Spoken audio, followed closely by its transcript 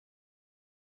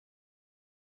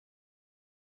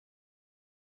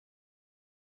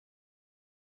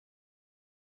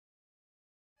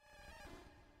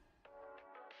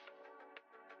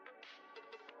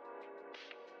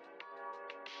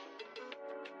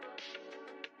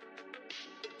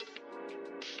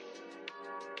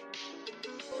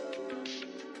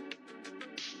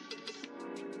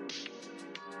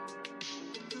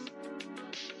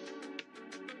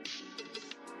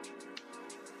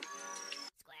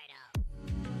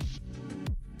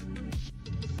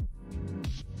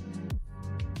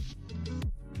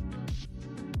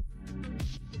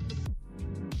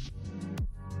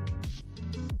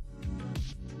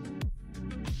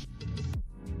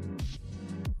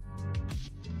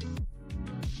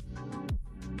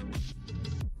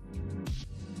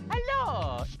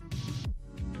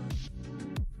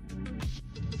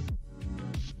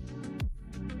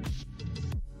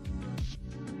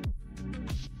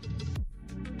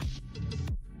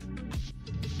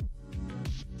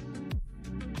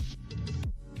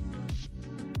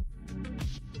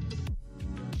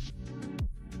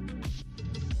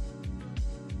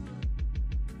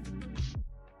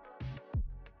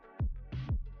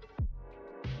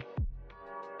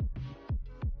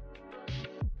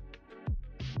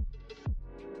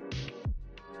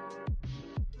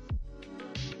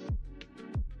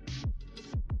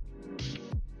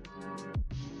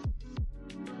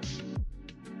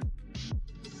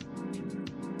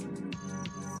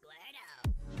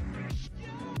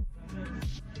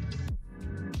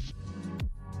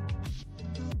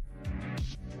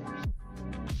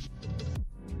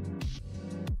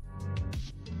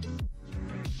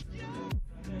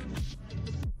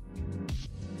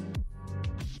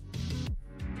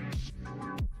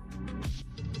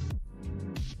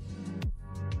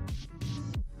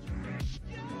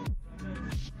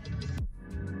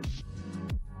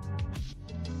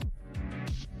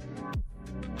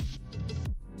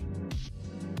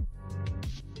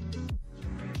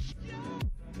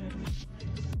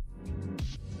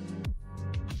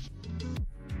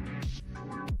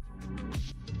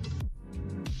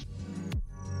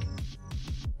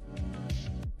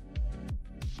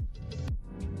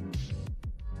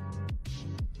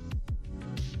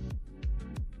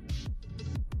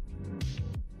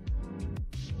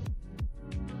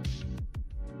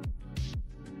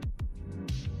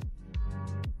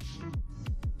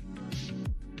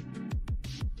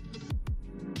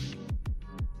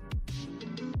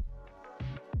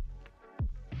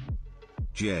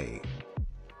J.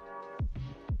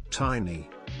 Tiny.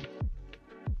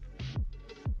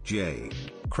 J.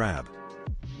 Crab.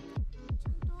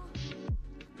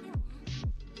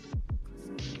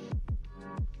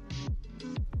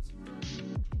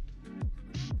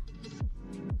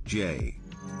 J.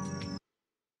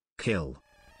 Kill.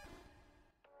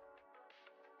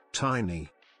 Tiny.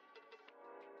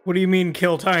 What do you mean,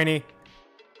 kill Tiny?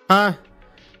 Huh?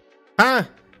 Huh?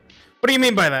 What do you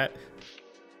mean by that?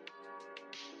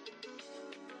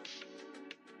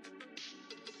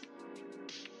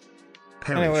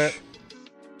 Perish. Anyway.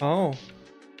 Oh.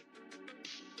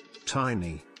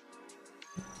 Tiny.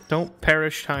 Don't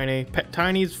perish, Tiny.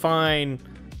 Tiny's fine.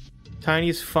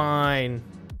 Tiny's fine.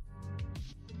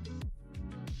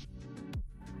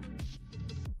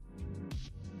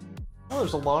 Oh,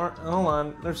 there's a alarm. Hold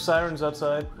on. There's sirens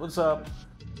outside. What's up?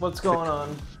 What's going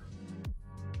on?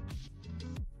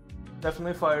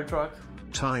 Definitely a fire truck.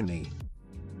 Tiny.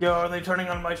 Yo, are they turning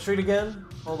on my street again?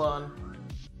 Hold on.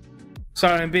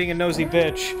 Sorry, I'm being a nosy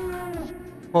bitch.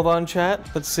 Hold on, chat.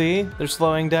 Let's see. They're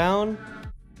slowing down.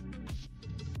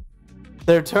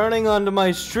 They're turning onto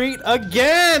my street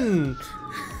again!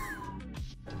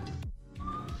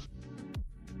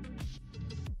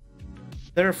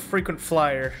 They're a frequent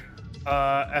flyer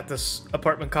at this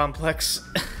apartment complex.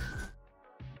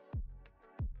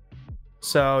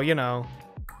 So, you know.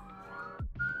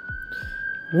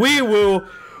 Wee woo!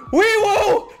 Wee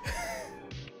woo!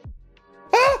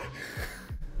 Ah!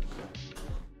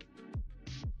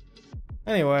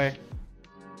 Anyway.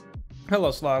 Hello,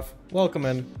 Sloth. Welcome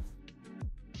in.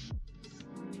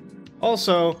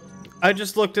 Also, I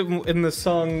just looked at in the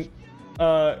song,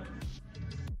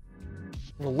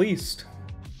 released.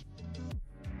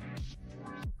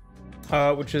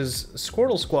 Which is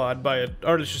Squirtle Squad by an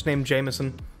artist just named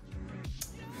Jameson.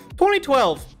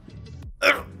 2012!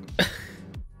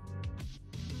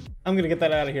 I'm gonna get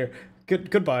that out of here.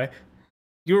 Goodbye.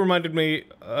 You reminded me,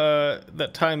 that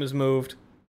time has moved.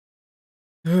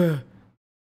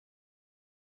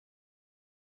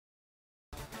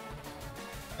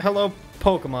 Hello,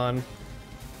 Pokemon.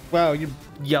 Wow, you're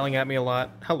yelling at me a lot.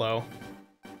 Hello.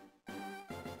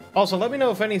 Also, let me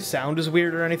know if any sound is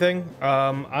weird or anything.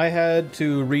 I had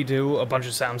to redo a bunch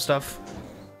of sound stuff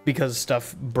because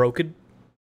stuff broke it.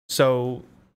 So,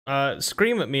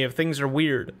 scream at me if things are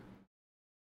weird.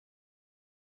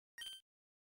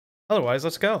 Otherwise,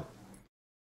 let's go.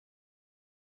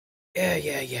 Yeah.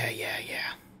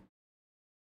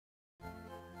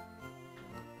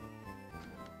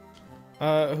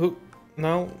 Who?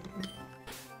 No.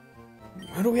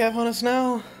 Who do we have on us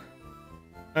now?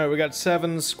 Alright, we got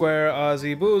Seven, Square,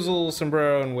 Ozzy, Boozle,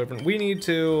 Sombrero, and Wyvern. We need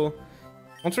to...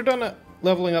 Once we're done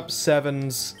leveling up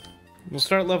Sevens, we'll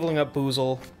start leveling up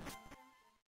Boozle.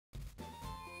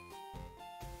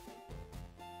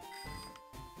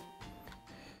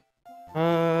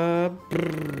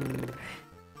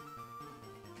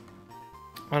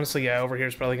 Honestly, yeah, over here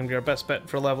is probably gonna be our best bet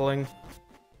for leveling.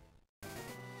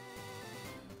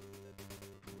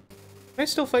 Can I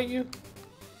still fight you?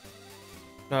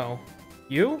 No.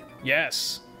 You?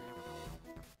 Yes.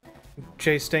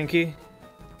 Jay Stinky.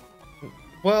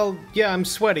 Well, yeah, I'm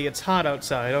sweaty. It's hot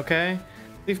outside, okay?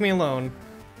 Leave me alone.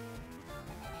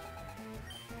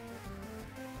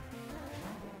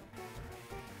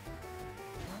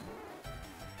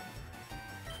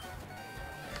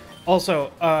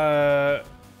 Also,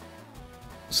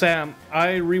 Sam, I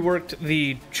reworked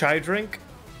the chai drink,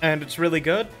 and it's really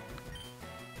good.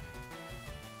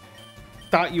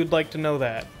 Thought you'd like to know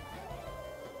that.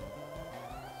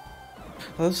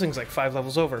 Oh, this thing's like 5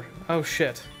 levels over. Oh,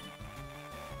 shit.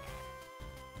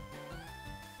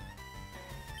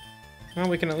 Well,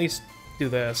 we can at least do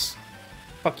this.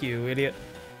 Fuck you, idiot.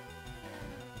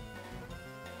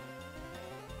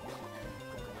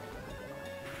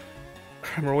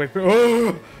 Crime away from—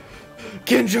 oh!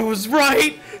 Genjo was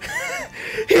right!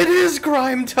 It is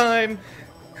crime time!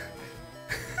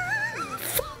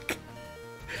 Fuck.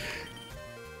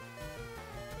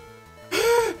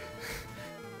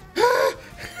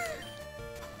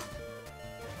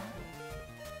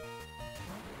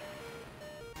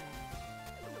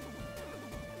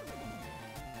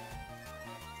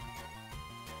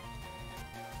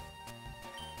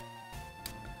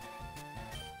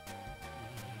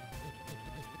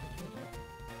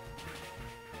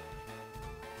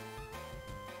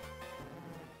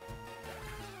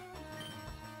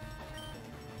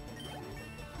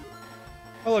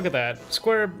 Oh, look at that.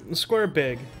 Square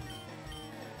big.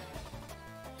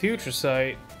 Future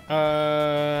sight.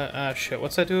 Shit,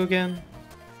 what's that do again?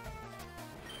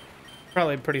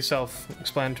 Probably pretty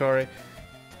self-explanatory.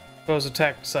 Foes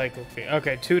attack cyclically.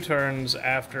 Okay, 2 turns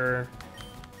after.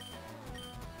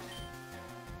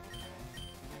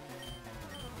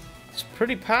 It's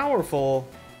pretty powerful.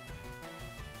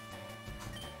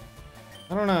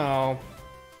 I don't know.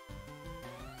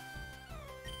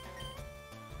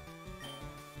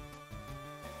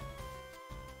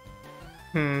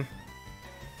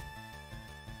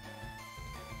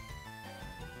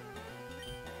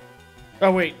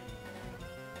 Oh, wait.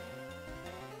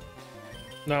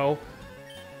 No.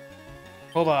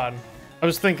 Hold on. I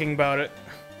was thinking about it.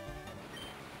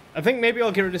 I think maybe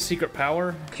I'll get rid of secret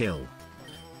power. Kill.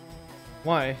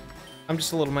 Why? I'm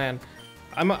just a little man.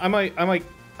 I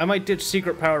might ditch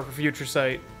secret power for future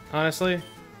sight. Honestly.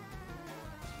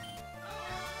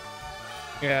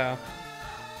 Yeah.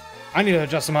 I need to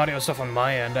adjust some audio stuff on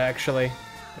my end, actually.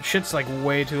 Shit's like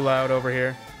way too loud over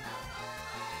here.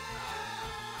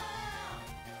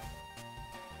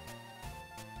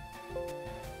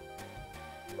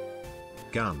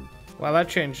 Gun. Wow, that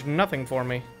changed nothing for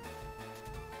me.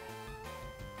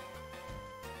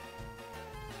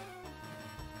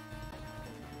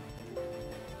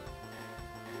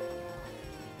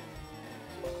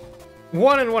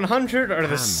 One and 100 are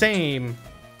the same.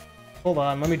 Hold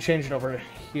on, let me change it over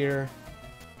here.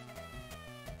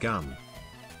 Gun.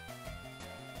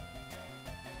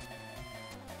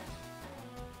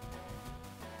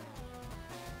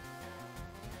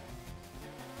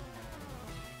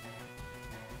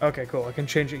 Okay, cool. I can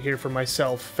change it here for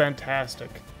myself.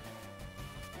 Fantastic.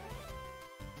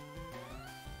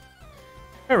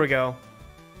 There we go.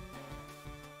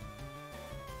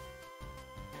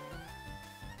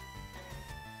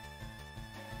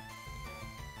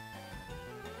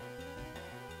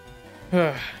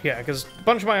 Yeah, because a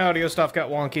bunch of my audio stuff got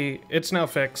wonky. It's now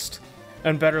fixed.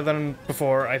 And better than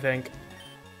before, I think.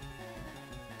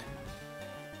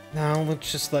 Now,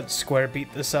 let's just let Square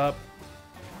beat this up.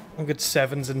 We'll get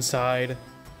 7s inside.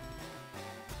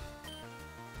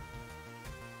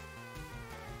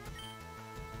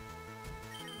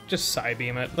 Just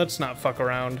Psybeam it. Let's not fuck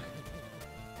around.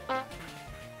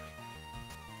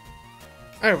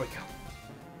 There we go.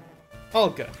 All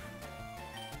good.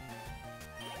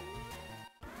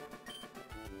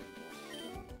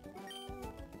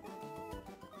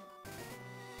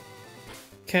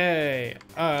 Okay,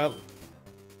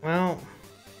 well,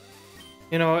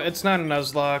 you know, it's not a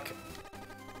Nuzlocke.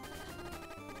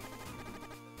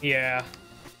 Yeah.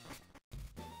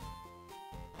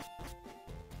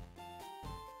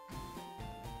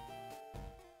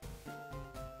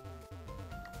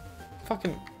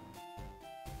 Fucking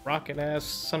rocket ass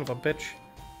son of a bitch.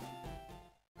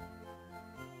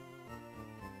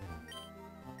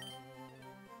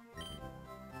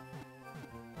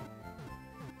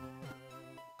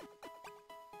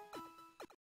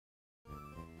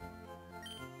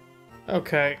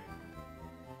 Okay.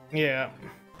 Yeah.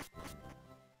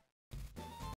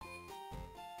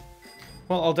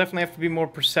 Well, I'll definitely have to be more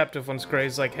perceptive once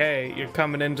Gray's like, hey, you're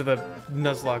coming into the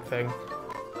Nuzlocke thing.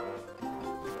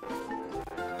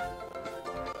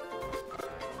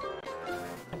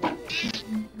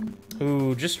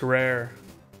 Ooh, just rare.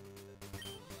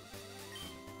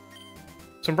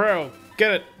 Sombrero,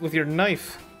 get it with your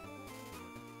knife.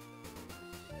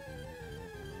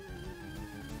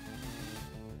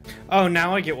 Oh,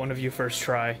 now I get one of you first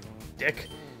try. Dick.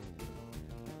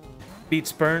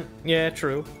 Beats burnt. Yeah,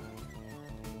 true.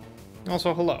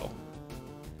 Also, hello.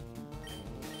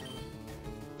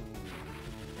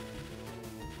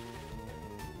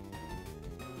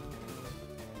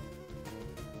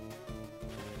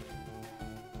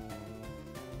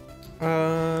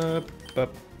 But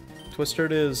Twister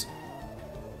it is.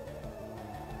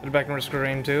 Put it back in risk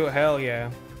rain too. Hell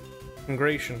yeah.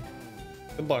 Ingration.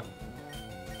 Good luck.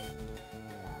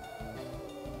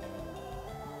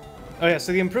 Oh yeah,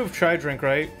 so the improved try drink,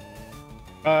 right?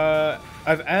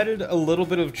 I've added a little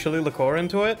bit of chili liqueur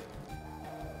into it.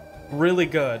 Really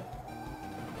good.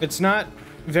 It's not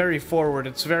very forward,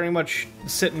 it's very much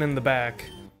sitting in the back.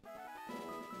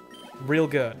 Real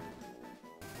good.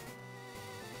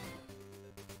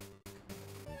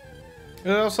 It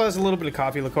also has a little bit of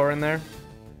coffee liqueur in there.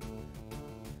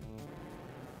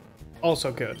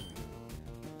 Also good.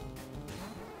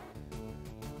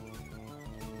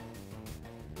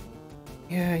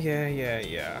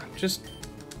 Yeah. Just...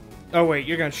 Oh wait,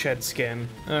 you're gonna shed skin.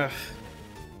 Ugh.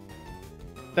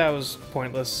 That was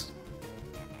pointless.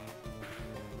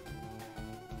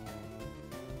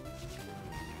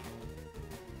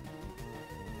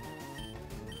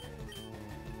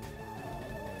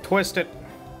 Twist it.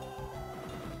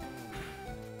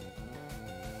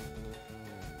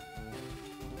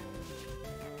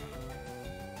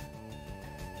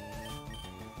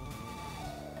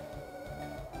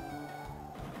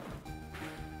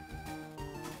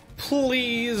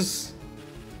 Please!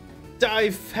 Die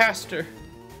faster!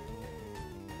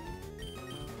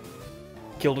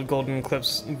 Gilded Golden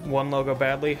Eclipse 1 logo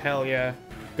badly? Hell yeah.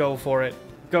 Go for it.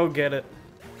 Go get it.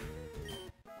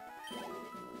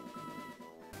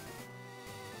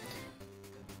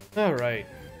 Alright.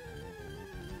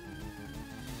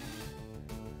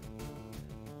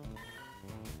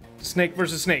 Snake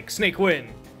versus Snake. Snake win.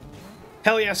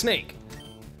 Hell yeah, Snake!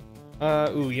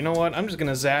 Ooh, you know what? I'm just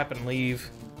gonna zap and leave.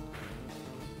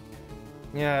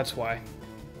 Yeah, that's why.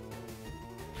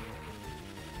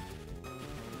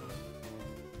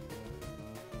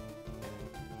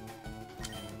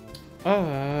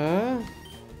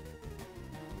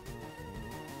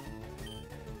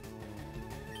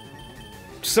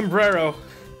 Sombrero.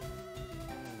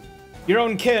 Your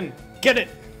own kin. Get it.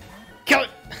 Kill it.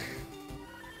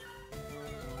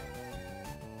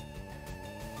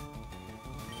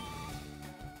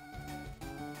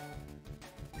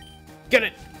 Get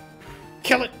it.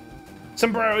 Kill it.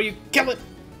 Sombrero, you kill it.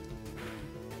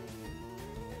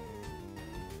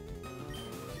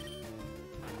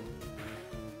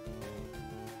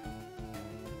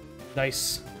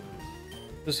 Nice.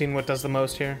 Just seeing what does the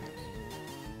most here.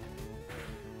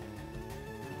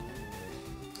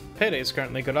 Payday is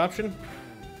currently a good option.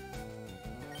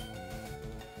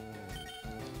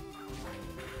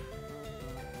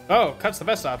 Oh, cut's the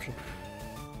best option.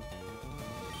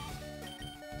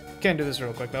 Can't do this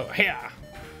real quick though. Yeah.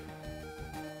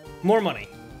 More money.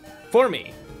 For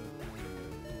me.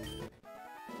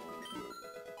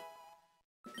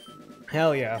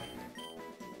 Hell yeah.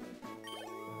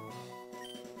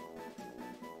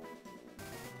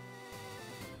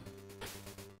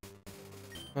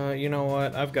 You know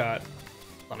what? I've got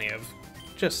plenty of...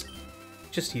 Just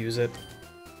use it.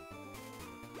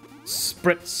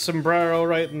 Spritz Sombrero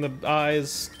right in the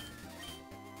eyes.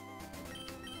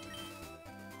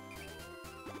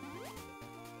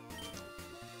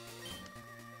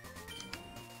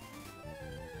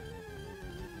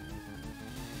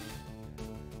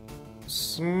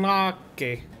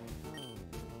 Snarky.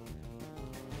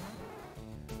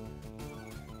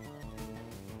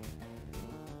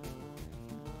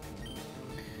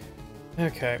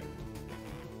 Okay.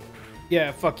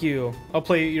 Yeah, fuck you. I'll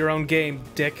play your own game,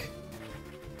 dick.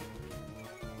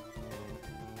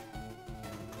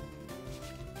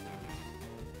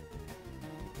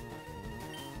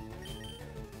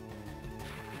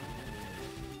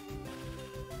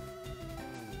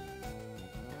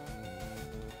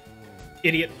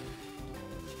 Idiot.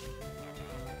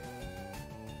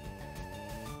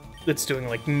 It's doing,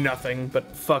 like, nothing,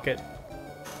 but fuck it.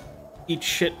 Eat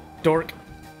shit, dork.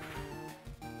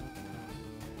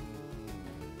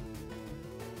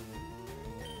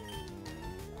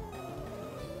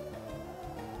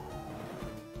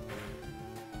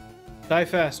 Die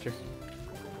faster.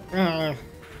 God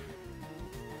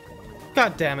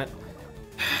damn it.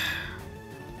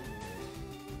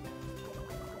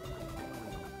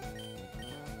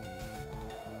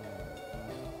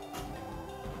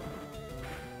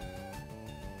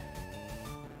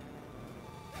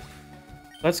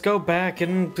 Let's go back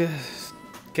and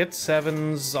get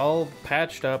sevens all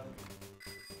patched up.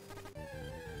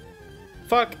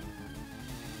 Fuck.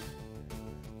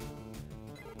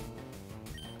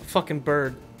 Fucking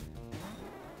bird.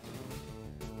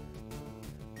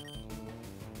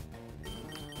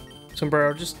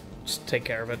 Sombrero, just take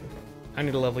care of it. I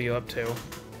need to level you up too.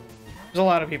 There's a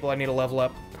lot of people I need to level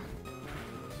up.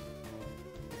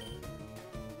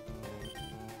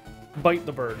 Bite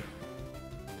the bird.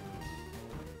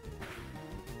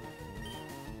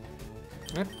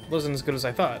 That wasn't as good as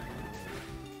I thought.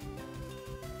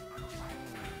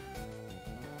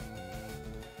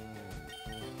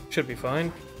 Should be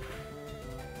fine.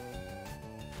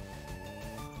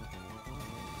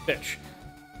 Bitch.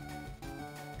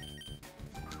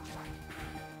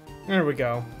 There we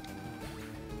go.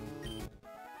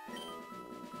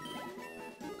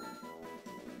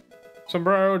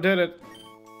 Sombrero did it.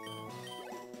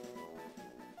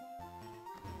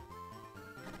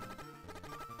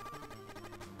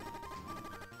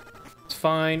 It's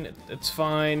fine. It's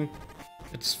fine.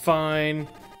 It's fine.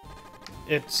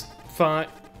 It's fine.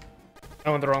 I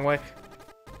went the wrong way.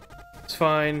 It's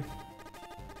fine.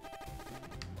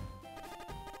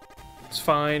 It's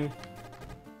fine.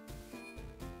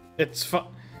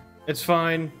 It's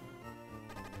fine.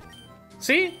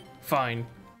 See? Fine.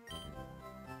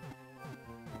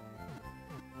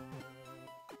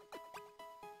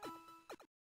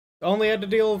 Only had to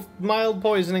deal with mild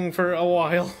poisoning for a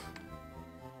while.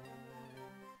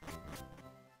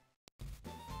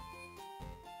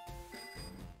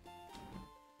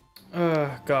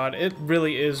 God, it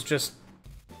really is just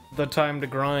the time to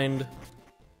grind.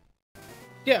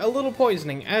 Yeah, a little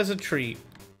poisoning as a treat.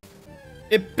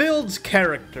 It builds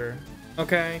character,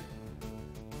 okay?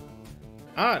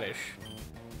 Oddish.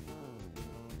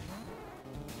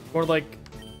 Or like,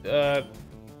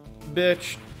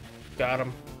 bitch. Got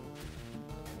him.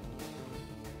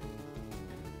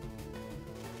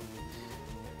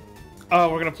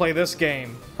 Oh, we're gonna play this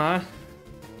game, huh?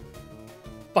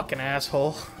 Fucking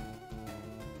asshole.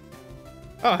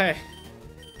 Oh, hey.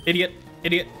 Idiot,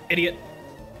 idiot, idiot.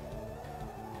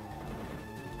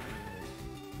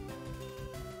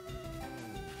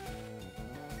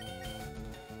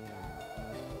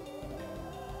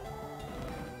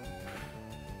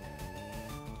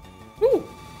 Woo!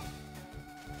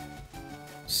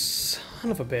 Son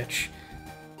of a bitch.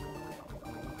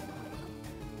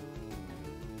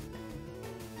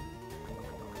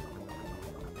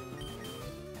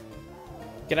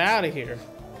 Get out of here,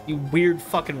 you weird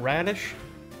fucking radish.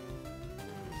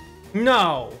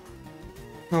 No!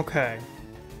 Okay.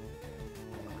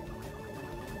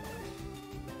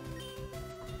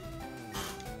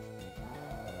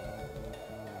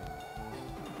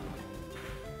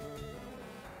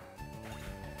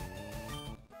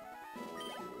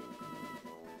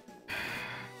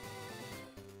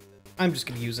 I'm just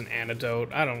gonna use an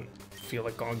antidote. I don't feel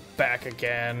like going back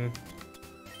again.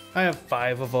 I have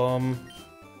 5 of them.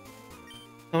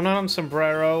 No, not on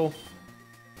Sombrero.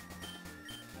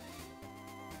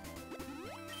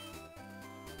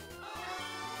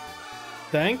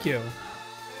 Thank you.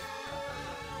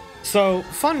 So,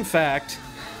 fun fact.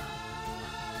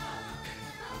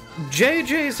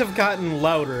 JJ's have gotten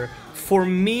louder for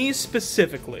me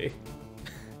specifically.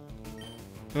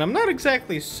 And I'm not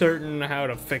exactly certain how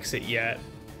to fix it yet.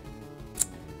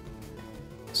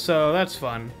 So, that's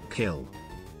fun. Kill.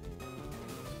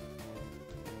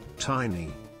 Tiny.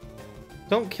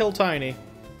 Don't kill Tiny.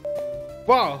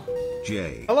 Wow.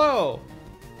 J. Hello.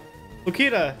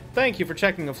 Lukita, thank you for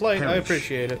checking the flight. Perish. I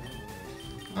appreciate it.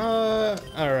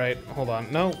 Alright. Hold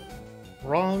on. No.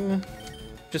 Wrong.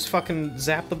 Just fucking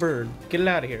zap the bird. Get it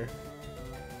out of here.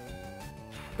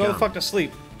 Go the fuck to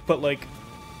sleep. But, like,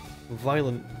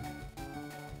 violent.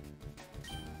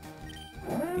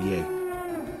 Yay.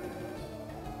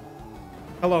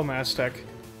 Hello, Maztec.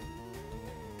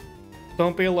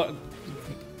 Don't be alarmed.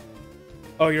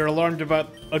 Oh, you're alarmed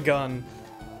about a gun.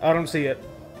 I don't see it.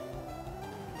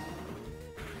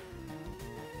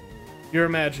 You're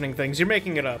imagining things. You're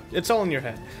making it up. It's all in your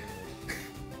head.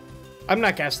 I'm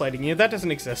not gaslighting you. That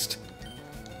doesn't exist.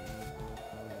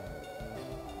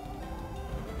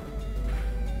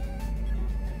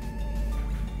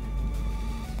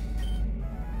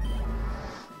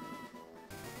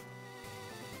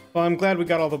 Well, I'm glad we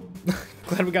got all the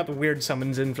glad we got the weird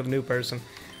summons in for the new person.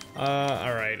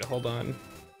 Alright, hold on.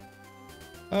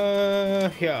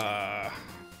 Yeah.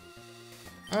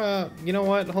 You know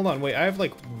what? Hold on, wait, I have,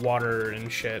 like, water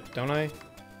and shit, don't I?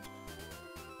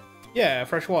 Yeah,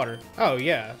 fresh water. Oh,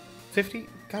 yeah. 50?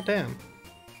 Goddamn.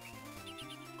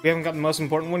 We haven't got the most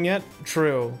important one yet?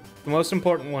 True. The most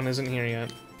important one isn't here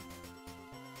yet.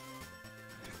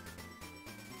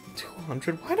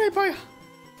 200? Why'd I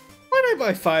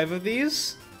buy 5 of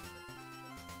these?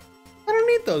 I don't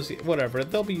need those yet. Whatever,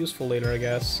 they'll be useful later, I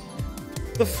guess.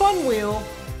 The fun wheel?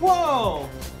 Whoa!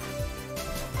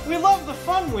 We love the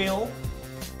fun wheel!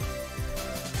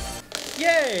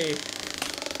 Yay!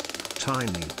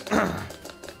 Tiny.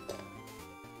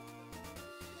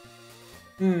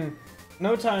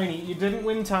 No Tiny. You didn't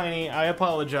win Tiny. I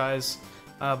apologize.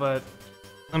 But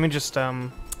let me just,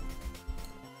 There.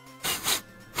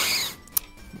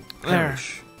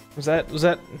 Perish. Was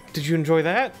that, did you enjoy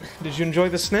that? Did you enjoy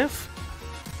the sniff?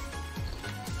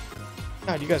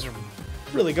 God, you guys are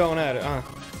really going at it, huh?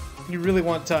 You really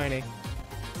want Tiny.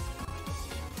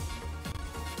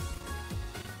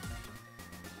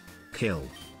 Kill.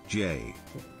 J.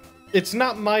 It's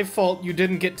not my fault you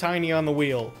didn't get Tiny on the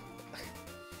wheel.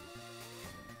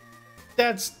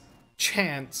 That's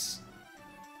chance.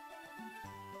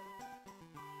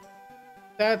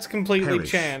 That's completely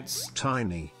Perish. chance.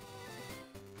 Tiny.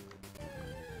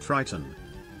 Frighten.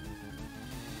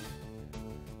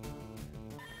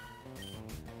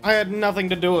 I had nothing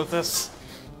to do with this.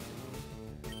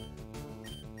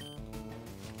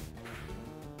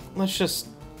 Let's just...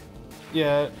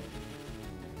 yeah.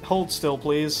 Hold still,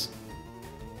 please.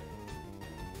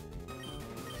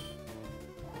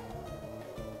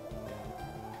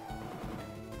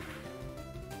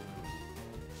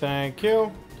 Thank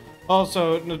you.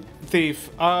 Also, Thief,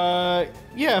 yeah,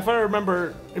 if I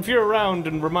remember, if you're around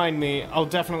and remind me, I'll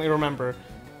definitely remember.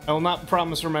 I will not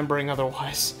promise remembering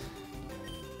otherwise.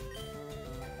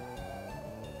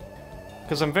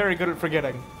 because I'm very good at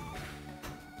forgetting.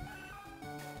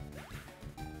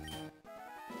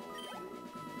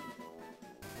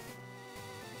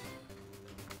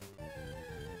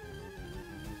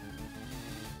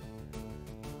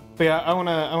 But yeah, I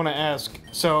wanna ask.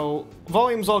 So,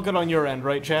 volume's all good on your end,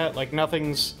 right, chat? Like,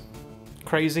 nothing's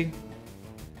crazy?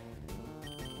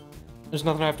 There's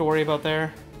nothing I have to worry about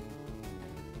there?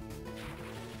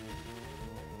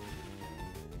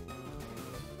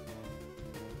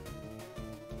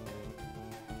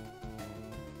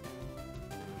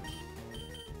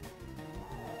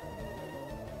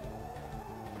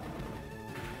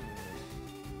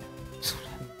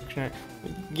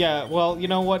 Yeah, well, you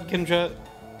know what, Kinja?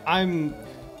 I'm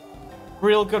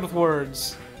real good with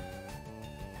words.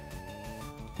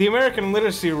 The American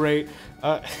literacy rate,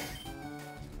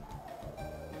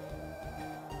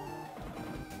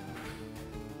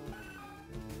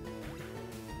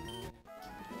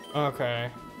 okay.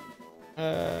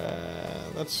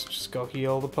 Let's just go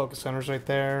heal the Poke Centers right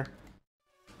there.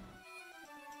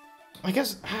 I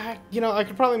guess, you know, I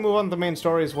could probably move on to the main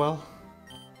story as well.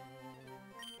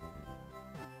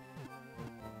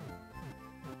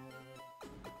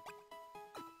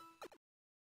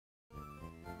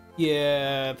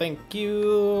 Yeah, thank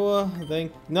you.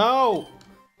 No!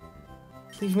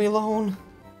 Leave me alone.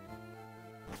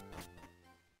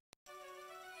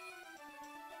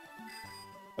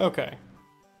 Okay.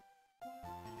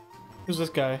 Who's this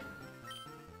guy?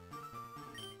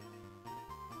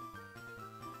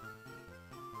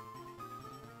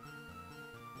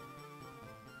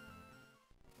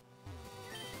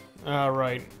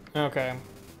 Alright. Okay.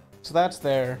 So that's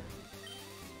there.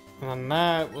 And then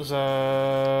that was,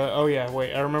 oh yeah,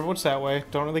 wait, I remember what's that way.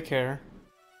 Don't really care.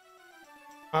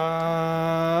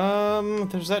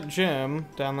 There's that gym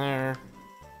down there.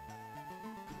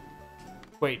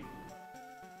 Wait.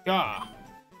 Ah.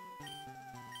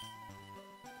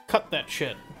 Cut that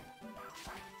shit.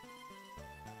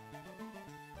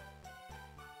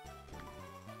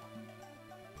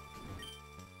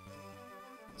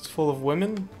 It's full of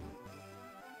women?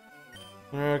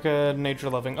 America, nature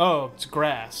loving. Oh, it's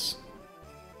grass.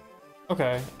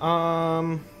 Okay, I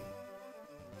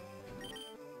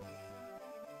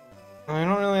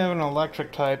don't really have an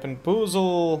electric type, and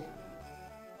Boozle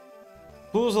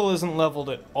isn't leveled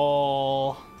at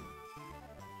all.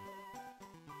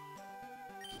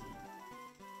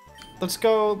 Let's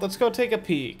go take a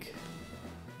peek.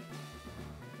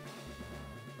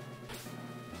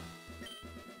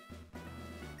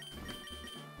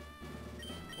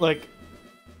 Like,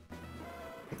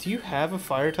 do you have a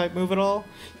fire type move at all?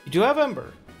 You do have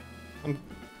Ember.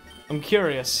 I'm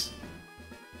curious.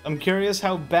 I'm curious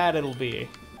how bad it'll be.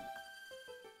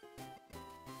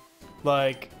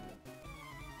 Like,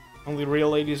 only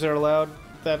real ladies are allowed?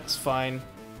 That's fine.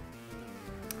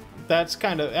 That's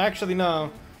kind of... Actually, no.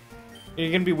 Are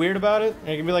you gonna be weird about it? Are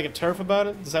you gonna be like a turf about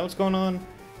it? Is that what's going on?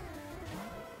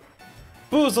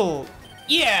 Boozle!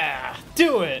 Yeah!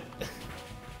 Do it!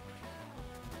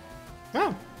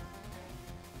 Oh.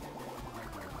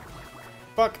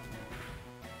 Fuck.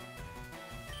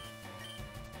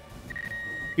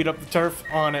 Beat up the turf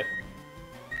on it.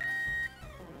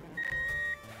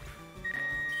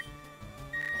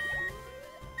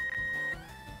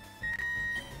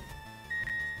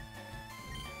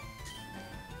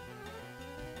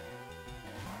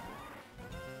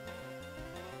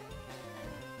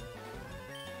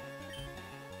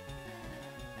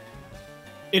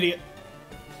 Idiot.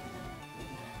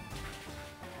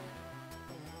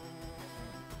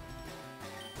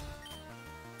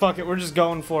 Fuck it, we're just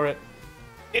going for it.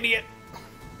 Idiot.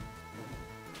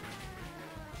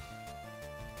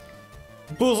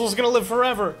 Boozle's gonna live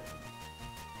forever.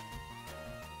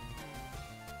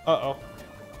 Uh-oh.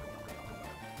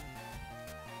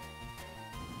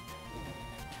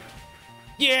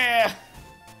 Yeah!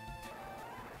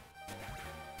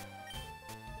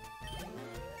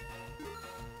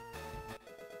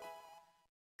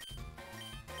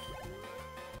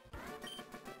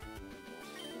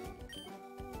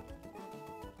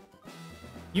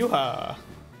 Yoo-ha!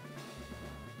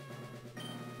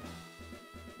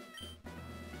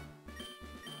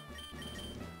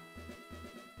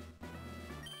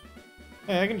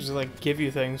 Hey, I can just, like, give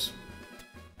you things.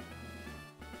 Do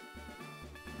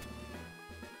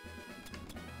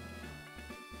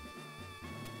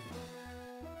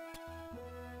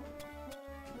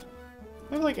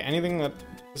you have, like, anything that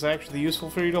is actually useful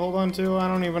for you to hold on to? I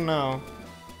don't even know.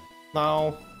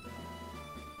 No.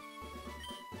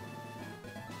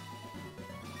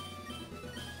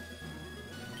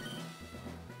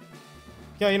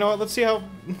 Yeah, you know what? Let's see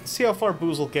how far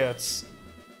Boozle gets.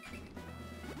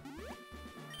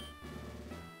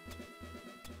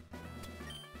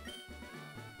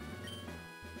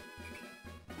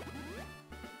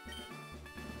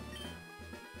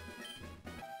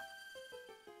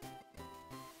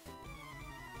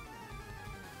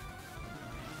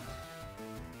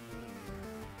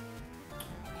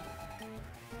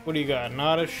 What do you got? An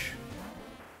Oddish?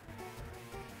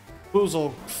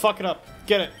 Boozle, fuck it up.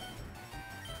 Get it.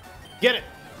 Get it!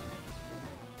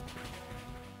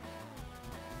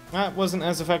 That wasn't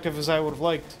as effective as I would have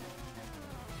liked.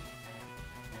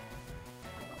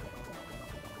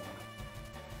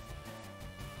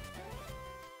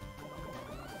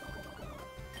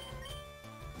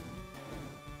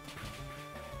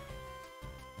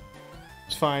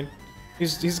 It's fine.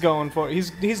 He's going for it.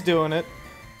 He's doing it.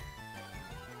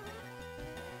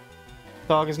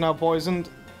 Dog is now poisoned.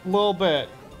 A little bit.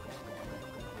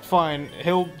 Fine.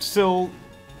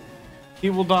 He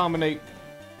will dominate.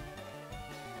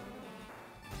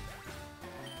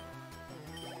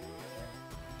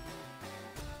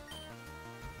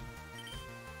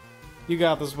 You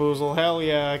got this, Boozle. Hell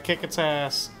yeah, kick its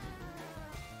ass.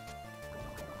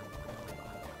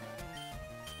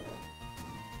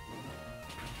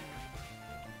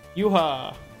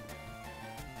 Yoo-ha!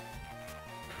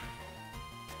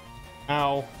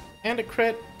 Ow. And a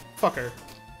crit. Fucker.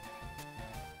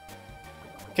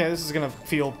 Okay, this is gonna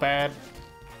feel bad.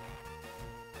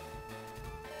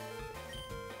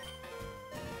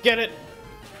 Get it!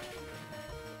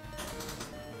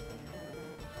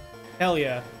 Hell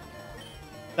yeah.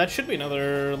 That should be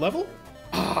another level?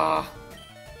 Ah!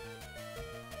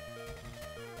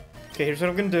 Okay, here's what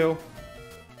I'm gonna do.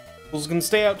 Bull's gonna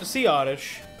stay out to see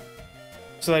Oddish,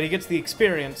 so that he gets the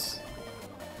experience.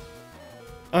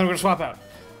 And then we're gonna swap out.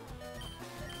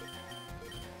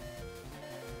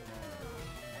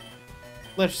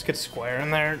 Let's just get Square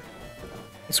in there.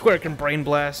 Square can brain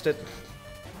blast it.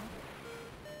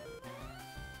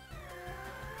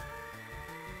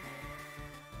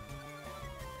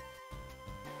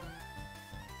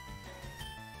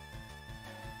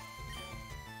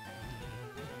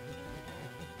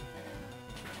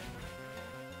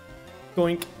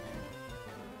 Goink.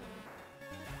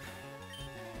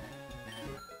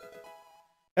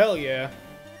 Hell yeah.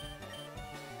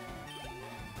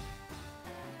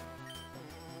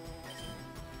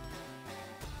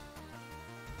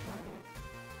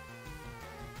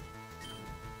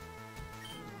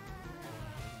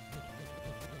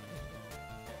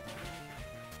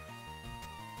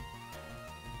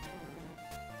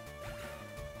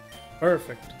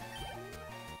 Perfect.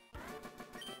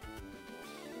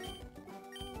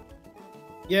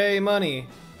 Yay, money.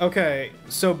 Okay,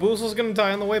 so Boozle's gonna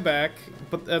die on the way back,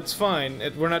 but that's fine.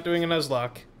 We're not doing a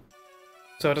Nuzlocke,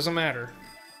 so it doesn't matter.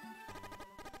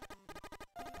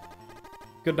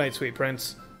 Good night, sweet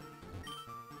prince.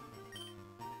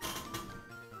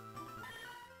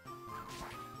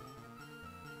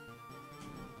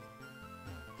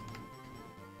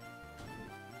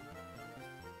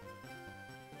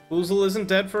 Boozle isn't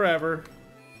dead forever.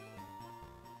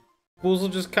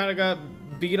 Boozle just kind of got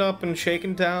beat up and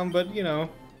shaken down, but, you know,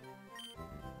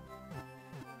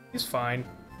 he's fine.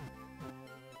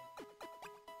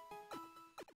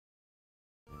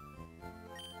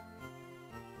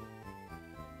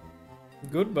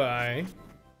 Goodbye.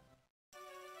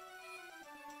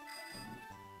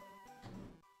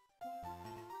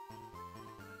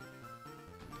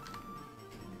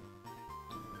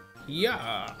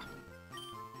 Yeah.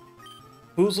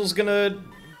 Boozle's gonna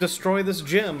destroy this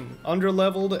gym,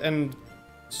 underleveled and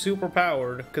super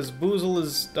powered, because Boozle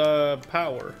is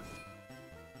power.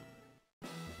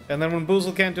 And then when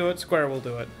Boozle can't do it, Square will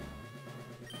do it.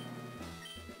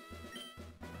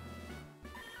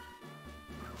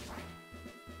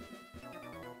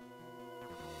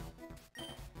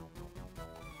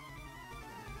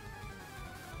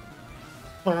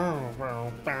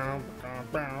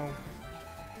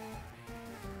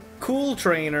 Cool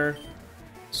trainer.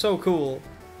 So cool.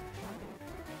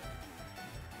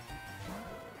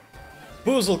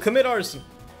 Boozle, commit arson.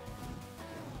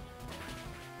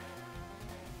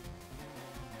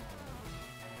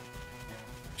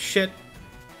 Shit.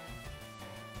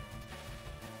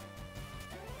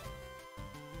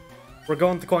 We're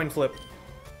going to coin flip.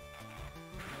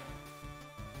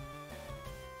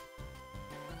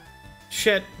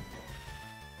 Shit.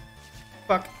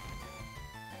 Fuck.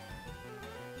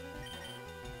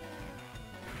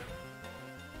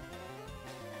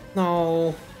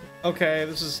 No. Okay,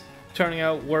 this is turning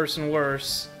out worse and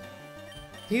worse.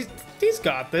 He's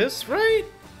got this, right?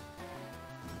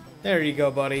 There you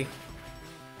go, buddy.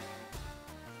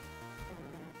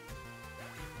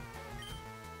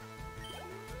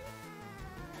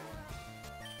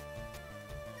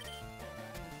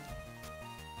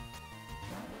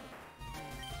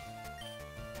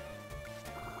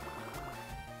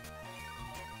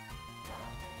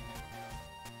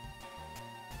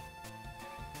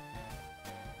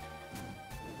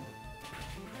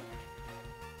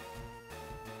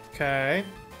 Okay.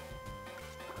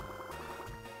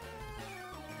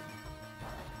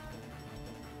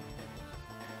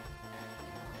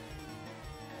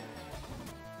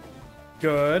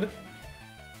 Good.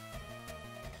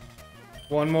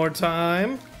 One more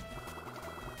time.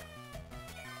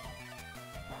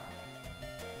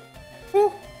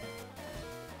 Woo.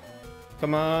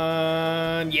 Come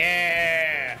on.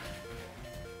 Yeah.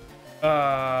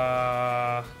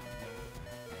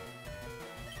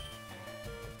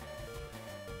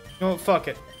 Oh, fuck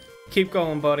it. Keep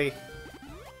going, buddy.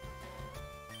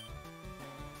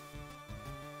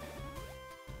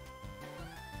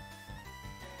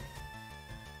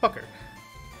 Fucker.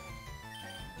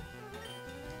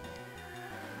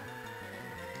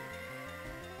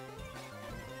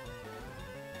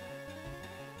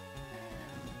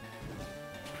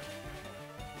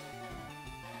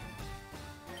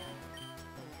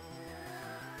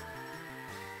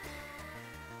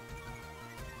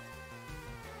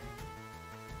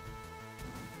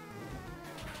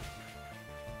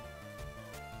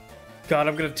 God,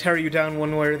 I'm gonna tear you down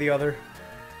one way or the other.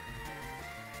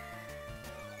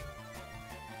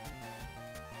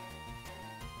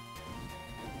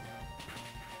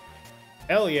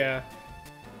 Hell yeah.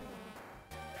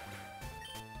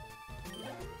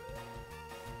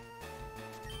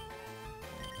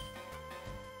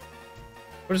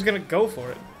 We're just gonna go for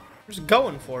it. We're just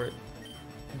going for it.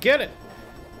 Get it!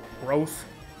 Growth.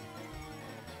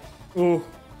 Ooh.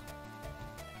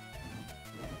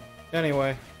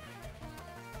 Anyway.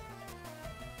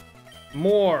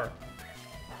 More.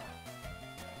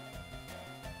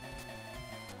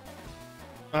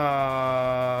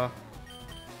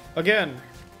 Again.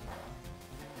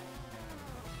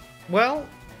 Well,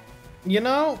 you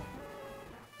know,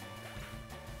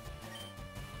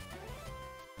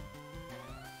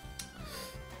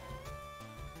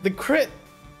 the crit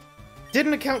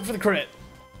didn't account for the crit.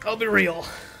 I'll be real.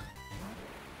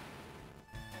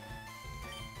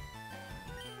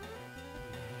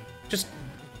 Just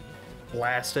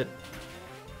blast it.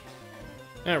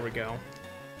 There we go.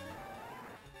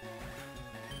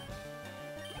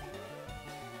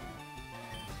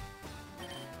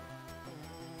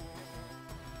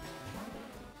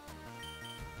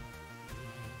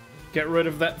 Get rid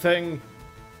of that thing.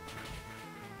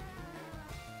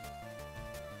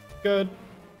 Good.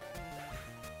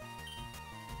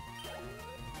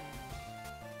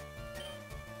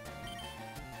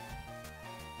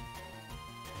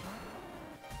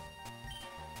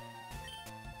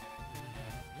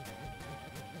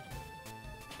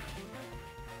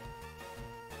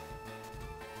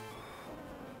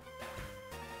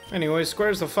 Anyway,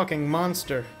 Square's a fucking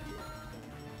monster.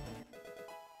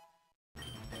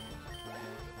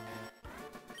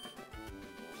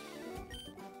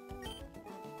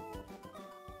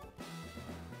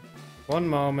 One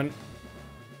moment.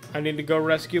 I need to go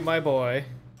rescue my boy.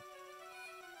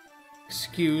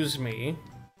 Excuse me.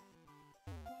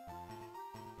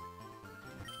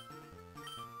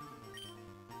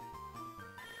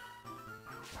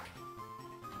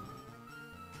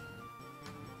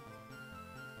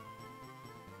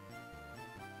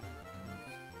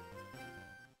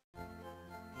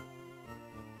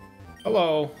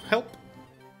 Hello. Help.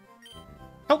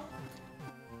 Help.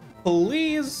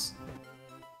 Please.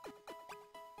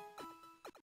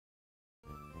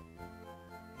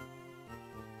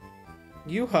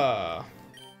 Yoo-ha.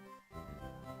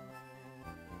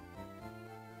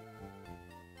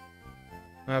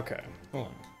 Okay, hold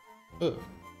on. Ugh,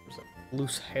 there's a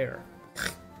loose hair.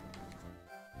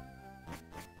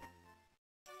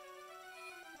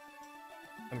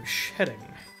 I'm shedding.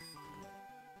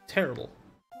 Terrible.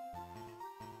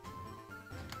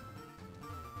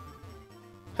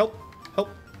 Help, help.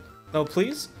 No,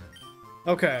 please?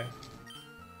 Okay.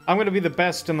 I'm gonna be the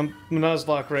best in the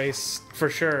Nuzlocke race, for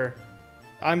sure.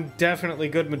 I'm definitely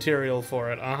good material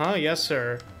for it. Uh-huh, yes,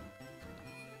 sir.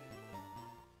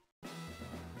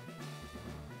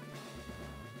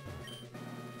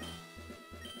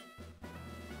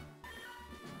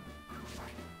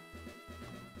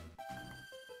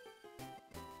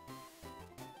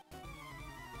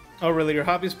 Oh, really? Your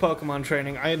hobby's Pokemon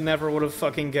training? I never would have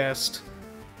fucking guessed.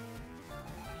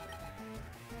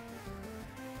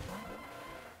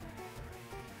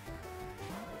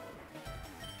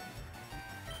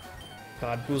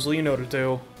 God, Boozle, you know what to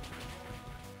do.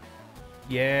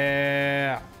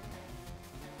 Yeah.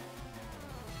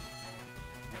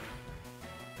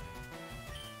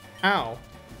 Ow.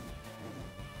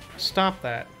 Stop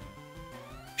that.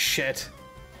 Shit.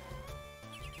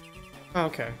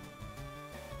 Okay.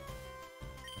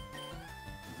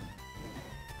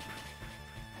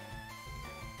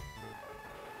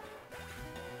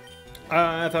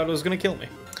 I thought it was gonna kill me.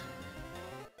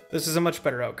 This is a much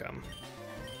better outcome.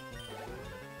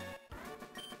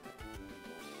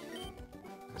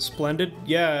 Splendid?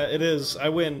 Yeah, it is. I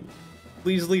win.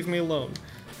 Please leave me alone.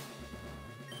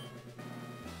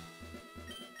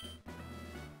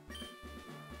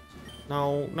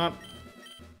 No, not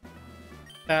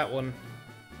that one.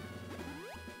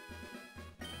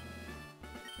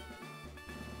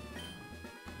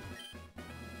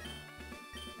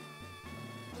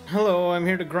 Hello, I'm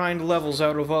here to grind levels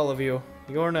out of all of you.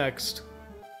 You're next.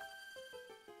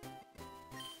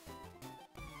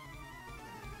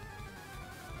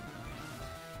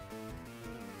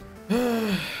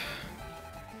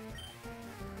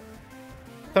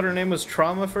 Thought her name was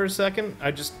Trauma for a second.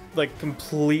 I just, like,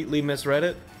 completely misread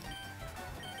it.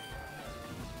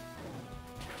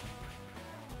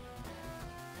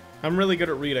 I'm really good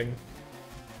at reading.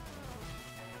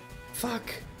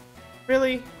 Fuck.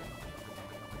 Really?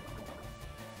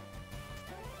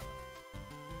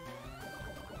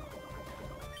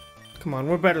 Come on,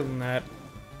 we're better than that.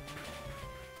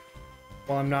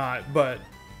 Well, I'm not, but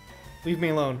leave me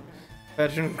alone.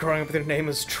 Imagine growing up with your name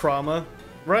as Trauma.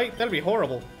 Right? That'd be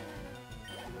horrible.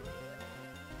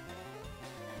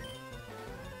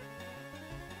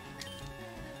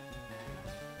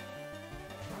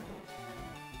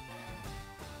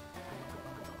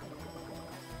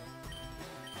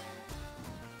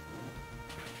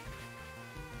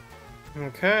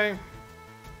 Okay.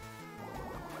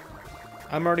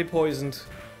 I'm already poisoned.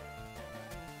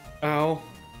 Ow.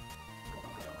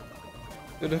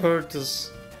 It hurt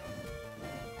us.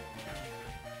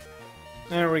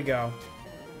 There we go.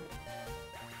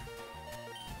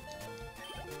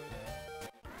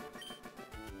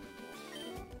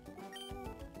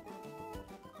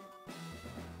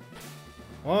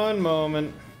 One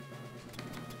moment.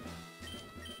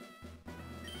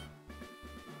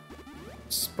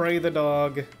 Spray the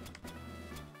dog.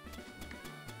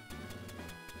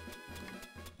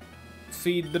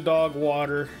 Feed the dog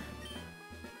water.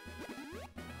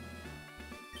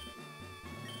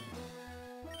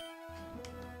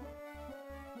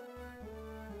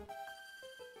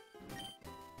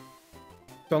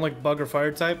 Don't like bug or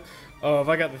fire type? Oh, have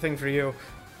I got the thing for you?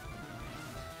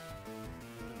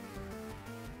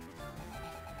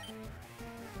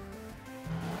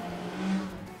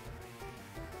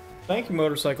 Thank you,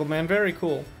 Motorcycle Man. Very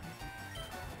cool.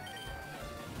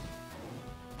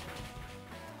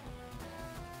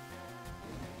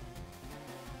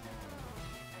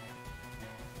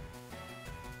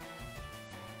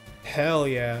 Hell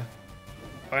yeah.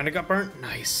 And it got burnt?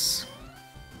 Nice.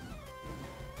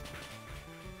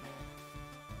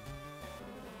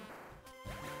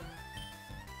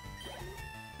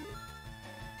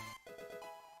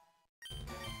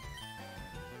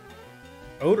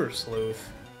 Odor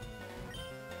Sleuth.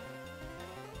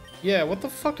 Yeah, what the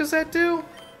fuck does that do?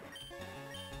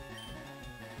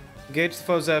 Engage the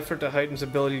foe's effort to heighten his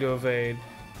ability to evade.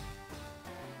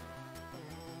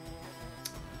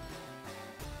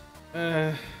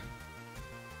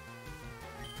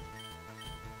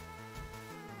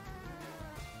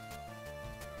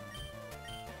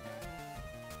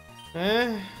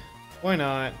 Why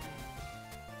not?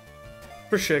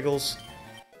 For shiggles.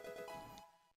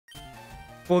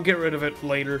 We'll get rid of it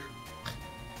later.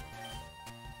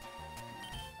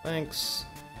 Thanks.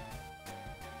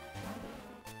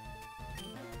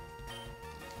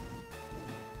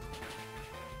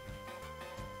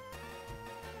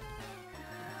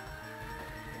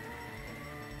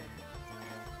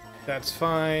 That's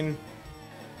fine.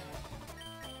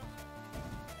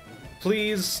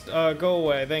 Please, go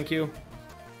away, thank you.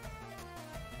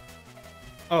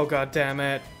 Oh, god damn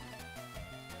it.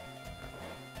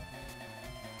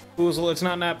 Boozle, it's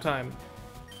not nap time.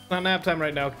 It's not nap time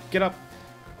right now. Get up.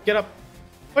 Get up.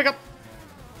 Wake up.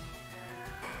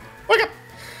 Wake up!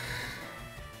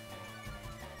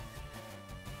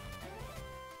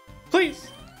 Please!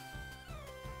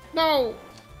 No!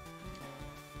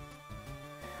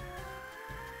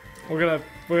 We're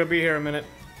gonna be here a minute.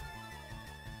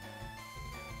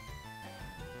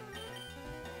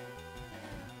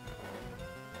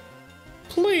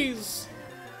 Please!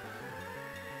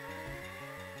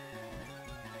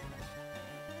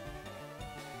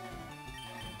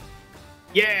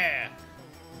 Yeah!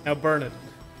 Now burn it.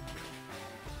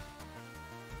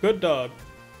 Good dog.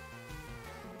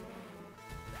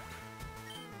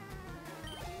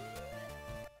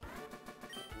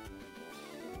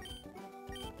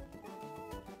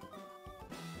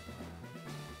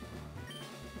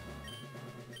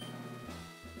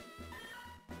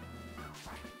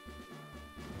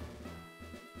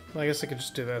 I guess I could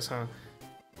just do this, huh?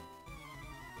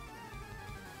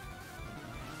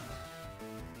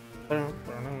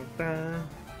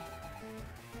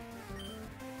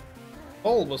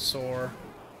 Bulbasaur.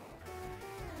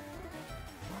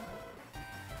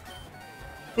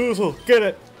 Boozle, get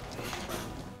it!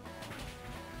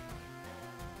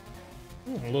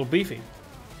 Ooh, a little beefy.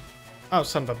 Oh,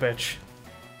 son of a bitch.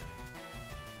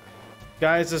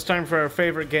 Guys, it's time for our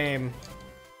favorite game.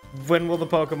 When will the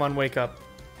Pokemon wake up?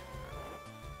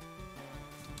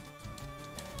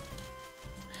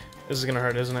 This is gonna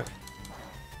hurt, isn't it?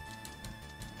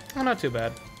 Oh, not too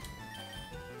bad.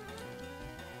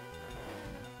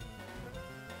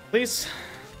 Please.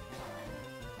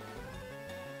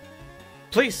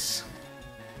 Please.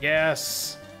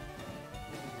 Yes.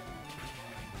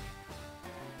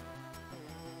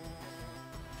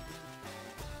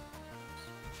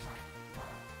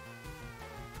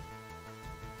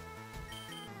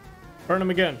 Burn him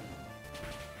again.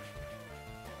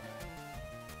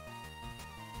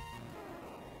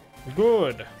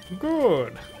 Good.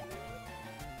 Good.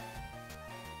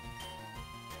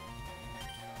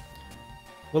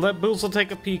 We'll let Boozle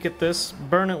take a peek at this,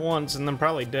 burn it once, and then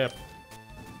probably dip.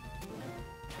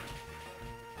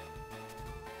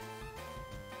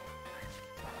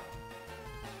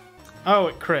 Oh,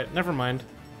 it crit. Never mind.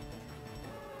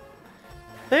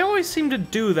 They always seem to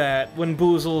do that when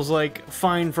Boozle's, like,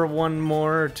 fine for one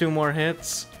more or two more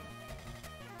hits.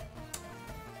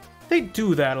 They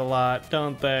do that a lot,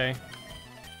 don't they?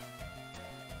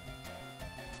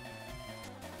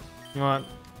 You know what?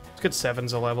 Let's get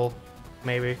Sevens a level.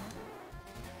 Maybe.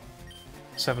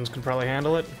 Sevens can probably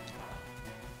handle it.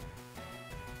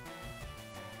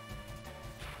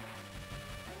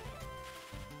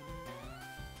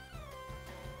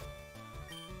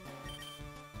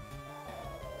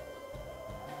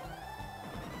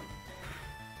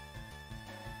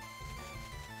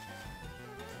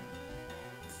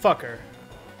 Fucker.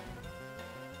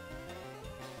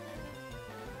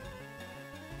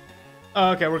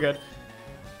 Oh, okay, we're good.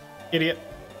 Idiot.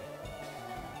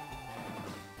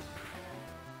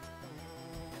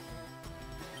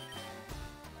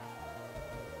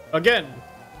 Again.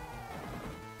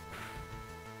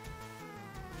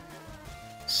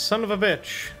 Son of a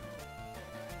bitch.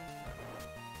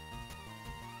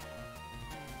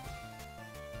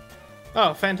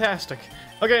 Oh, fantastic.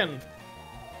 Again.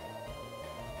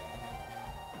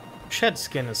 Shed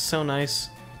skin is so nice.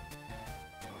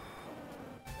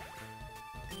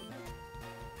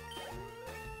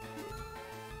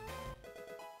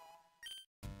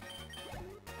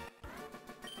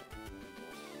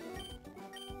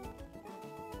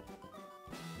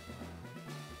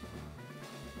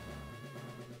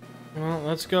 Well,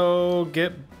 let's go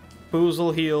get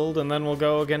Boozle healed, and then we'll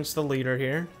go against the leader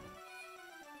here.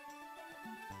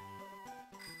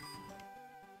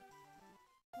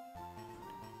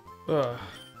 Ugh.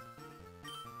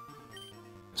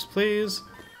 Just please.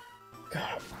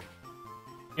 God.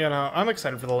 You know, I'm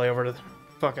excited for the layover to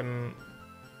fucking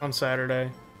on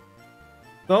Saturday.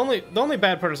 The only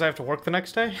bad part is I have to work the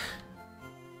next day.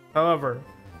 However,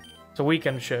 it's a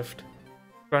weekend shift.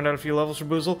 Grind out a few levels for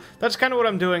Boozle. That's kind of what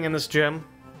I'm doing in this gym.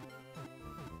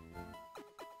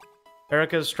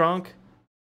 Erica is strong.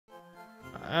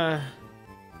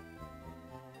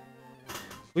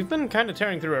 We've been kind of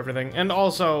tearing through everything. And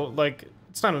also, like,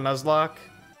 it's not a Nuzlocke.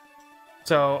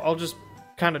 So I'll just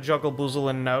kind of juggle Boozle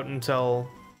in and out until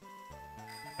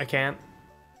I can't.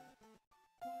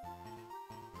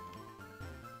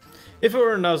 If it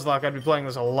were a Nuzlocke, I'd be playing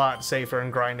this a lot safer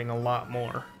and grinding a lot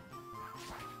more.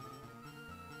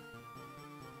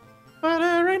 But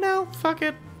right now, fuck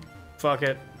it. Fuck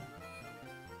it.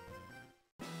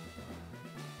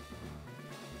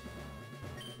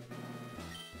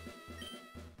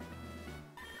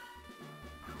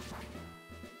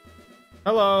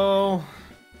 Hello.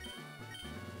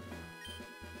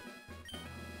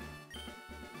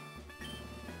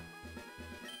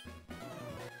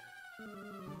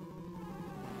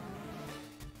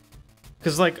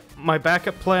 Because, like, my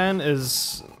backup plan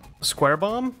is Square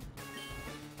Bomb.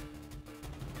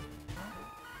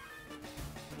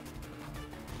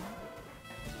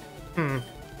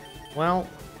 Well...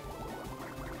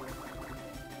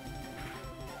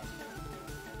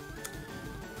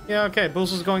 yeah, okay,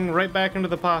 Boozle's going right back into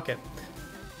the pocket.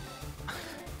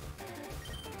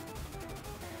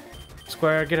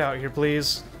 Square, get out here,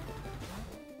 please.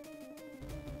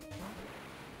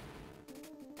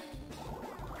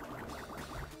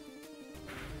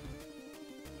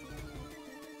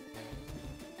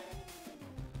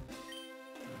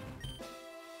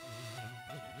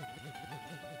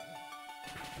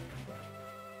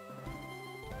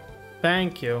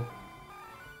 Thank you.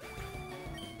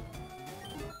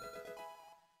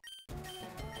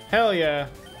 Hell yeah.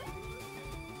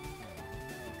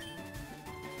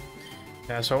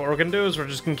 Yeah, so what we're gonna do is we're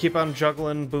just gonna keep on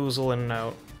juggling Boozle in and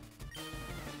out.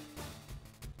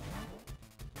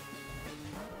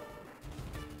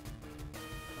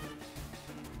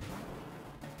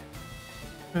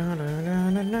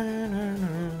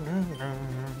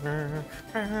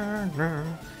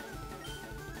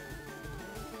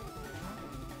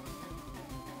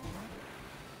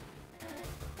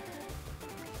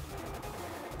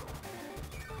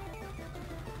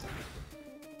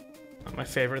 Not my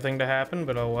favorite thing to happen,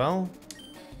 but oh well.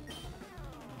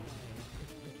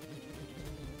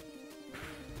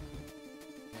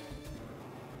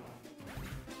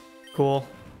 Cool.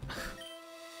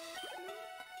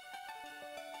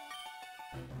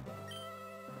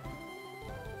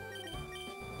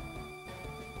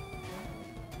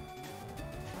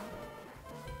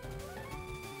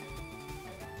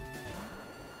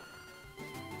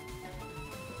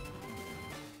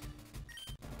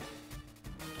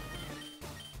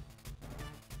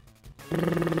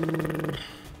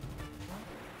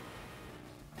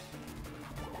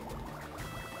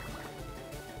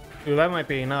 Ooh, that might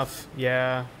be enough.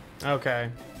 Yeah. Okay.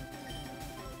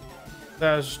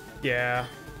 Yeah.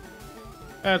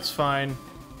 That's fine.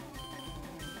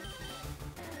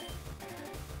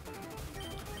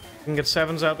 We can get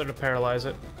 7s out there to paralyze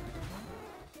it.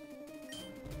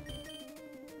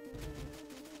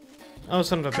 Oh,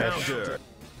 son of a bitch.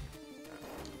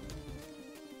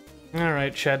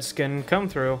 Alright, Shed Skin, come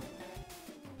through.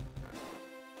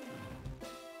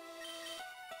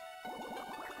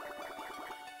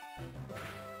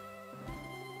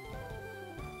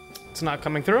 It's not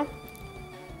coming through.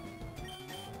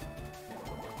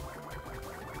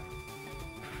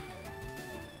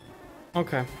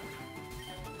 Okay.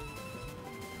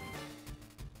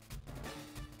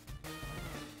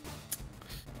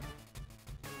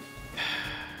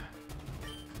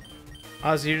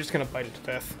 Ozzy, you're just gonna bite it to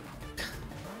death.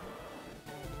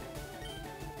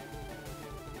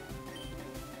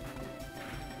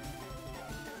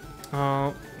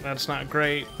 Oh, that's not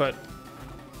great, but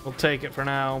we'll take it for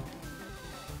now.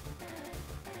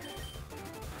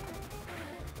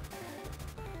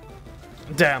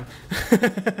 Damn.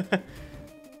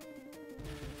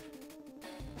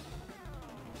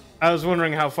 I was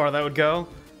wondering how far that would go.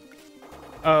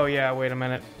 Oh yeah, wait a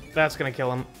minute. That's gonna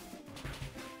kill him.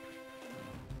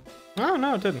 Oh,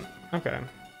 no, it didn't. Okay.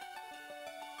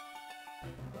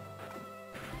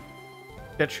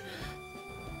 Bitch.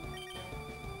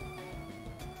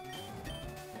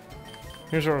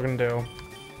 Here's what we're gonna do.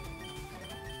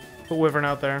 Put Wyvern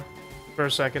out there for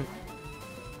a second.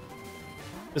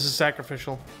 This is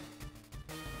sacrificial.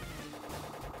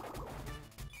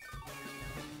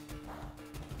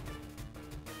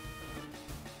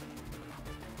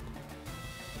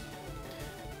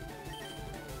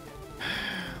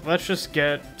 Let's just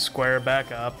get Square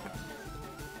back up.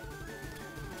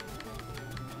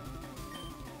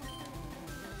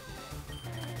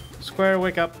 Square,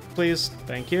 wake up, please.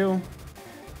 Thank you.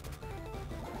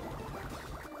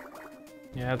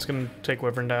 Yeah, it's gonna take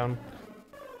Wyvern down.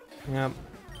 Yep.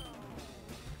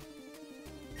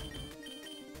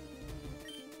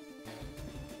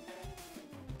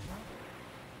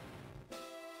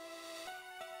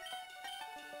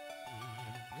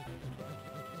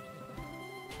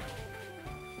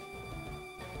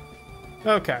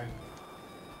 Okay.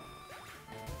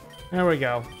 There we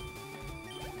go.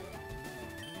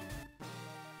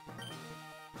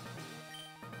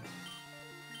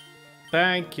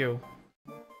 Thank you.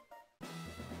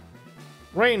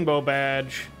 Rainbow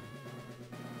badge.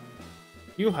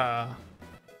 Yoo-ha.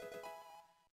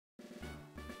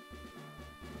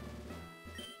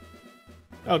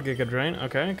 Oh, Giga Drain.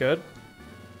 Okay, good.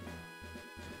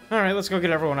 Alright, let's go get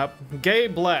everyone up. Gay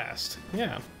Blast.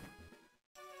 Yeah.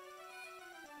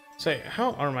 Say,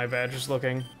 how are my badges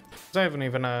looking? 'Cause I haven't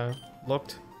even,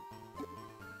 looked.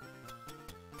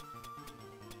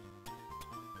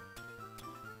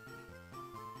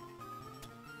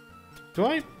 Do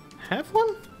I have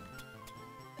one?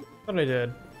 Thought I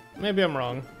did. Maybe I'm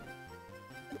wrong.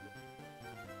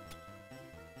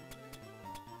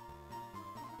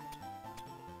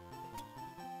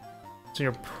 It's in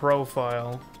your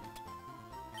profile.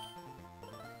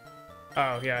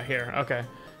 Oh, yeah, here. Okay.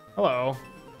 Hello.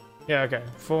 Yeah, okay.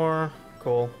 4.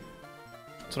 Cool.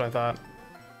 That's what I thought.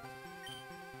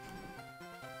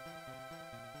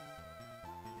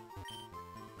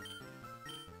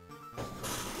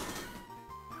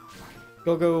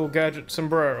 Go Gadget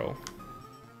Sombrero.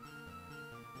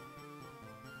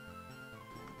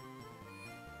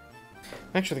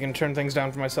 Actually, I can turn things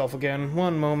down for myself again.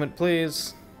 One moment,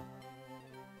 please.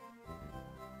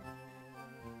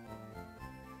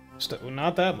 Still,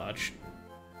 not that much.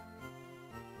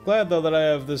 glad though that I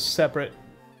have this separate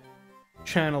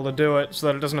channel to do it so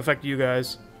that it doesn't affect you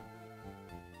guys.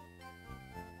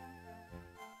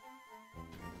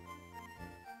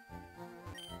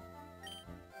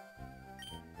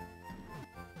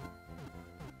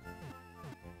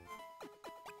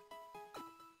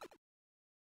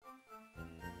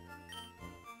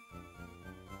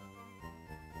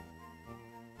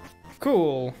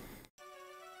 Cool.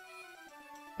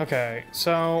 Okay,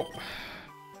 so...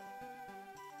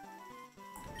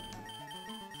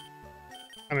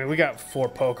 I mean, we got 4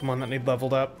 Pokemon that need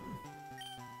leveled up.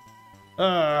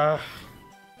 We'll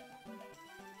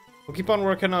keep on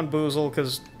working on Boozle,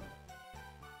 because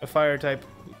a fire type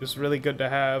is really good to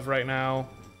have right now.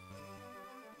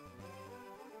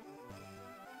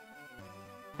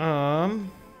 Been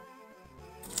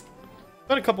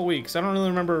a couple weeks. I don't really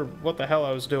remember what the hell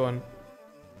I was doing.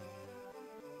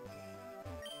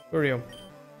 Who are you?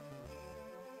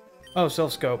 Oh,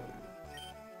 self-scope.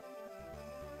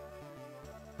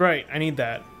 Right, I need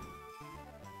that.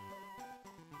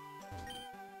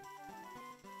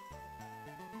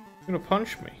 You're gonna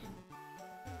punch me.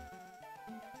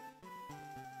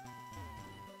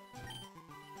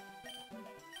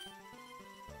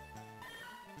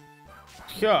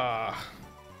 Yeah.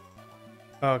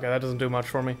 Okay, that doesn't do much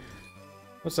for me.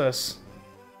 What's this?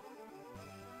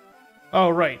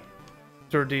 Oh, right.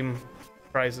 To redeem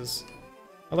prizes.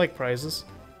 I like prizes.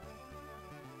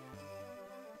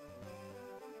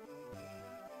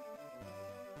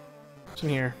 What's in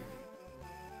here?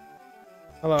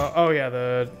 Hello. Oh, yeah,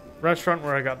 the restaurant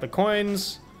where I got the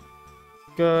coins.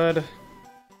 Good.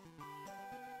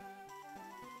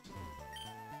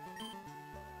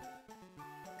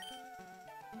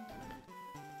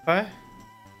 What?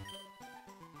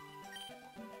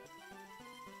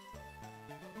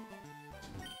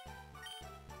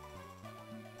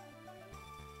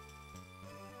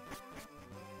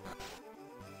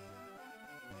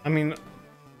 I mean,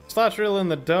 slots real in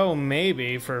the dough,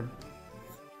 maybe, for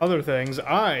other things.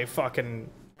 I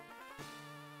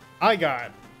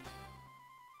got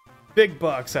big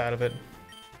bucks out of it.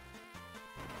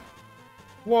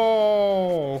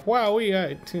 Whoa! Wow,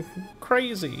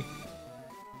 crazy.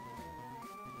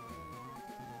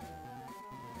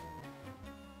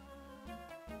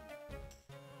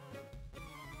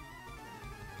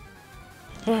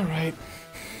 All right.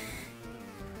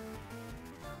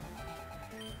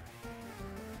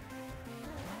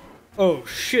 Oh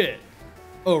shit!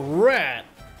 A rat!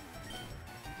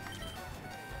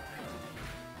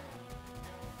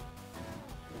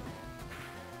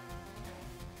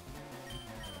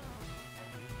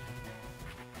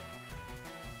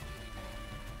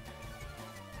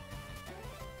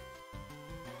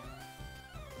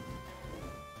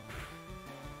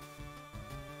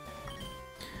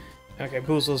 Okay,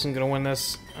 Boozle isn't gonna win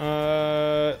this.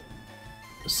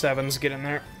 7's get in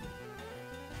there.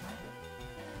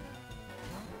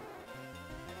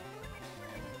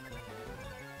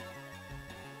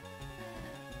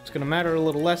 It's gonna matter a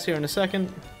little less here in a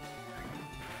second.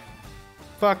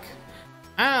 Fuck.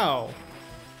 Ow!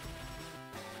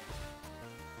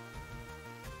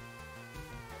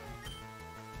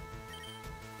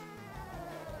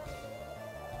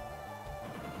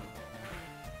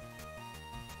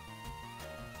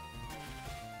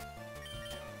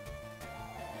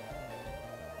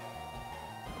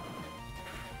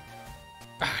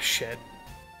 Ah, shit.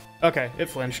 Okay, it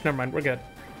flinched. Never mind, we're good.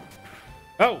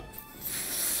 Oh!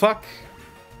 Fuck.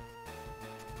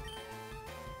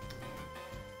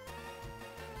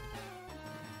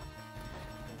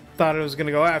 Thought it was gonna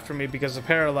go after me because of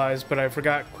paralyzed, but I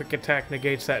forgot quick attack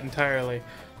negates that entirely.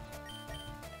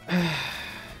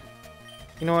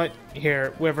 You know what?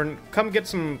 Here, Wyvern, come get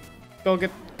some. Go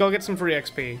get some free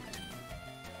XP.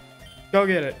 Go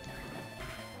get it.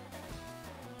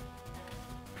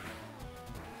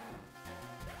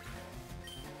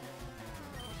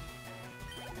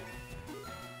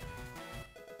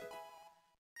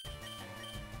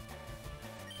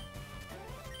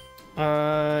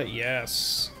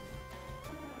 Yes.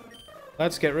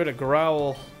 Let's get rid of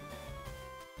Growl.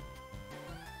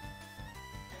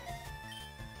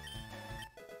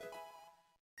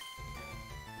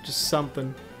 Just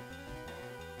something.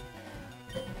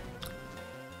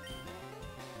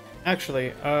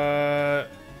 Actually,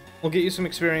 we'll get you some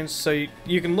experience so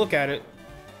you can look at it,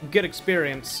 get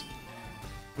experience.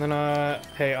 And then,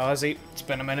 hey, Ozzy, it's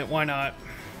been a minute, why not?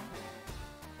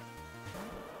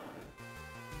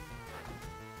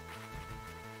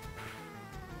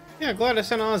 Yeah, glad I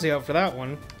sent Ozzy out for that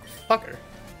one. Fucker.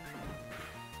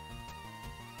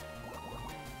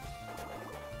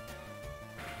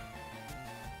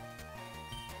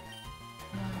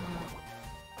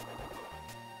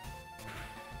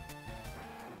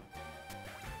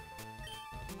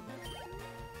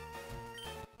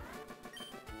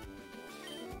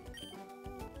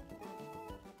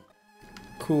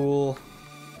 Cool.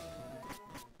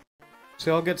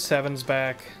 So I'll get 7s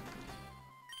back.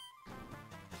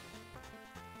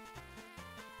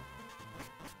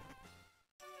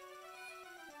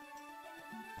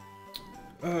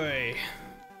 Oy.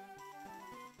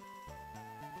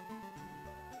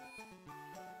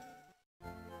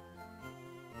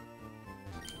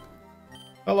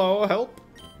 Hello, help.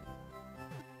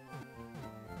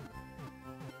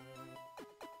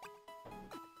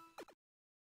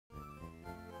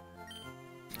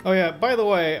 Oh yeah, by the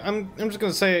way, I'm just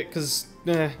gonna say it because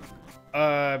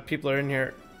people are in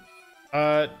here.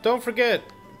 Don't forget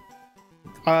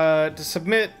to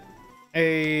submit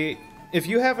if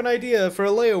you have an idea for a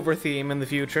layover theme in the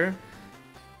future.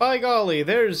 By golly,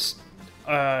 there's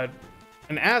an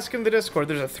ask in the Discord.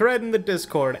 There's a thread in the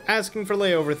Discord asking for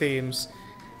layover themes,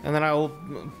 and then I'll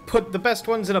put the best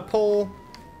ones in a poll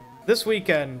this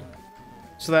weekend,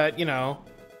 so that you know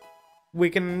we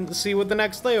can see what the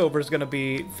next layover is gonna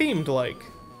be themed like.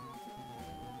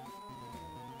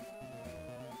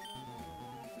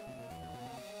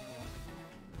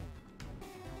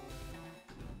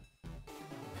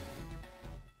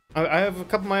 I have a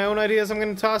couple of my own ideas I'm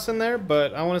going to toss in there,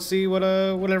 but I want to see what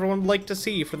everyone would like to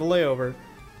see for the layover.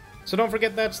 So don't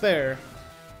forget that's there.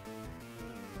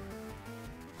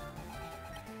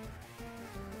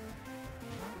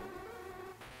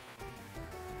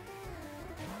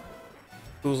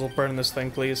 Boozle, burn this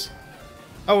thing, please.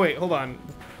 Oh wait, hold on.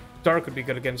 Dark would be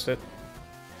good against it.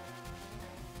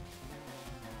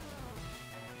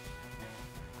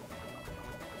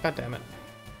 God damn it.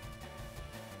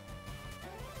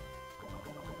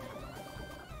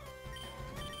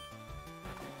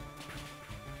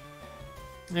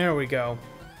 There we go.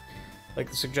 Like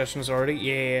the suggestions already?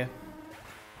 Yeah.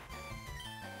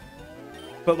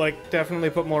 But, like, definitely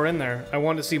put more in there. I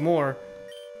want to see more.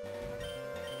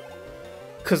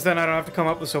 Because then I don't have to come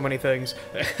up with so many things.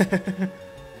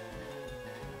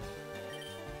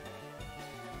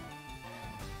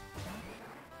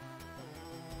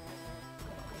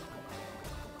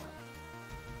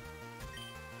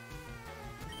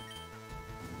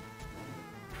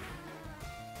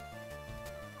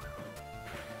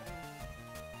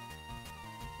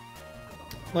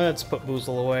 Let's put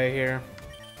Boozle away here.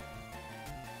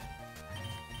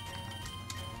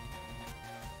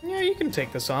 Yeah, you can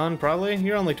take this on, probably.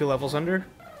 You're only 2 levels under.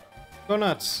 Go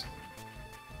nuts.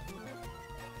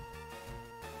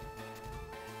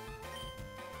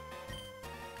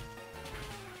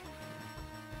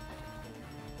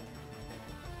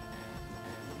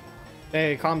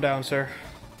 Hey, calm down, sir.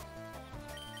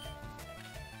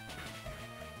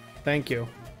 Thank you.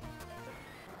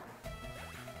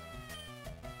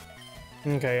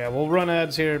 Okay, yeah, we'll run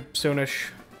ads here soonish.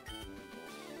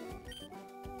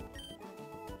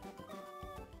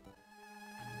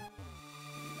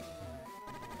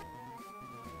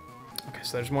 Okay,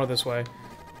 so there's more this way.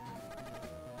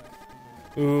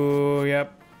 Ooh,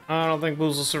 yep. I don't think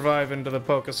Booz will survive into the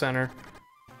Poké Center.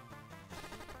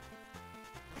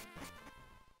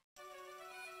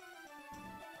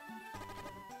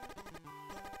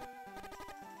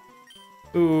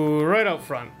 Ooh, right out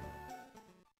front.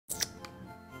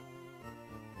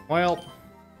 Well,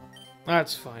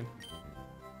 that's fine.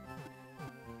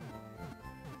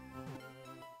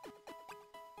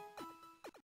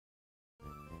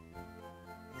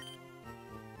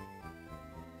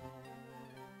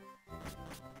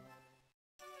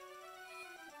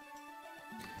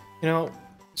 You know,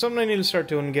 something I need to start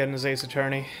doing again is Ace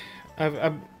Attorney.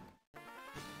 Because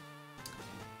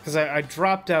I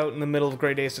dropped out in the middle of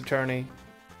Great Ace Attorney.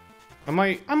 I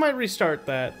might restart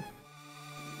that.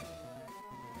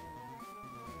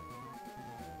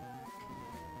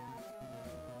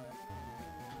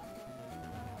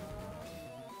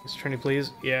 Ace Attorney,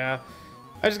 please. Yeah,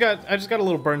 I just got a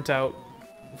little burnt out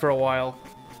for a while.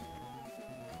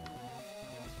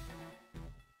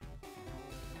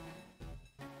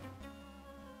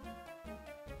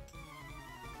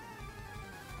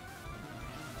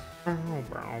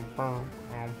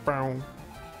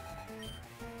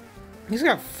 He's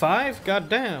got 5? God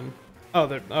damn. Oh,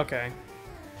 they're okay.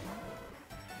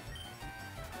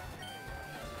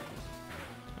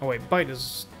 Oh wait, bite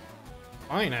is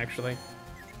fine actually.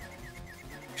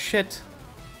 Shit.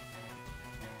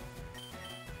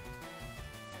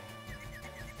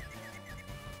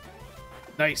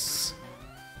 Nice.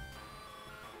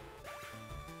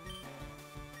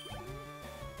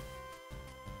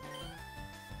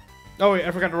 Oh wait,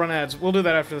 I forgot to run ads. We'll do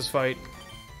that after this fight.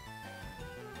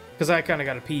 Because I kind of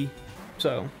got to pee,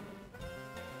 so...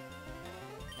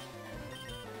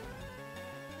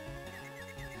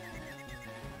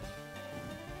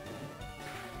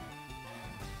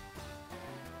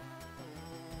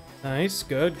 Nice.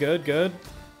 Good, good, good.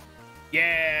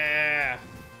 Yeah!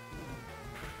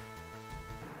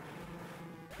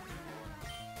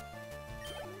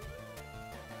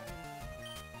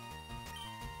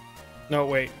 No,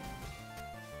 wait.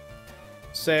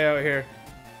 Stay out here.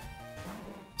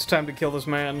 It's time to kill this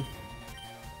man.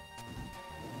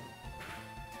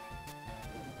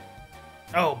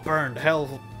 Oh, burned.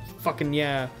 Hell fucking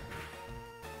yeah.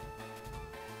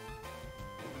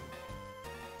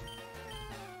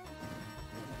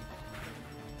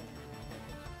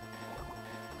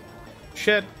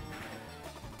 Shit.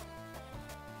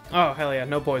 Oh, hell yeah.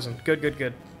 No poison. Good, good,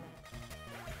 good.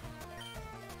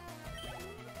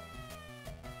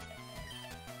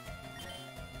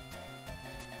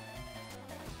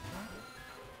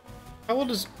 How well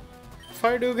does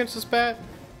fire do against this bat?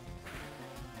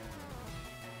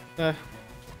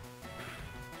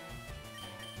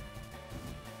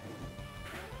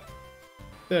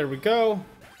 There we go.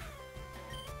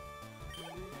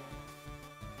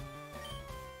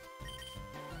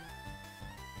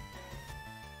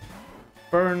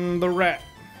 Burn the rat.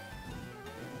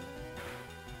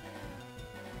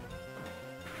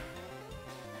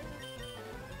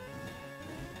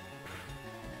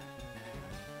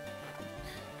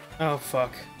 Oh,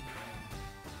 fuck.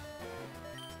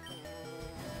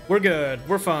 We're good.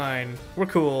 We're fine. We're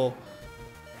cool.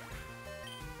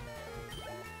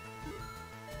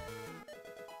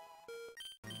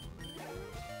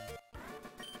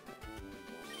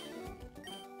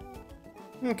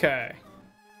 Okay.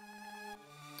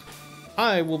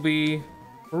 I will be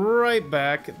right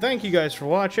back. Thank you guys for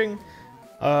watching.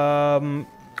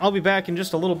 I'll be back in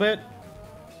just a little bit.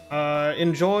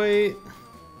 Enjoy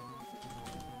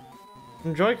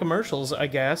commercials, I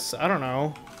guess. I don't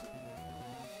know.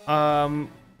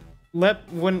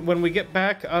 When we get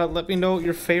back, let me know what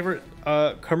your favorite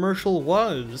commercial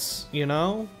was, you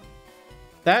know?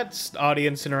 That's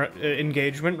audience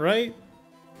engagement, right?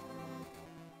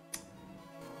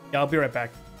 Yeah, I'll be right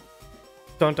back.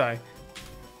 Don't die.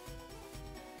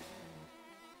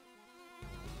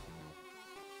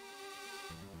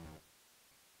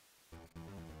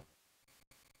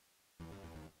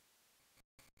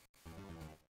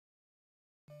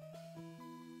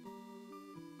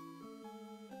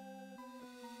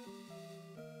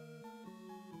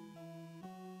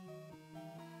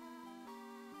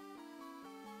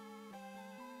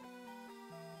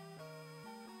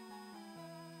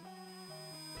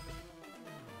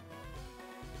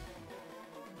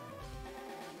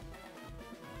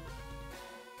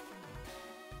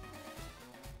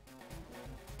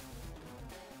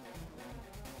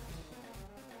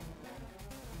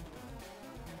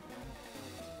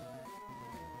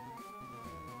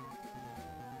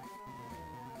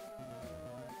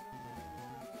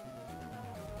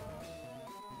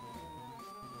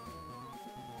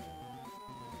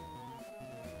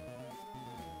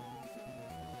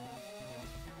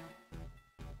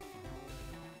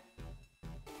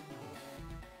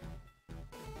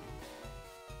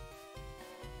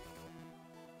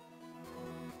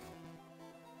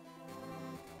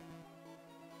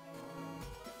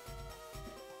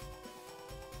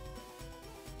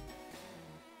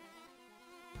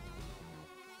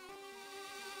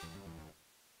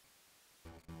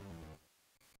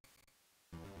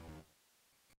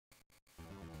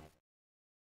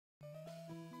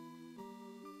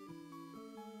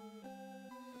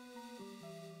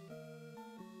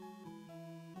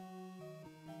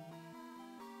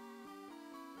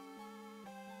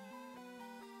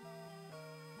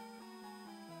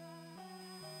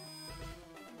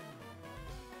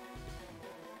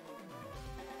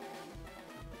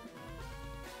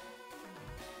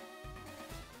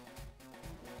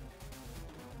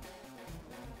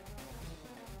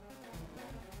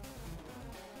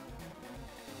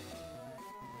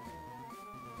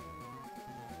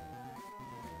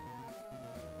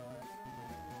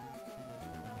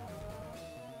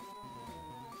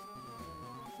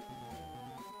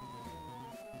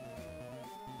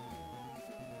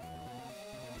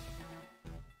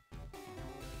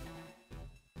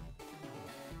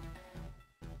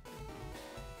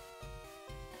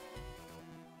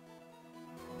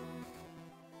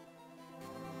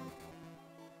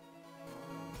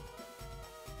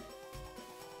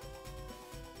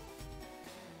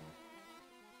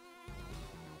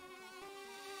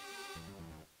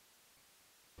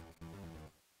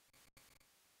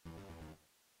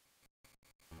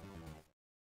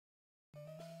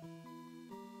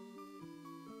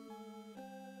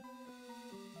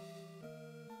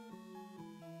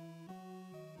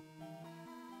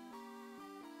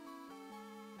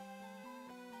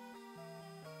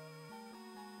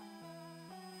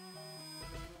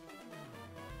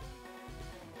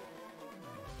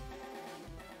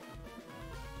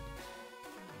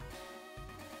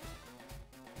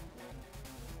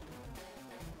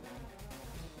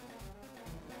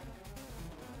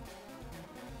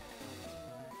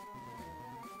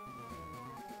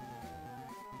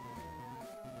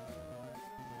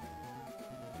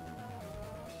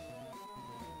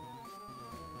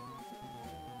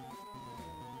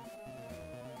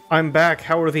 I'm back.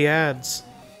 How are the ads?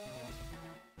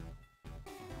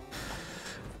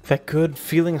 That good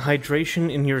feeling hydration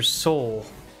in your soul.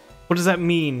 What does that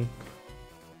mean?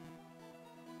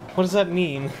 What does that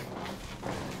mean?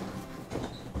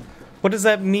 What does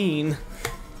that mean?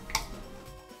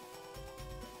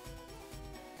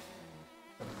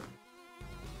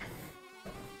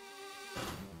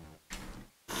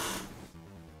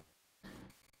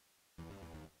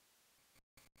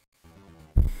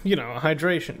 You know,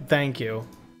 hydration. Thank you.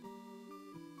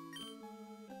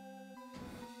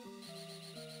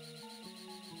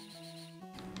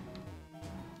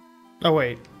 Oh,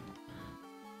 wait.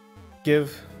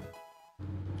 Give.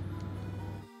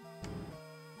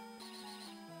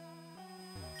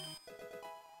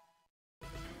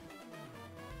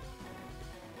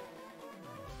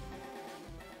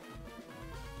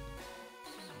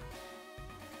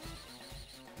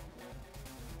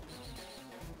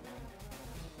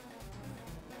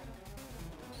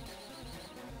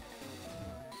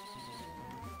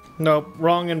 Nope,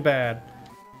 wrong and bad.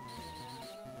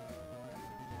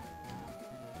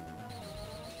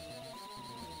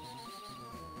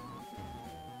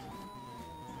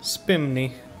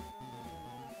 Spimney.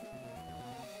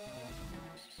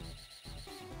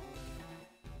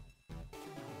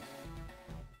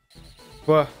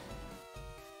 What?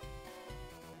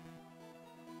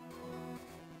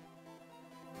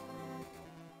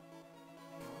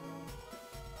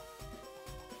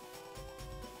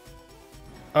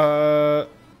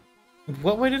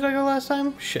 What way did I go last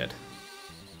time? Shit.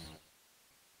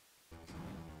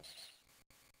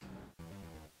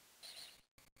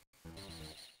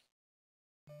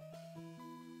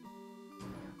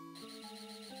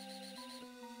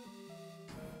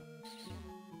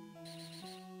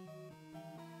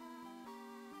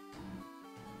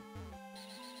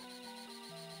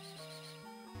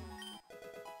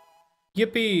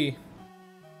 Yippee!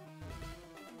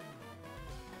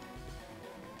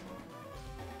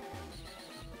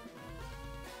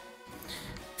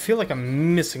 I feel like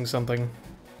I'm missing something.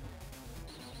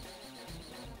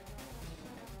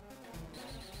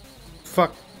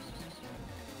 Fuck.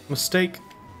 Mistake.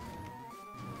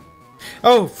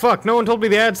 Oh, fuck, no one told me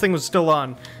the ads thing was still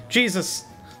on. Jesus.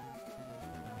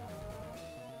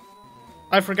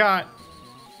 I forgot.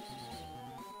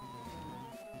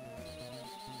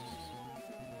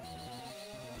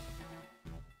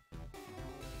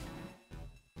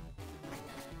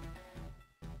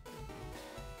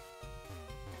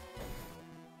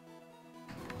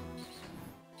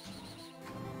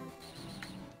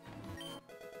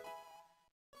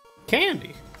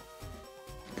 Candy.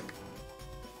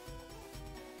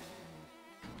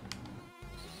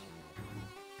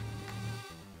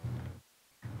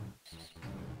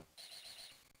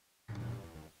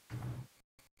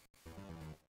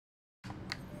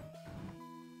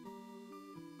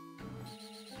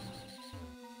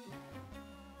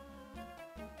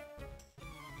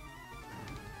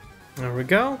 There we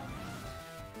go.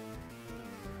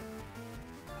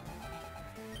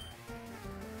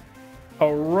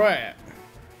 All right.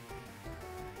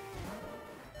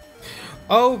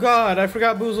 Oh god, I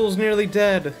forgot Boozle's nearly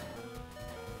dead.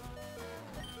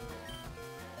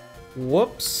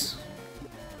 Whoops.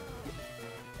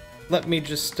 Let me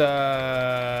just, There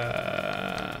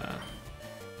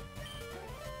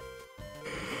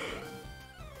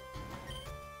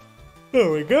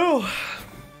we go.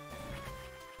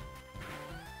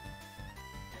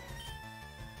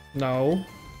 No.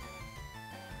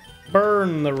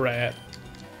 Burn the rat.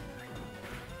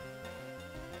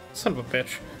 Son of a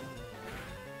bitch.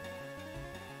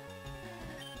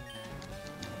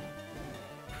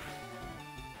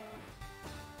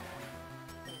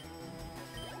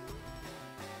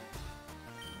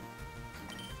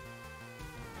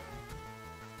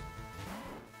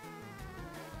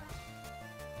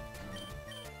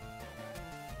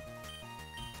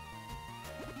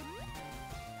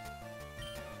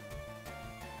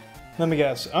 Let me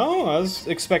guess. Oh, I was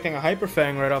expecting a Hyper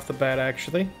Fang right off the bat,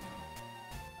 actually.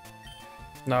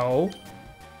 No.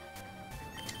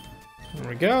 There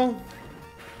we go.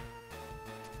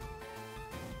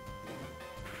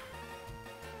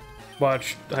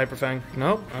 Watch Hyper Fang.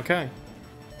 Nope. Okay.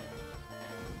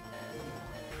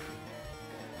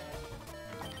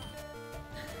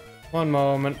 One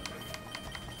moment.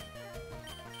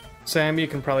 Sam, you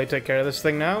can probably take care of this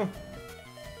thing now.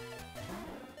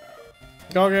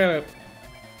 Go get it.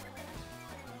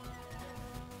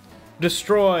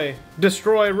 Destroy.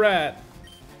 Destroy rat.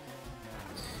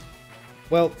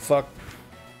 Well, fuck.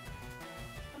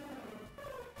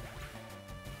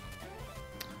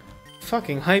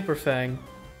 Fucking Hyper Fang.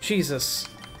 Jesus.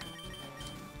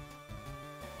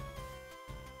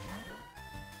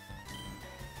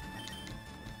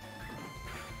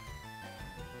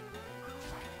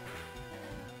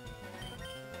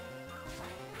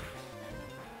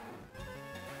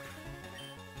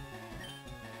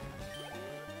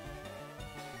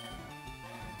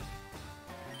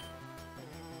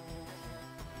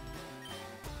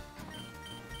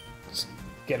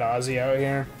 get Ozzy out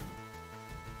here.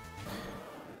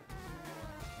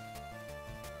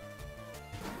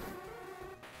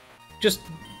 Just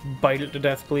bite it to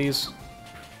death, please.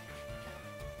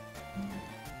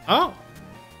 Oh!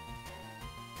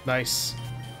 Nice.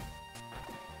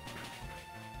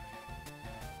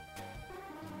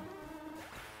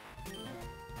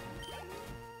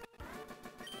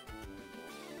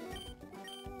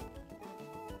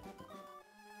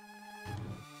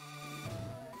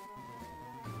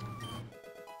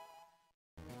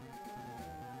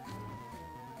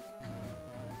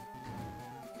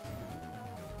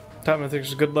 Top Mythic's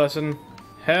is a good lesson.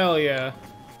 Hell yeah.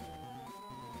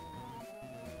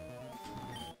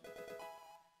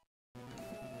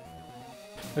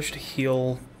 I should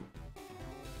heal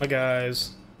my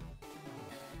guys.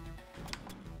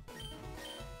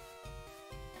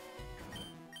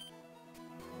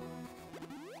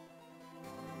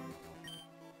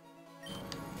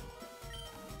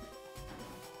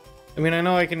 I mean, I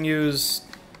know I can use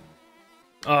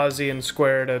Ozzy and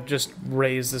Square to just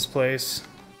raise this place.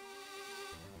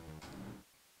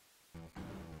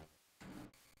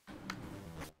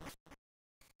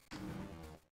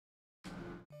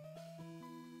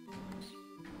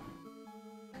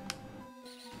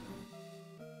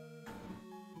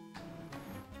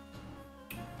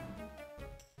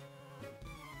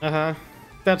 Uh-huh.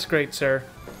 That's great, sir.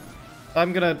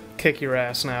 I'm gonna kick your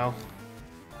ass now.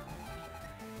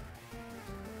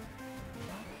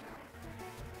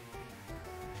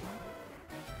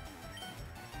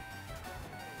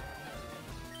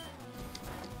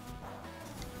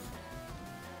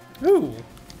 Ooh.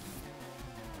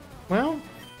 Well,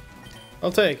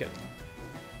 I'll take it.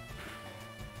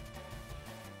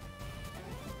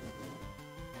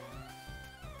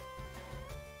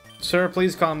 Sir,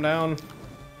 please calm down.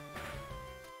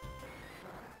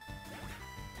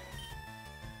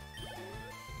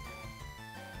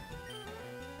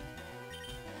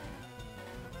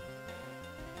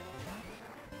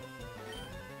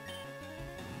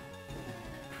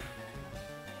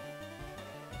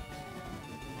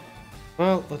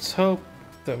 Well, let's hope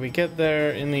that we get there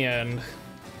in the end.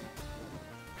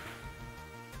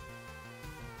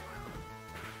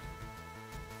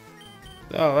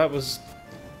 Oh, that was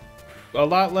a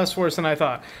lot less worse than I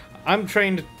thought. I'm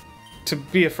trained to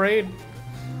be afraid.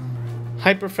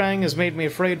 Hyperfang has made me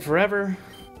afraid forever.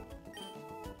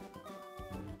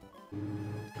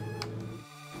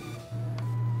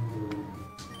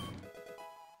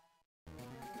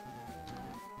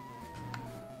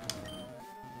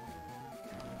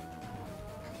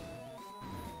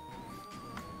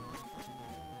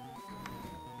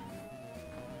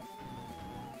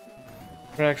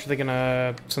 We're actually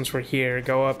gonna, since we're here,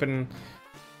 go up and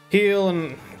heal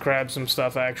and grab some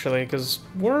stuff, actually, because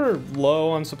we're low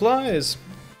on supplies.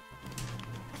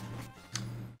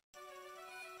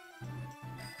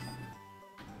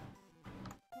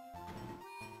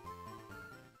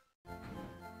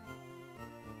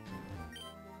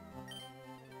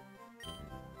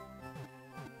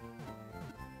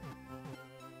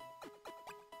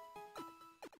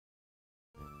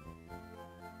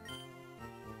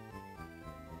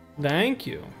 Thank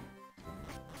you.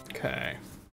 Okay.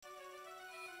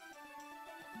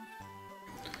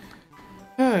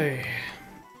 Hey.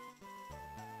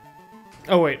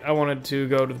 Oh wait, I wanted to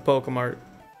go to the Pokemart.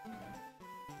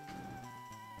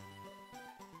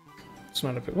 It's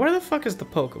not a... Where the fuck is the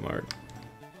Pokemart?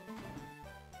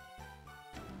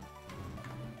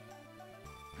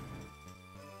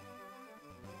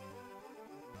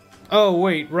 Oh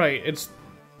wait, right, it's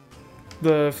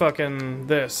the fucking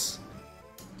this.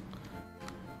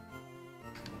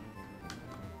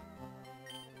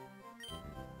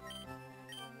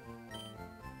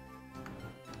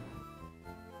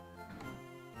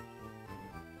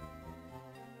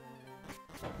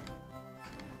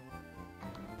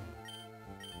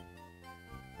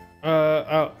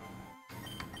 Oh.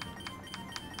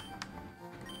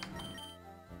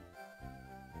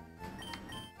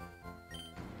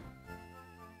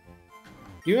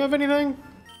 You have anything?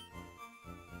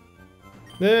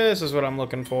 This is what I'm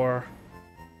looking for.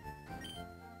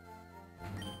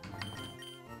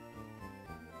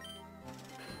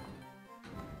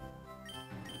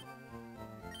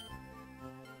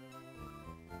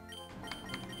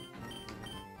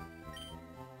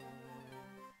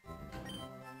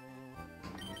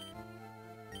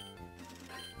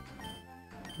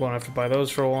 Won't have to buy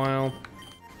those for a while.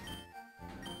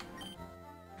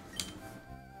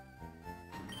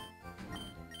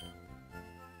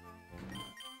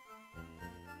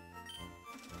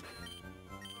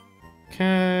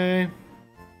 Okay.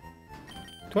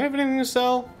 Do I have anything to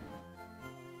sell?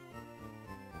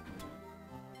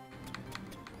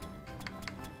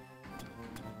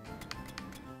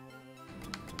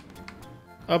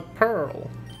 a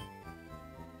pearl.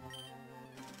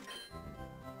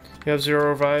 You have 0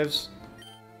 revives?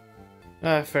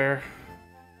 Ah, fair.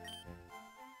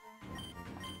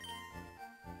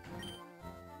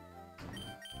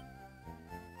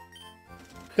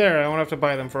 There, I won't have to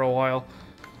buy them for a while.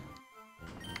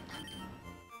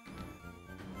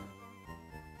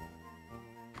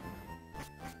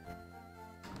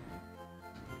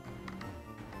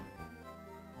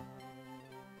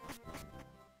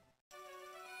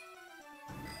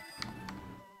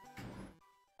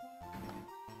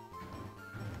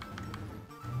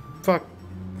 Fuck.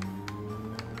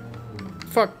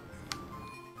 Fuck.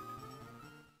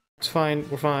 It's fine,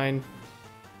 we're fine.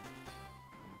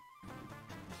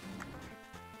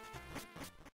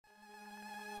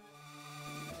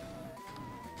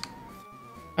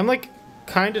 I'm like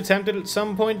kind of tempted at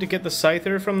some point to get the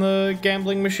Scyther from the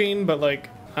gambling machine, but like,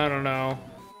 I don't know.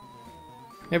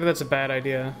 Maybe that's a bad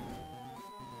idea.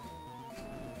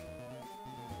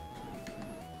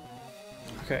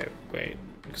 Okay, wait.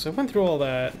 Because I went through all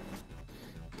that.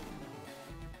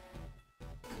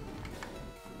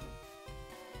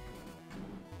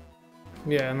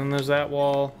 Yeah, and then there's that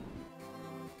wall.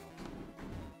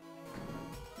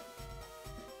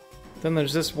 Then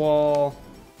there's this wall.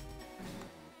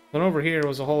 Then over here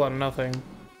was a whole lot of nothing.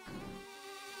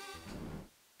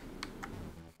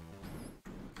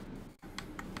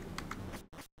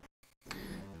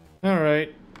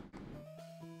 Alright.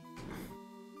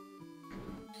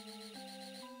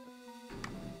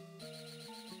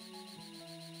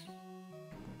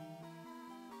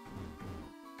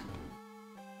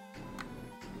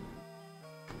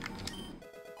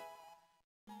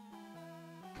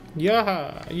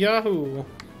 Yaha! Yahoo!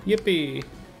 Yippee!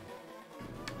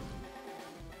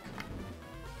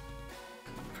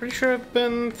 Pretty sure I've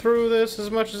been through this as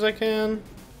much as I can.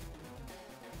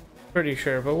 Pretty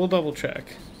sure, but we'll double check.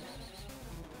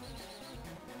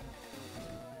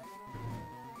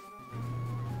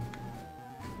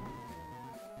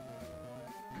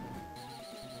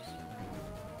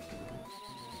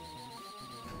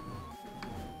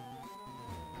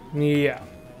 Yeah.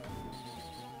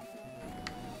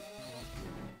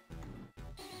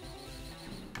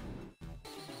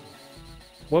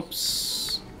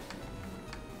 Whoops.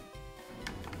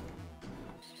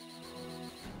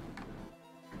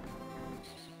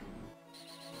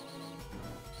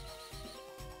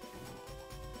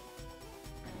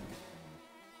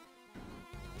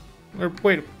 Or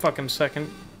wait a fucking second.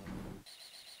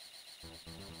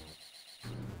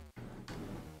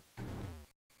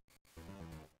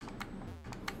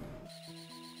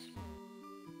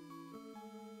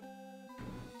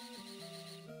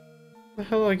 How the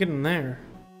hell do I get in there?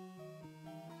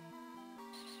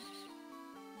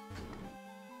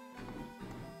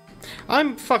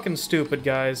 I'm fucking stupid,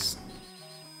 guys.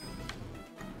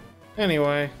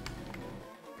 Anyway.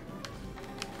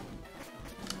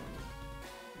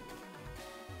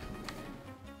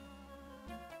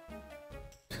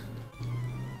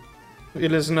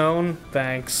 It is known.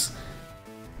 Thanks.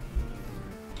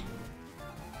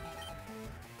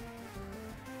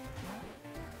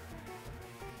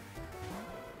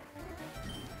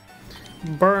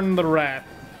 Burn the rat,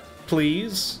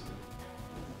 please.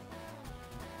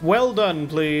 Well done,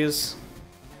 please.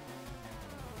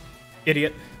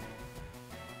 Idiot.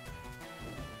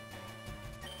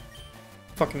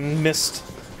 Fucking missed.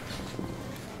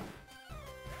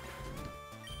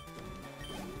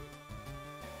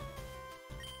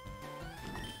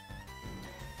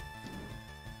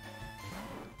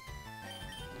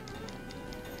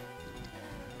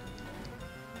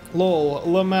 Lol,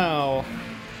 Lamau.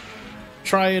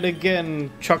 Try it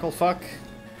again, chuckle fuck.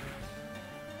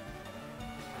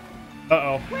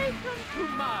 Uh-oh.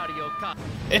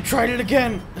 It tried it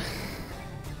again!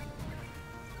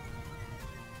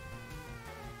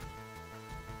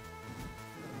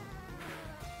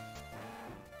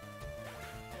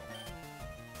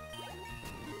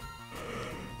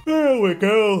 There we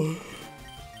go.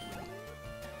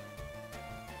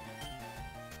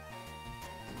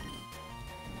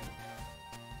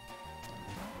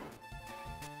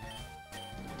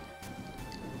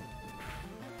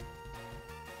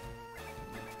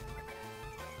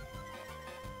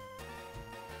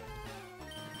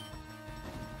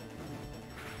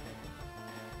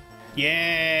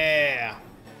 Yeah!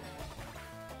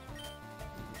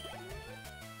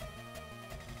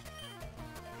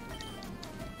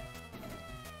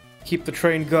 Keep the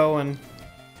train going.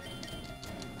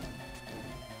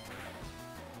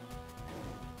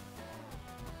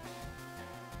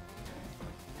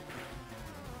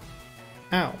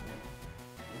 Ow.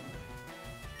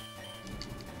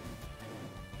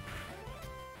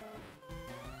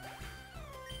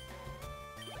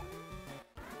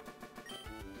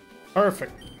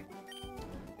 Perfect.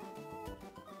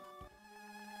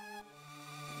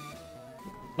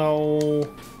 No.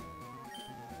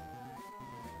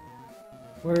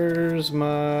 Where's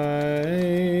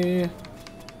my...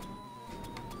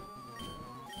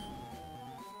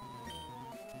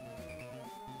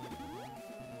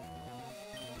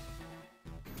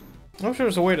 I wish there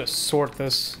was a way to sort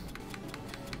this.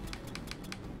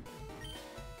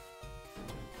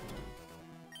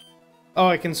 Oh,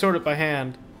 I can sort it by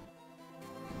hand.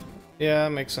 Yeah,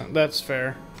 that makes sense. That's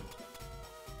fair.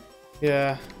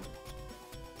 Yeah.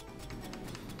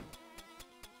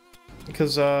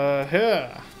 Because,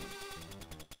 yeah.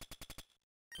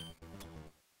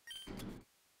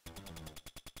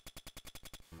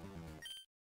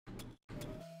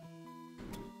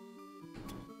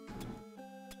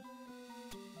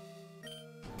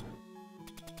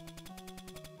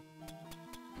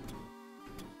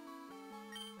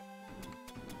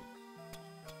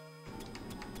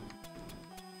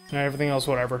 Everything else,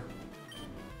 whatever.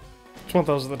 Just want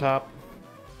those at the top.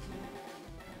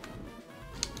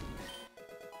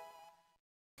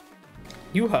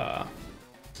 Yoo-ha.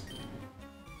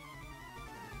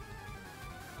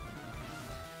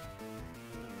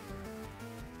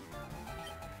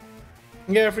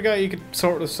 Yeah, I forgot you could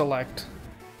sort of select.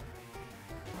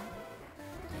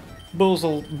 Bulls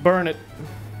will burn it.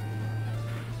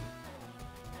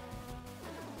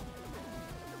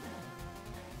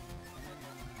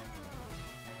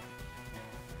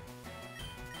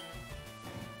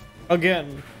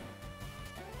 Again.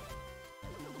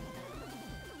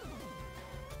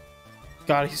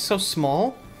 God, he's so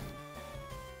small.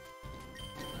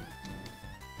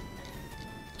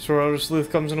 So Sleuth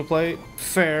comes into play.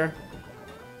 Fair.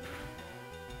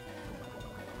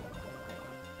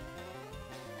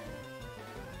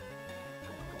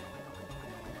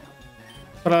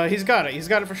 But he's got it. He's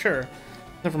got it for sure.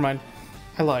 Never mind.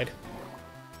 I lied.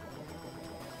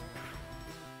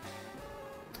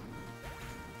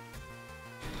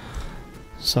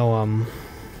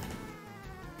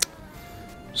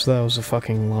 So that was a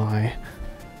fucking lie.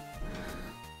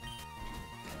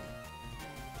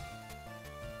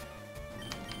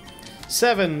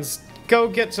 Sevens, go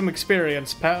get some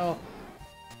experience, pal.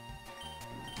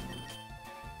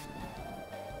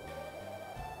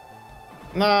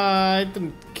 Nah, I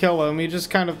didn't kill him. He just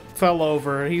kind of fell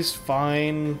over. He's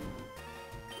fine.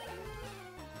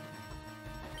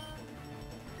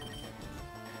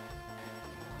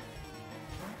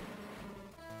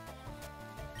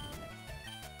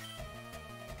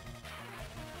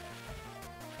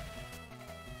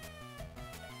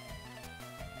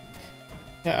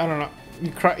 Yeah, I don't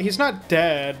know. He's not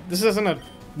dead. This isn't a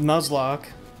Nuzlocke.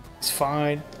 It's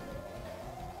fine.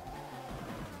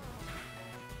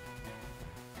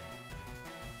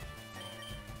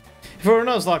 If it were a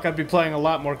Nuzlocke, I'd be playing a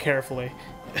lot more carefully.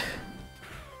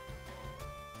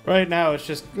 Right now, it's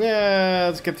just, yeah,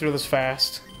 let's get through this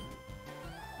fast.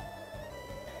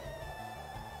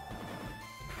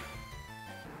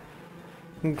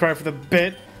 And cry for the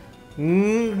bit.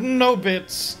 No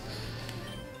bits.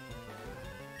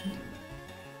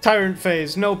 Tyrant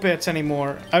phase, no bits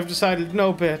anymore. I've decided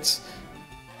no bits.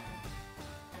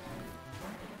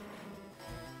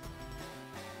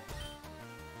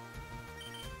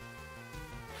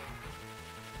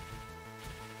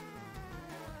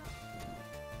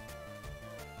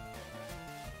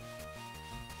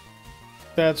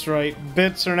 That's right,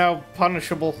 bits are now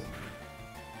punishable.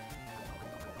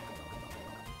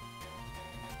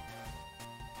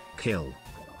 Kill.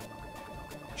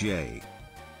 J.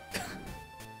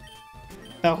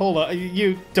 Now hold on,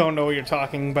 you don't know what you're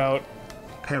talking about.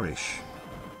 Perish.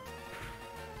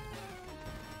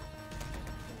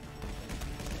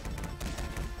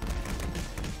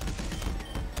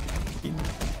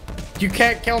 You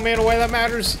can't kill me in a way that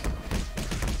matters.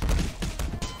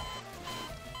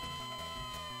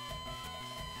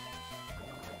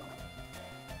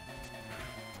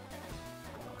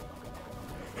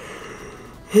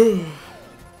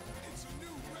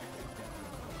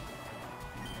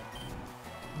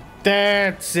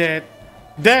 That's it.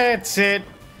 That's it.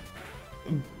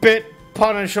 Bit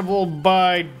punishable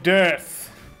by death.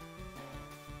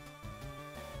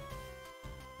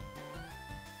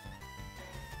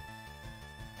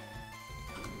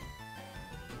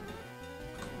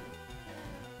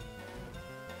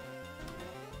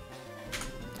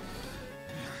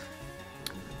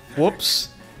 Whoops.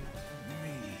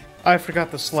 I forgot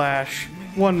the slash.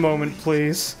 One moment,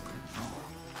 please.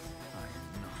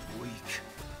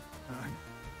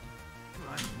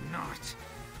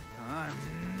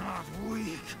 I'm not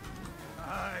weak.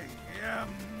 I am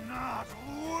not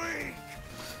weak.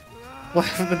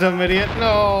 Laugh at the dumb idiot.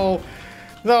 No!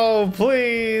 No,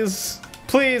 please!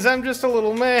 Please, I'm just a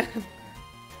little man.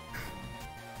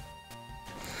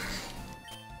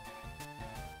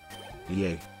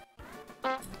 Yay.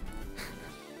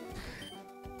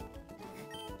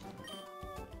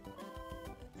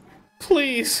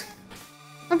 Please!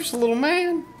 I'm just a little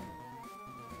man.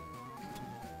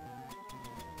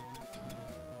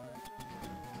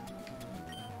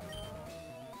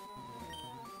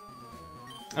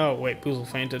 Oh, wait, Boozle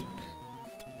fainted.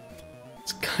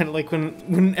 It's kind of like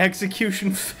when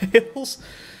execution fails.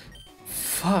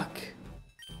 Fuck.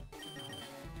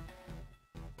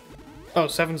 Oh,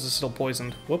 Sevens is still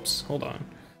poisoned. Whoops, hold on.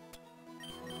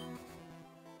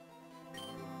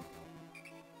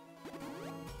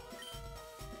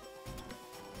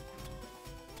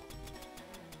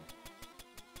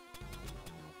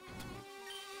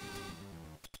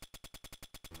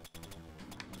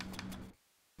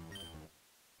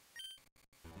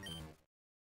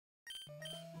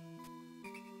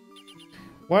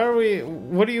 Why are we...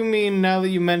 What do you mean now that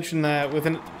you mention that with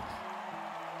an...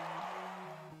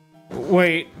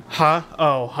 Wait, huh?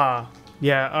 Oh, huh.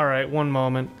 Yeah, alright, one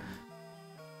moment.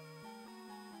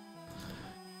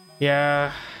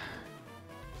 Yeah.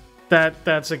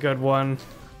 That's a good one.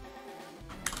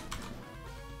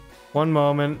 One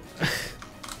moment.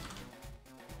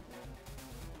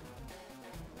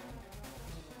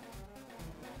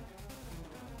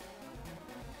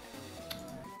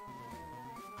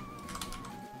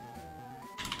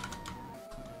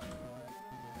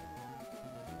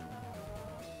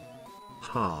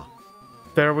 Ha.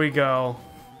 There we go.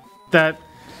 That...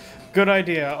 Good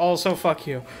idea. Also, fuck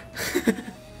you.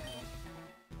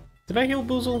 Did I heal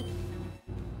Boozle?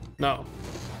 No.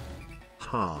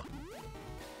 Ha.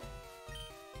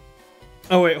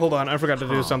 Oh wait, hold on. I forgot to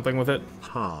do something with it.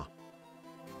 Ha.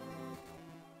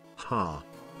 Ha.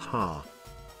 Ha.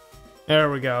 There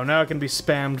we go. Now it can be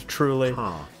spammed truly.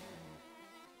 Ha.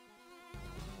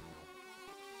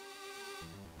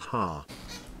 Ha.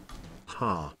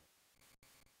 Ha.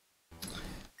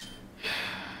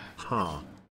 Ha.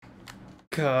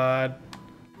 God.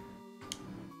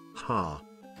 Ha.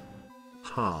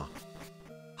 Ha.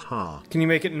 Ha. Can you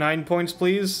make it 9 points,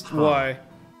 please? Why?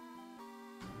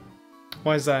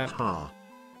 Why is that? Ha.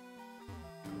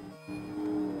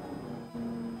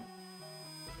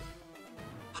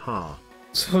 Ha.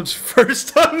 So it's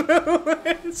first on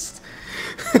the list.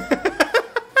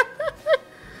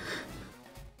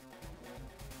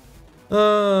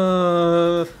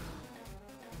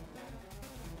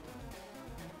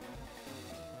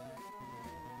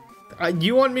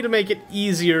 You want me to make it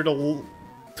easier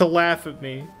to laugh at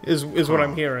me, is what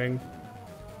I'm hearing.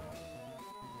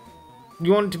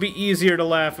 You want it to be easier to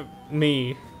laugh at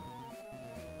me.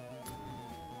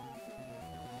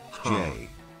 J.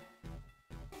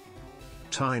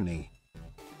 Tiny.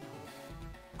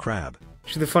 Crab.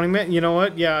 She's the funny man? You know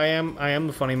what? Yeah, I am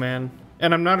the funny man.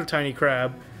 And I'm not a tiny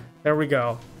crab. There we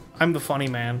go. I'm the funny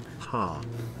man. Ha.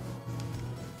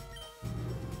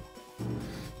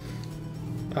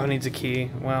 Oh, it needs a key.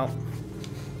 Well.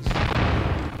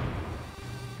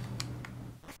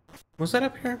 Was that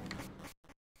up here?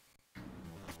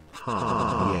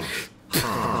 Ha. Yay.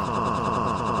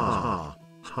 Ha.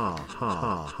 Ha.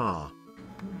 Ha. Ha.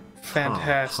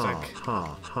 Fantastic.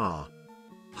 Ha. Ha.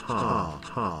 Ha.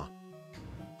 Ha.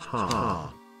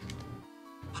 Ha.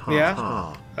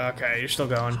 Yeah? Okay, you're still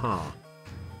going. Ha.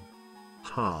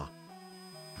 Ha.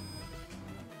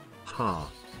 Ha.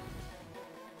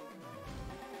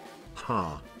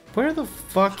 Ha. Where the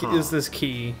fuck is this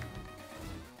key?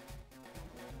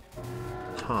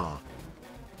 Ha.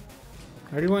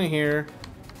 I already went here.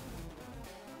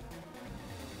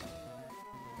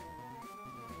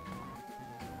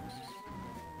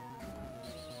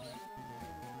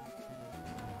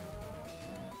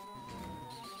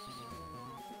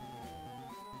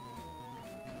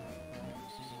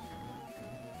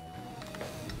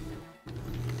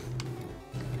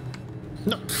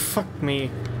 No, fuck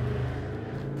me.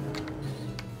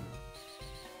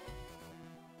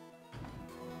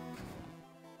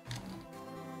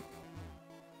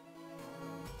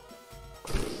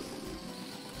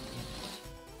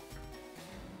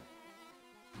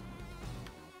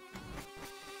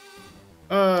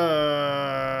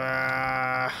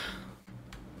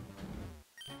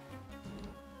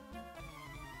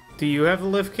 Do you have the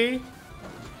lift key?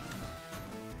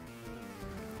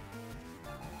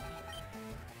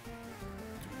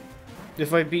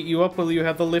 If I beat you up, will you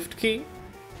have the lift key?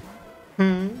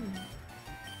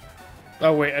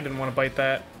 Oh wait, I didn't want to bite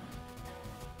that.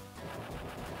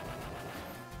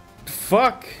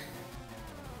 Fuck!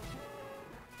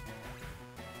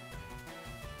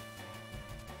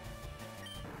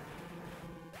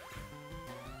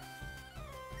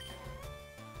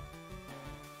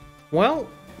 Well,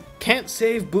 can't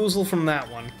save Boozle from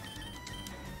that one.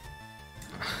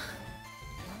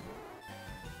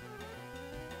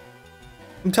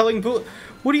 I'm telling Boozle...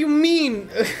 What do you mean?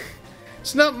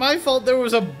 It's not my fault there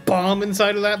was a bomb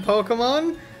inside of that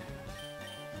Pokemon.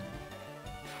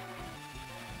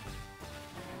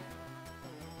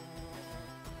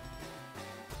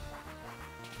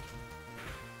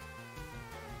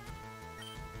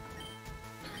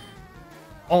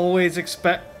 Always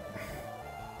expect...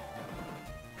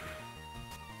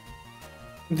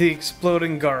 The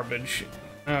exploding garbage.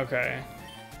 Okay.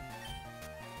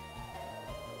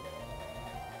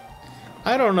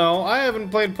 I don't know. I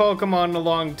haven't played Pokemon in a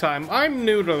long time. I'm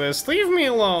new to this. Leave me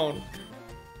alone.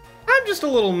 I'm just a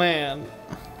little man.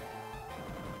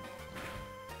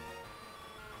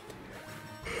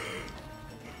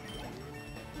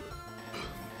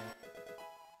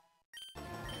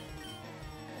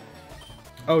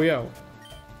 Oh, yo.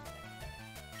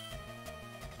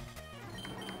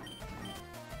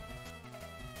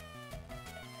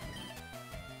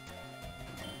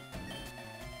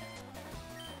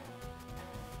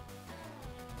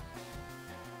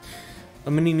 A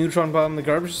mini neutron bomb in the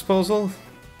garbage disposal?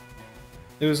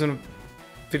 It was in a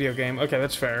video game. Okay,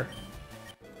 that's fair.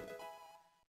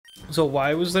 So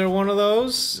why was there one of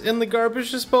those in the garbage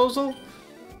disposal?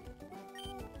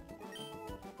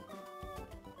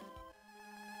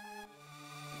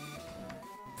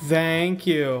 Thank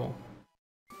you.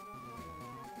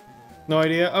 No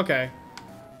idea? Okay.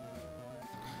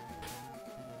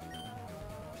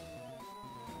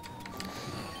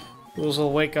 Those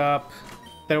will wake up.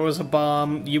 There was a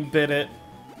bomb. You bit it.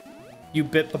 You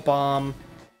bit the bomb.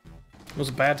 It was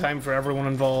a bad time for everyone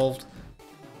involved.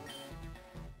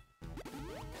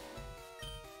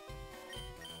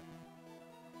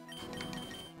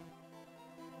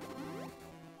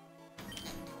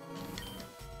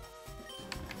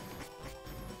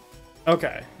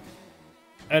 Okay.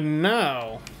 And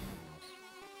now...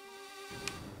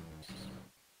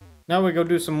 Now we go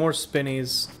do some more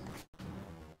spinnies.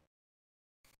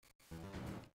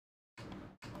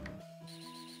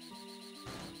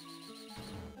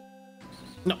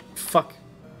 No, fuck.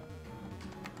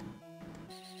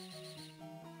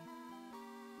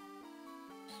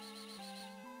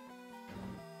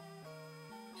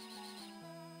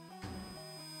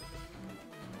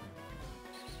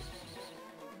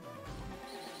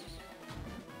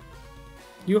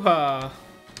 Yoo-ha!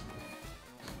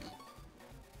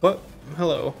 What?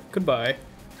 Hello. Goodbye.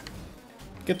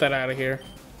 Get that out of here.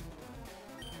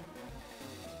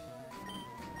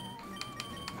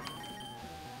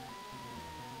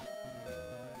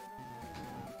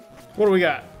 What do we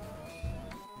got?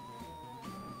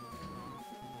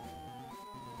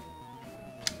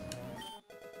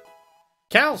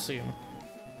 Calcium.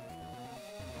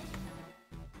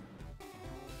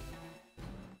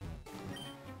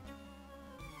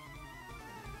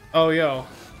 Oh, yo.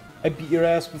 I beat your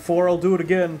ass before, I'll do it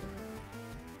again.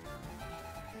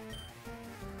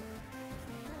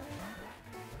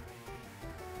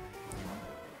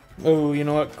 Oh, you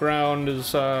know what? Ground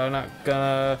is not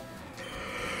gonna...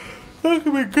 That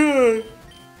could be good.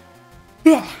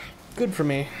 Ah, good for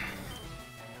me.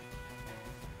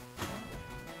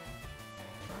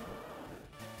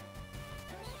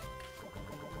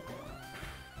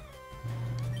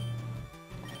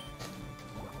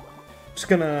 Just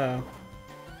gonna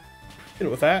hit it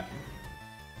with that.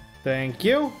 Thank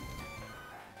you.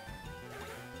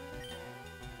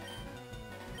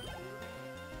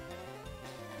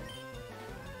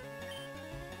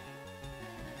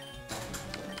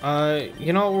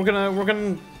 You know, we're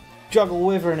gonna juggle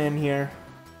Wyvern in here.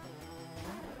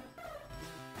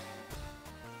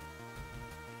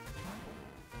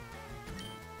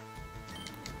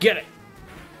 Get it.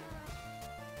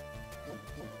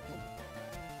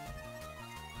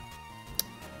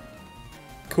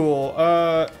 Cool.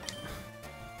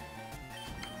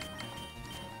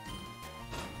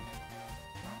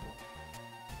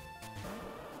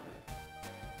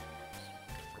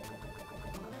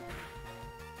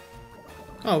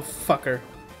 Oh, fucker.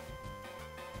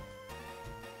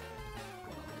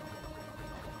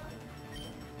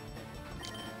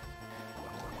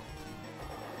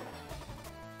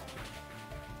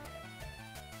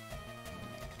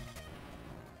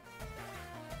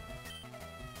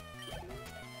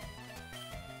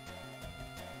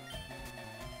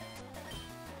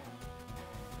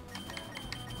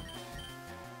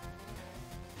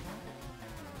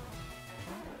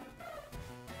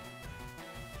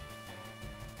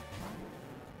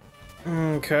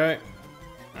 Okay,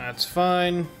 that's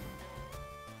fine.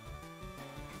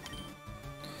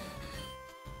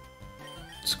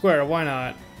 Square, why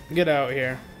not? Get out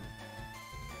here.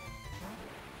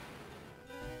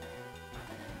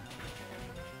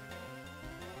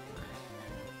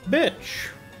 Bitch.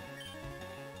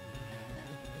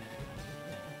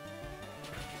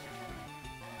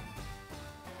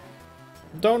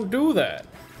 Don't do that,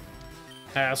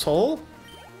 asshole.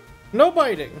 No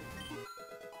biting.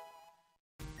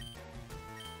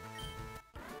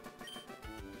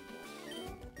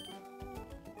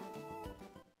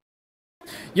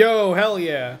 Yo, hell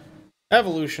yeah.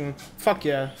 Evolution. Fuck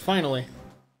yeah, finally.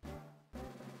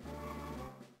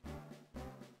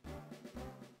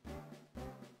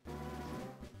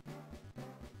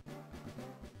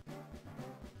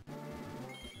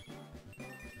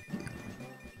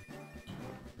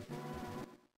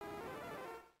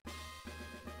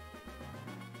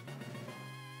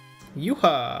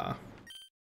 Yoo-ha.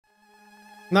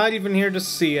 Not even here to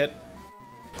see it.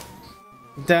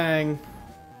 Dang.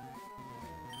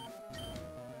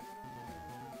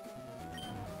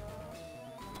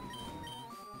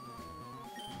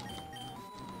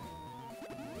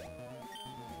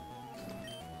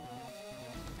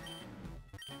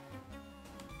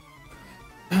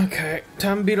 Okay,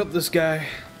 time to beat up this guy.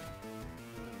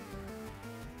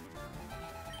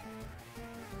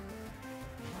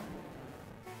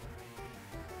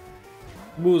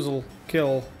 Woozle,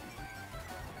 kill.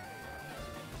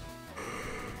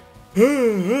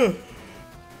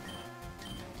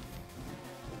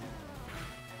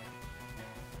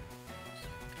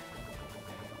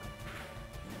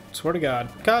 Swear to God.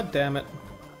 God damn it.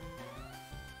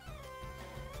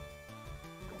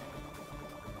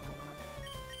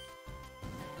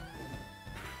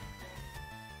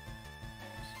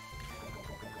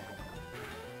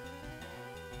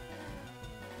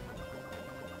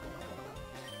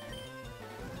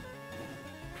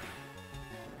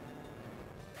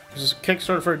 Just a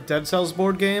Kickstarter for a Dead Cells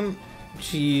board game?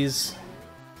 Jeez.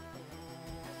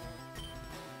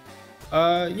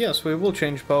 Yes, we will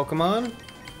change Pokemon.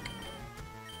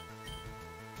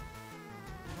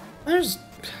 There's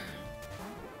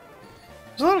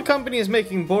a lot of companies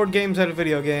making board games out of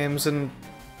video games, and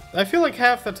I feel like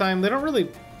half the time they don't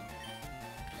really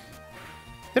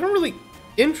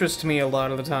interest me a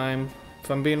lot of the time, if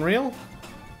I'm being real.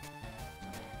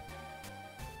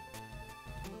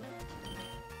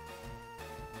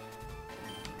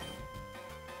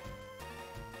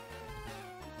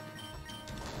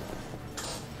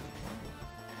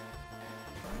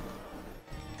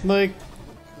 Like,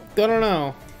 I don't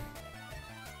know.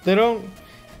 They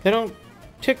don't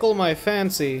tickle my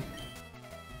fancy.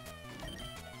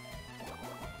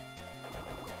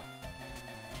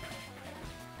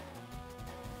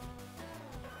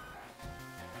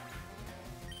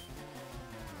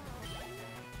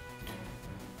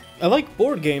 I like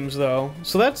board games though,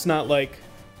 so that's not like...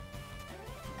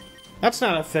 That's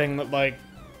not a thing that like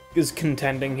is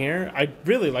contending here. I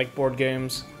really like board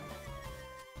games.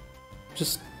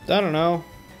 Just, I don't know.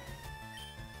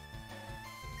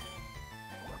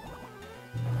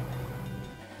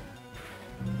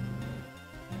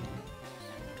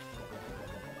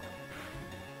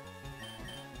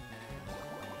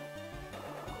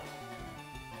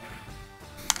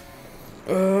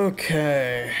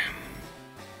 Okay.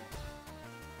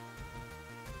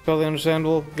 Totally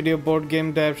understandable. Video board game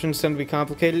adaptations tend to be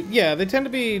complicated. Yeah, they tend to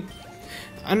be...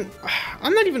 I'm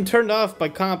not even turned off by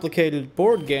complicated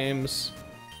board games.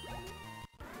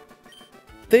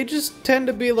 They just tend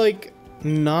to be, like,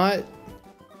 not...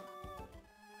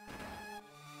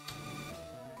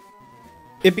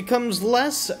 It becomes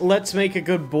less, let's make a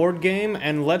good board game,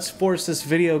 and let's force this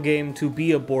video game to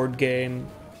be a board game.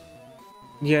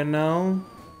 You know?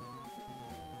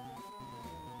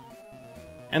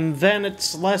 And then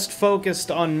it's less focused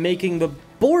on making the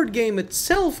board game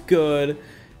itself good,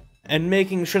 and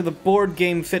making sure the board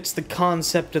game fits the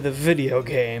concept of the video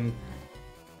game.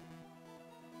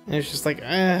 And it's just like,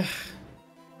 I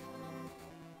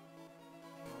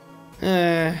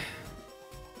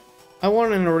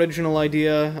want an original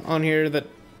idea on here that...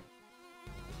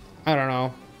 I don't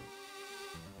know.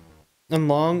 And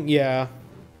long? Yeah.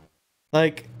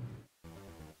 Like,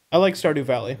 I like Stardew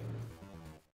Valley.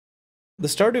 The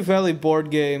Stardew Valley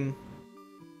board game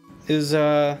is,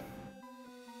 I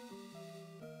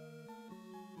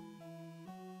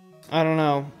don't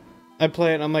know. I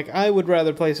play it and I'm like, I would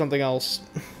rather play something else.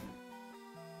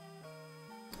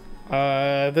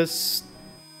 This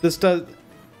does...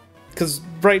 Because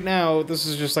right now, this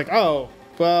is just like, oh,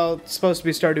 well, it's supposed to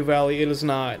be Stardew Valley, it is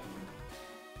not.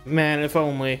 Man, if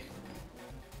only.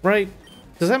 Right?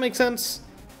 Does that make sense?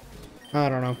 I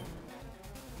don't know.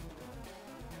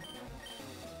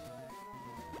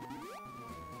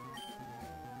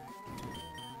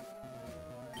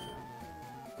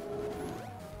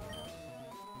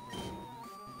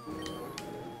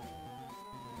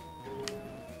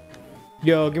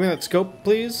 Yo, give me that scope,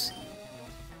 please.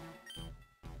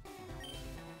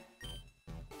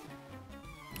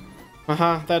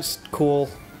 That's cool.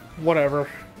 Whatever.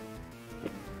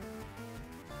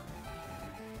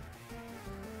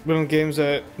 But on games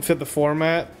that fit the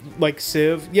format, like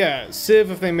Civ. Yeah, Civ,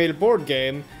 if they made a board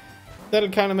game,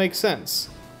 that'd kind of make sense.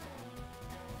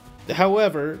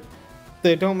 However,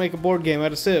 they don't make a board game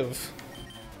out of Civ.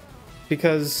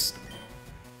 Because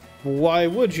why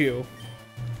would you?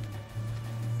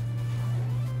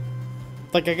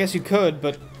 Like, I guess you could,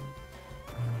 but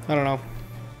I don't know.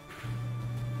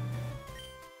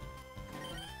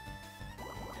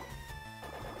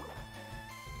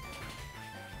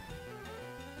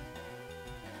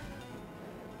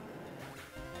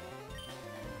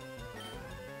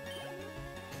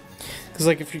 Because,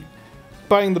 like, if you're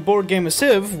buying the board game of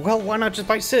Civ, well, why not just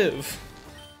buy Civ?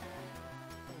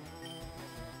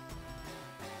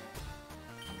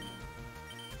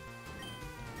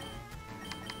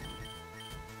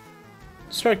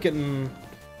 Start getting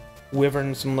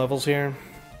Wyvern some levels here.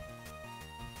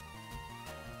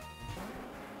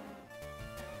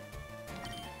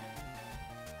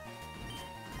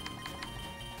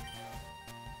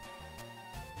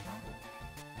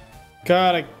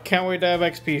 God, I can't wait to have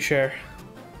XP share.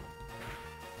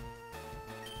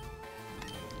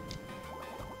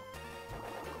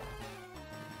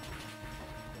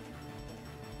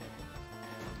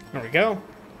 There we go.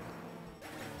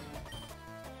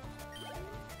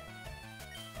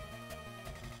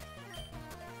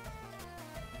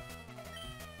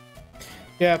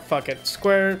 Yeah, fuck it.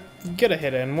 Square, get a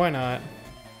hit in. Why not?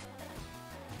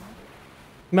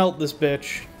 Melt this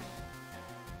bitch.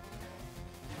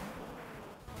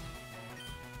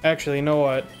 Actually, you know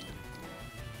what?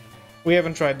 We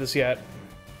haven't tried this yet.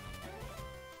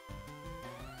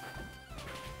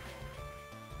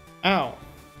 Ow.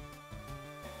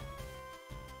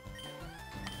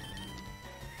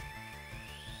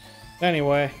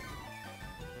 Anyway.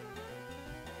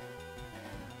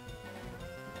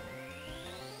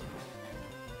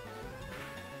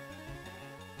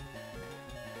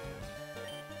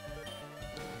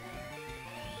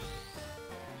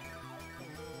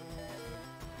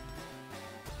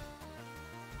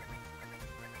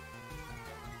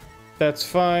 That's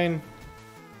fine.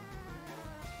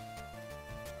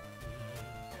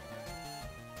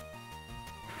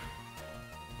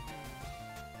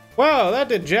 Wow, that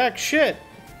did jack shit.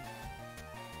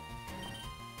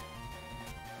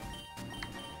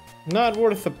 Not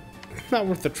worth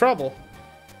the trouble.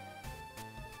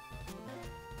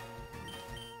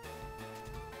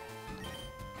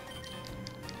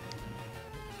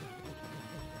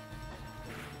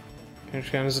 Can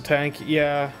count as a tank?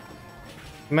 Yeah.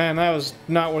 Man, that was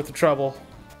not worth the trouble.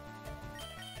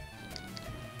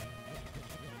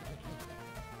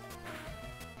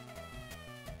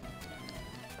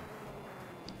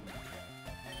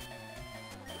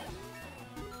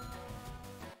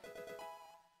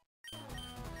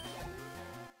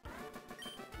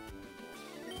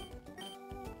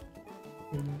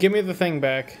 Give me the thing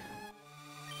back.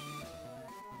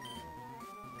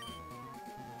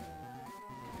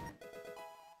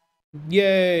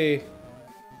 Yay!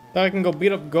 Now I can go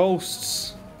beat up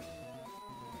ghosts.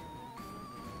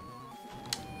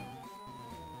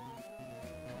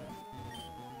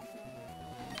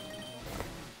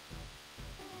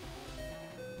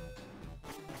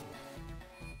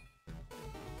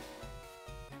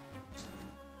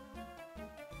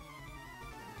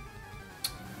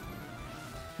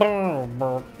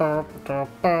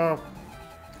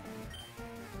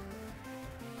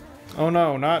 Oh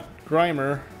no, not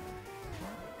Grimer.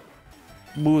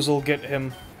 Boozle, get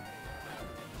him.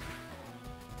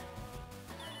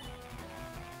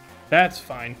 That's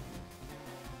fine.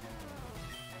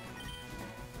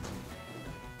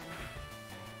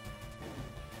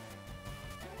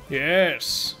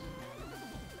 Yes.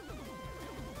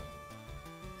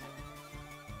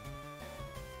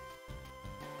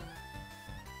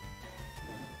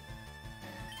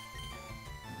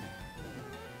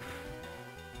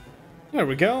 There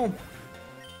we go.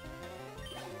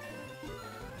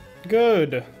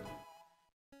 Good.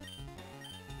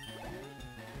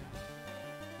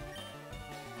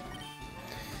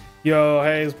 Yo,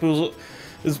 hey, is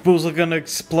Boozle gonna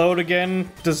explode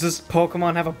again? Does this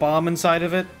Pokemon have a bomb inside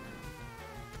of it?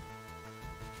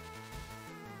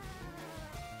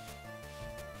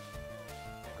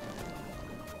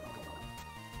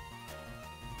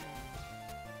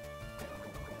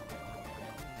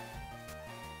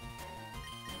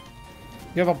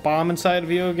 You have a bomb inside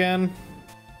of you again?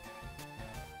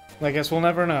 I guess we'll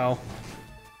never know.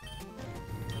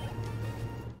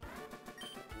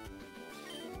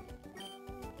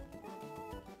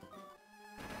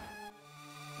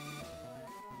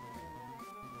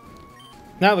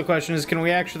 Now the question is, can we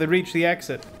actually reach the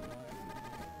exit?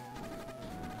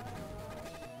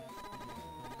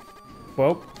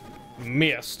 Whoa.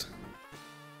 Missed.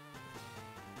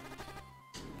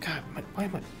 God, why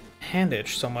my hand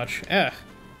itch so much? Ugh.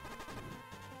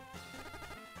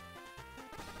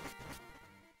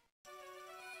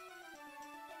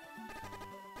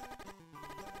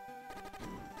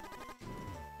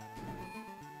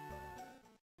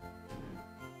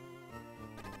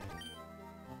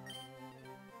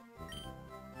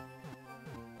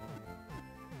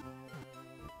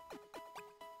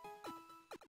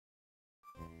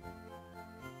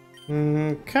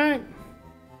 Okay.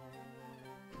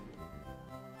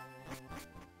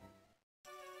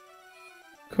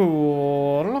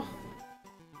 Cool.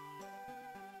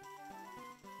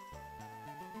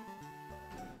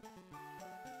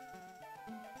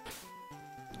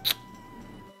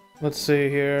 Let's see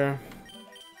here.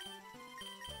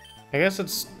 I guess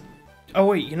it's... Oh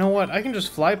wait, you know what? I can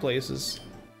just fly places.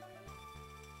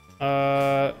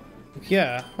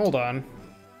 Yeah, hold on.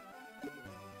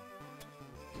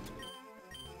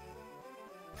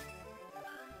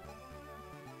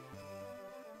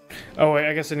 Oh wait,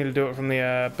 I guess I need to do it from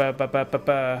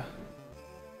the,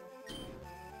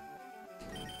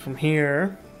 from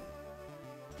here.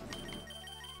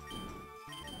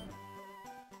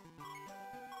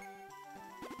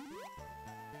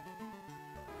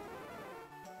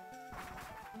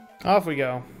 Off we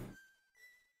go.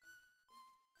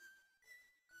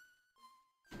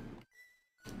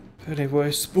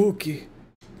 Very spooky.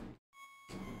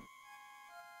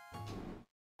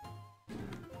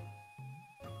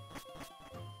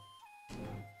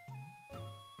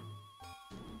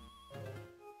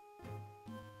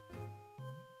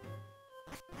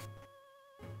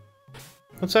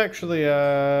 Let's actually,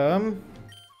 let's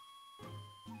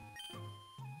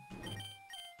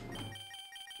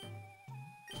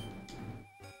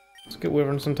get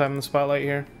Wyvern some time in the spotlight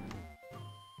here.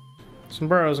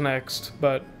 Sombrero's next,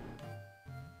 but...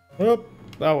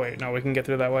 Oh wait, no, we can get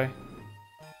through that way.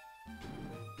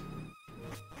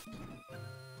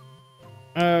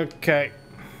 Okay.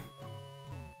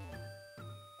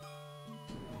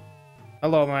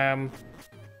 Hello, ma'am.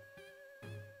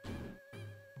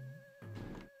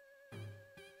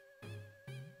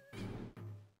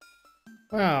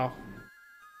 Wow.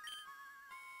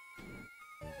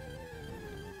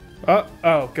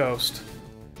 Oh, Ghost.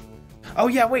 Oh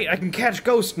yeah, wait, I can catch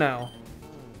Ghost now.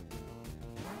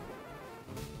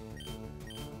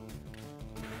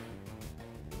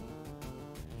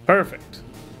 Perfect.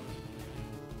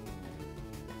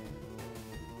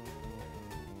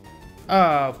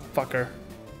 Oh, fucker.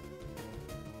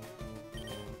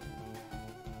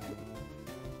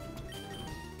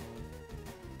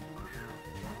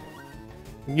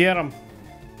 Get him.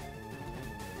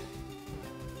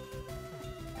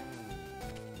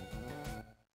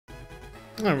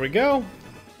 There we go.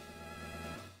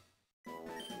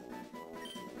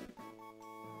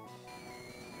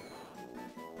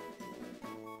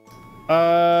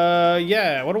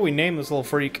 Yeah, what do we name this little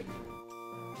freak?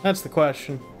 That's the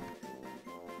question.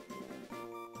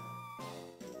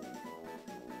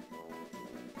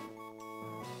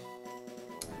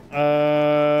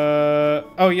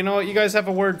 Oh, you know what? You guys have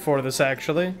a word for this,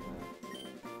 actually.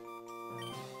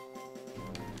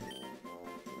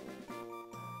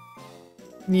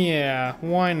 Yeah,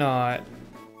 why not?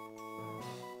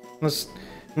 Unless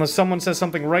someone says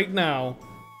something right now.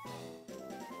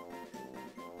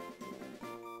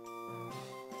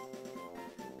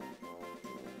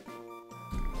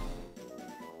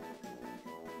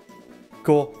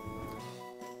 Cool.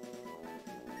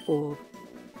 Orb.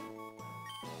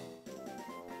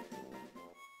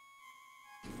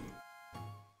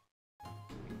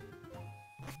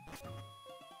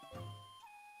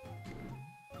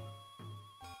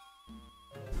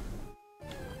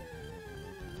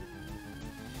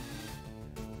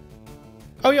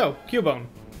 Oh, yo, Cubone.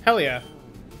 Hell yeah.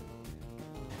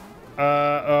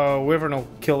 Wyvern will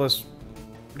kill this.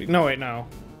 No, wait, no.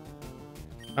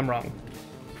 I'm wrong.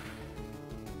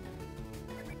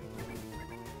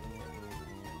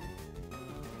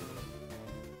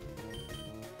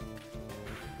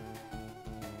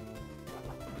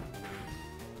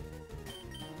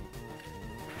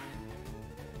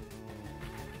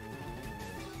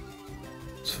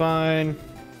 It's fine.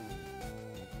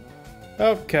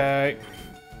 Okay.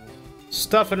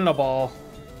 Stuff it in a ball.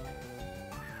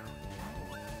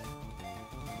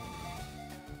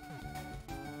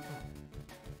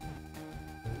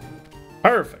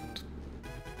 Perfect.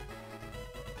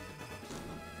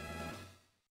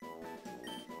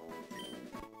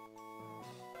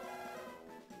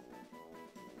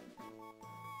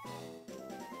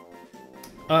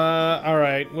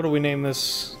 Alright, what do we name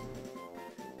this?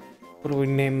 What do we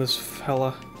name this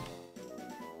fella?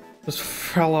 This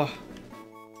fella.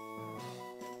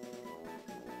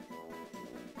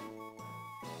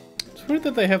 It's weird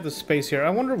that they have the space here. I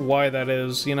wonder why that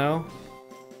is, you know?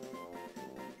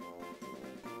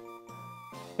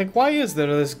 Like, why is there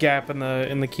this gap in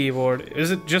the keyboard?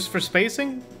 Is it just for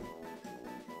spacing?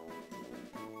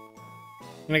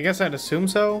 And I guess I'd assume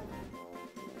so.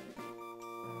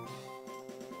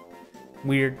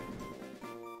 Weird.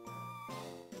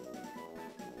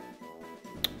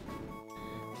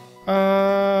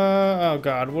 Oh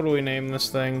god, what do we name this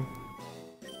thing?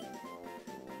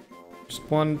 Just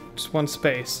one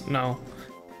space. No.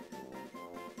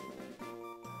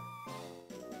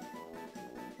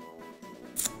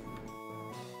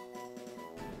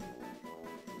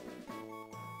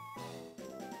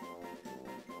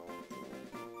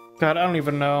 God, I don't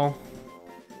even know.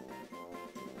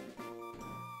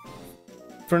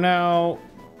 For now,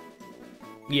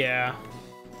 yeah,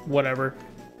 whatever.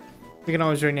 We can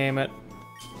always rename it.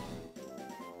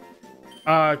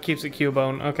 Keeps it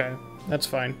Cubone. Okay, that's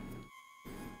fine.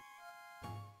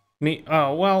 Me?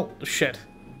 Oh, well, shit.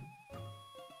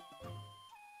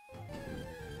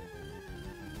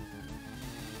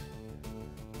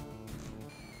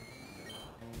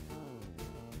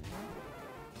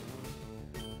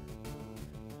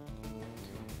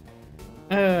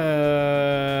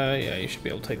 Yeah, you should be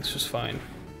able to take this just fine.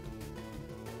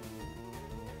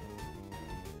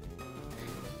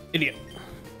 Idiot.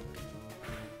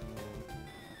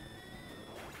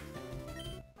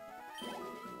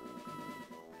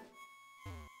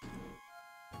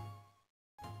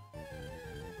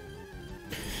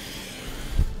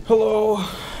 Hello,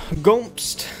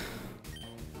 Gomst.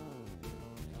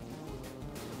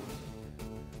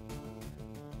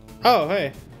 Oh,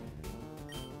 hey.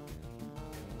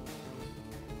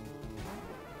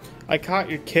 I caught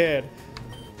your kid.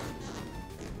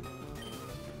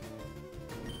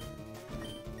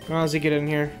 How does he get in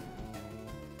here?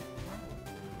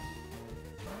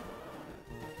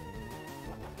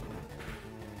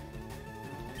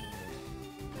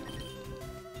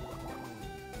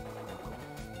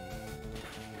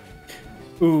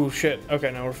 Ooh, shit.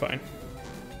 Okay, now we're fine.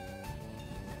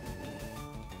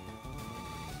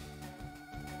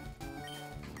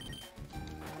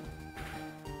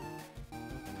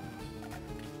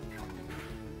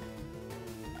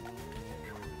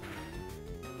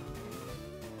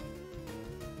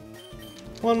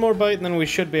 One more bite and then we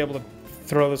should be able to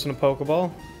throw this in a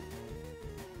Pokeball.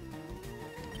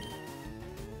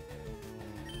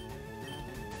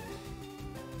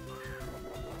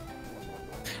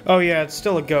 Oh yeah, it's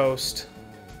still a ghost.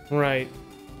 Right.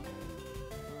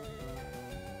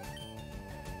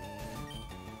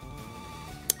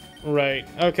 Right.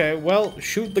 Okay, well,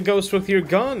 shoot the ghost with your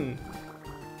gun.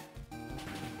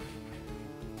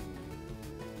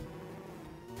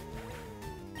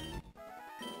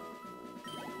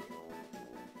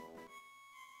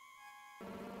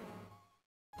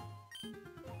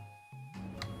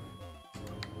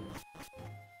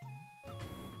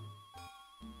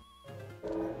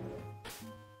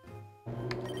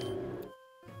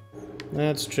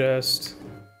 That's just...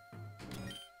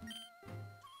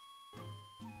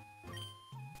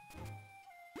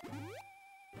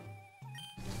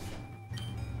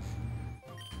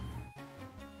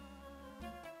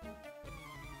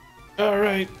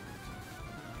 Alright.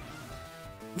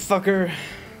 Fucker.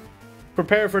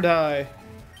 Prepare for die.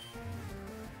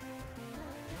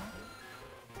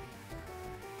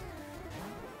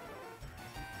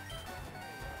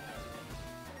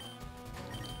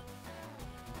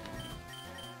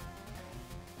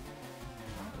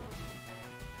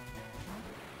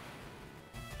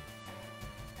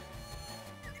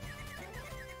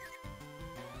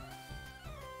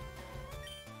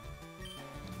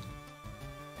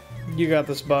 You got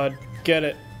this, bud. Get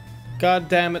it. God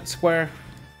damn it, Square.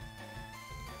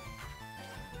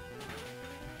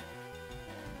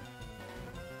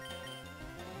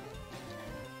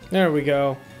 There we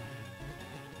go.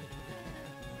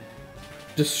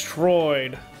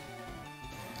 Destroyed.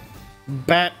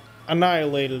 Bat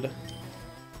annihilated.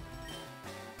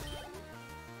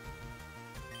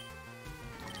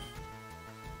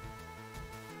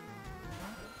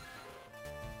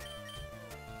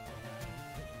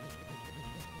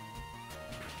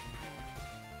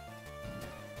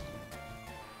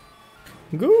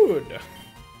 Good.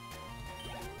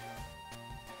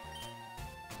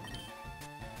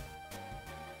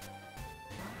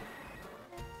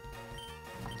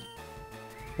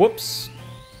 Whoops.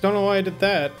 Don't know why I did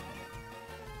that.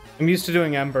 I'm used to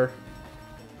doing Ember.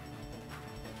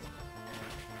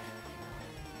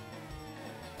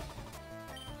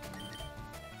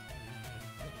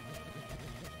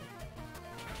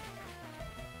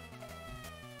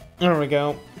 There we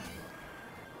go.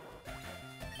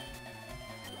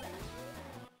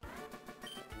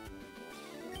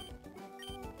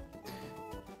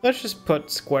 Let's just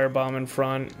put Square Bomb in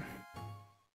front.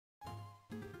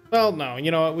 Well, no,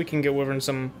 you know what? We can get Wyvern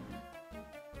some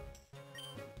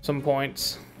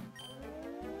points.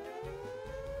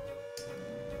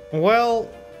 Well,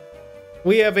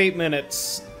 we have 8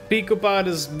 minutes. Pikobot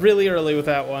is really early with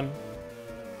that one.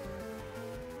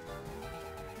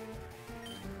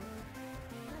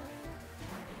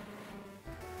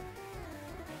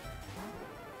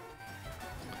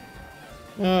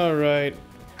 All right.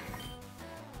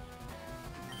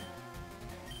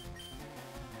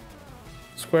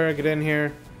 Square, get in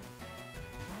here.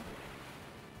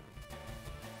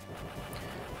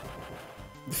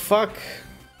 Fuck.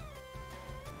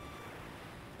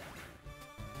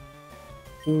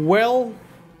 Well.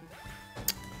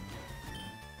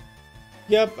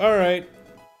 Yep, alright.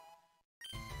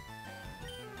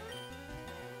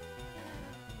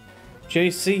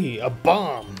 JC, a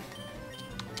bomb.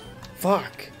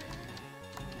 Fuck.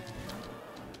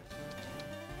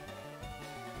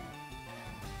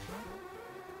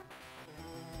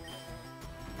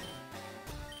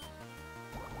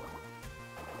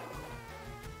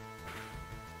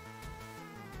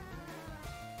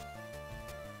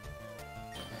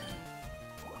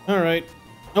 Alright.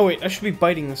 Oh wait, I should be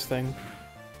biting this thing.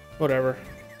 Whatever.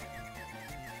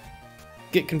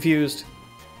 Get confused.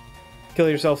 Kill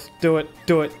yourself. Do it.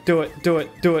 Do it. Do it. Do it.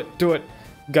 Do it. Do it.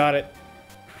 Got it.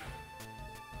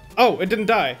 Oh, it didn't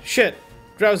die. Shit.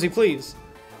 Drowsy, please.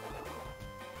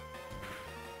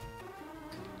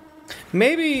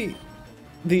 Maybe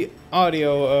the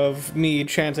audio of me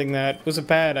chanting that was a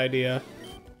bad idea.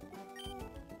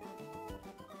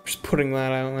 Just putting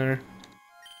that out there.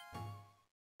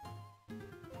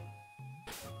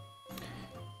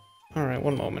 Alright,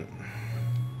 one moment.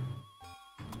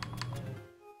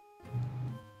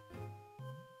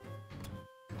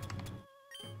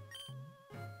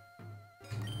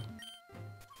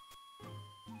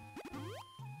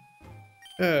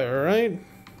 Alright.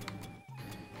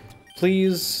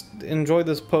 Please enjoy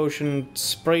this potion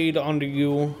sprayed onto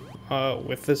you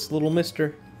with this little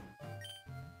mister.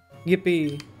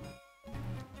 Yippee.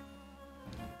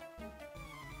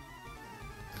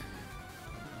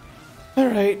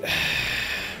 Alright.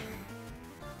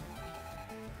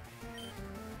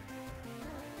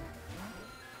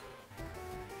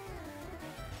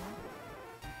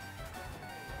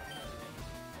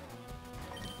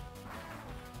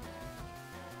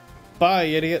 Bye,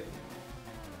 idiot.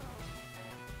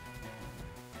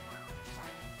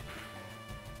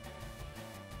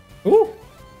 Ooh.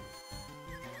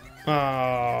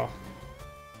 Ah.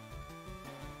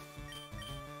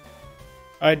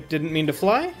 I didn't mean to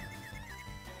fly.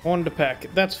 I wanted to peck.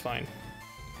 That's fine.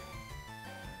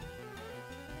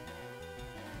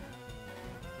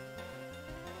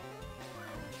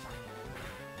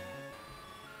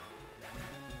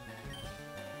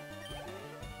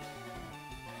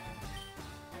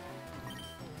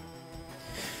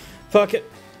 Fuck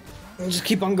it. We'll just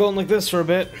keep on going like this for a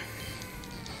bit.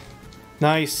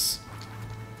 Nice.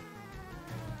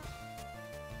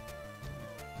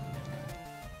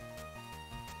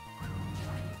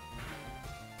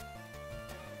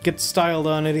 Get styled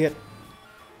on, idiot.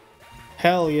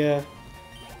 Hell yeah.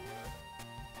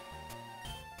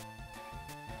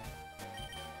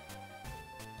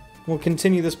 We'll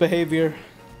continue this behavior.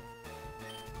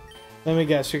 Let me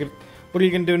guess, you're gonna... What are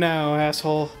you gonna do now,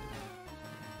 asshole?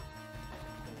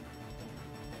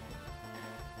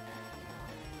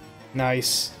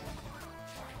 Nice.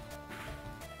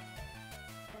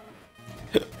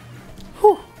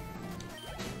 Whew.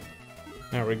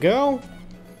 There we go.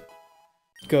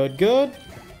 Good, good.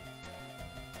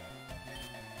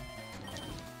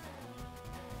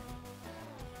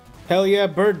 Hell yeah,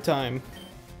 bird time.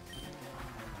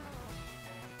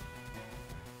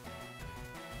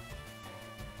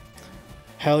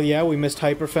 Hell yeah, we missed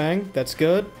Hyper Fang. That's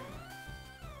good.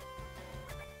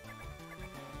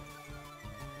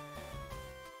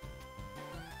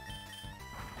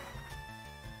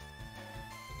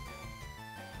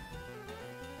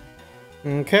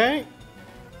 Okay.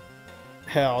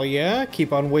 Hell yeah,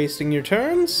 keep on wasting your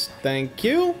turns. Thank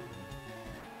you.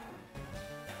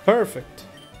 Perfect.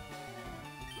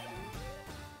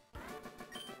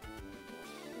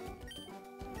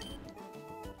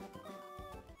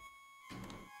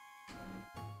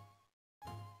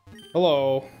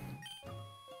 Hello.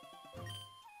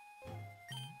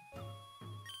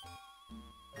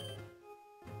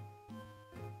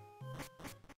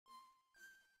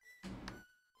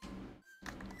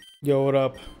 Yo, what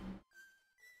up?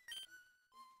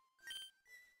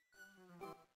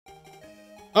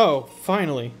 Oh,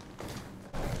 finally.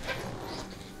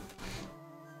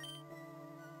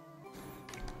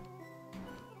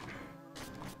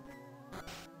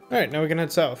 Alright, now we can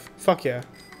head south. Fuck yeah.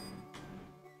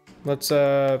 Let's,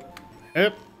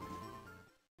 yep.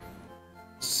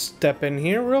 Step in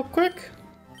here real quick.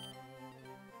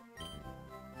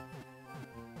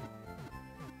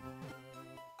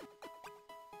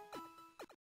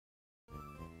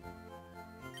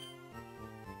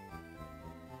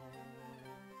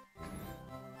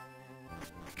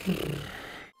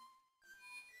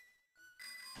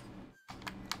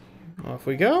 Off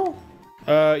we go.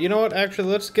 You know what? Actually,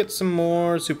 let's get some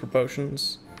more super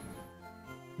potions.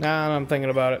 Nah, I'm thinking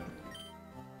about it.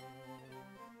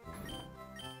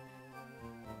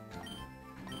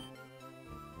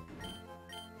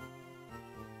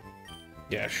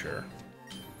 Yeah, sure.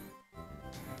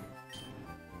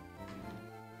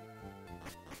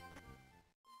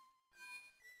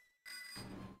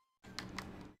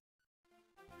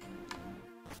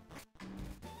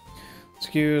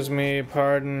 Excuse me,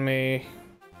 pardon me.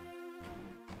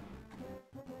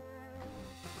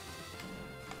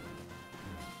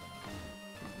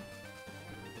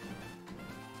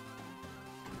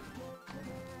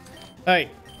 Hey.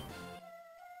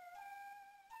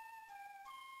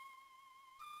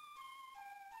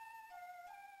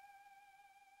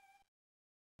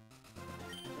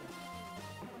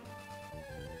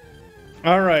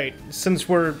 Alright, since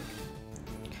we're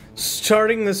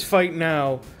starting this fight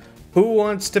now, who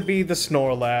wants to be the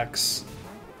Snorlax?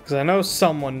 Because I know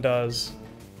someone does.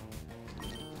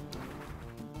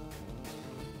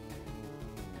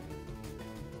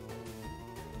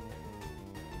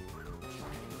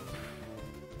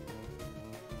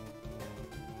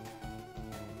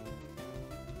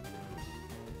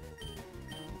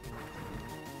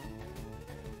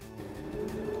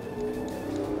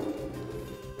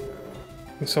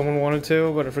 Someone wanted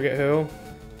to, but I forget who.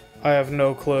 I have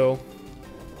no clue.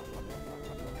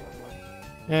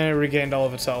 And it regained all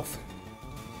of its health.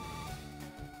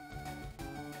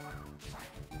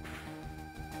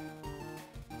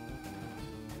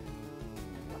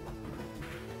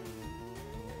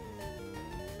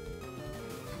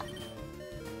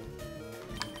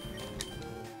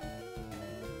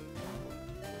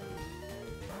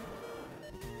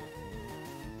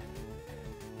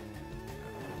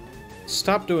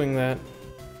 Stop doing that.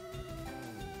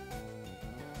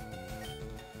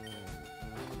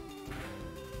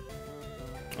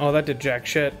 Oh, that did jack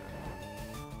shit.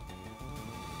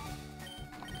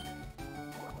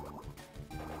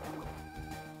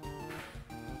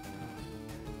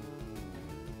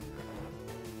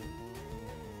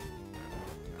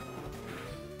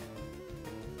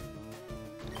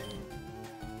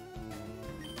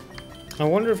 I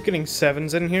wonder if getting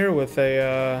 7s in here with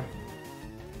a,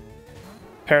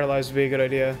 paralyzed would be a good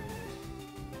idea.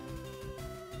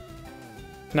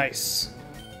 Nice.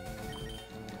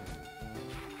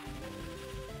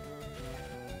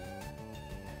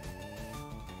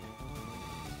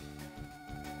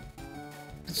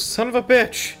 Son of a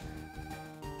bitch!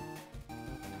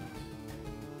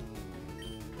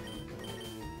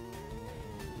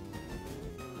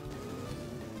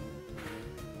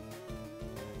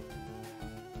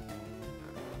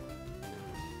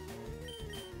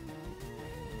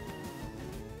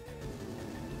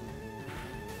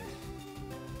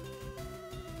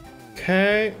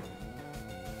 Okay.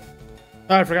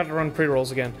 Oh, I forgot to run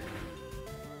pre-rolls again.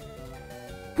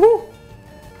 Woo!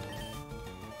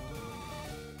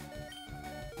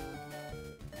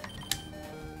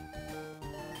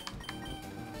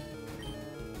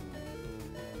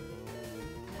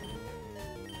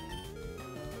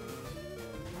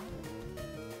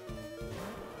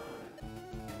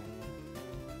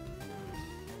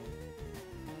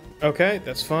 Okay,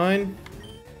 that's fine.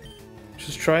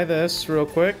 Just try this real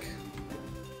quick.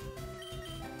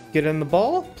 Get in the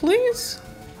ball, please.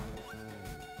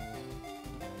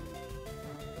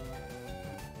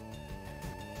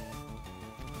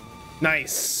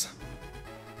 Nice.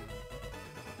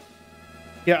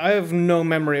 Yeah, I have no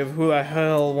memory of who the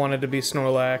hell wanted to be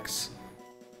Snorlax.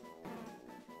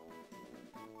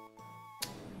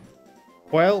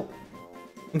 Well,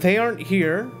 they aren't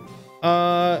here,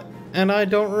 and I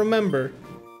don't remember.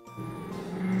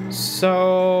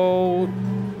 So,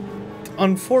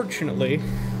 unfortunately,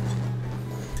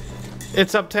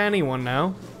 it's up to anyone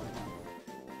now.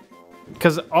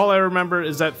 Because all I remember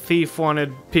is that Thief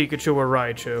wanted Pikachu or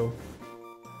Raichu.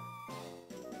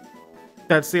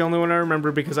 That's the only one I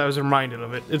remember because I was reminded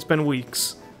of it. It's been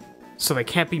weeks. So they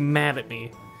can't be mad at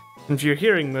me. And if you're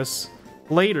hearing this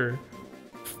later,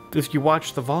 if you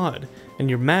watch the VOD and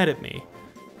you're mad at me,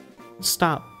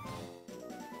 Stop.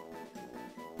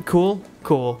 Cool?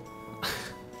 Cool.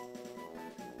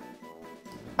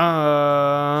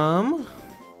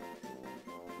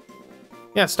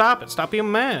 Yeah, stop it. Stop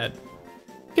being mad.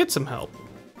 Get some help.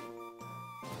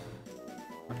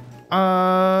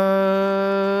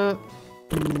 I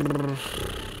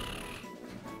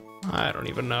don't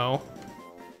even know.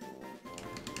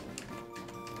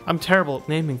 I'm terrible at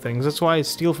naming things. That's why I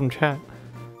steal from chat.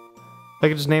 I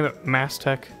could just name it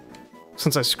Mastech,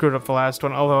 since I screwed up the last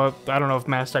one. Although I don't know if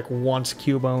Mastech wants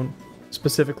Cubone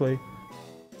specifically.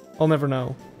 I'll never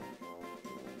know.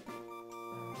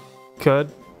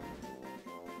 Could.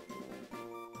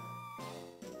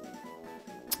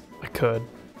 I could.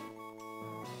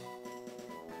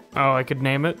 Oh, I could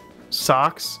name it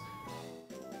Socks.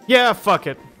 Yeah, fuck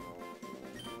it.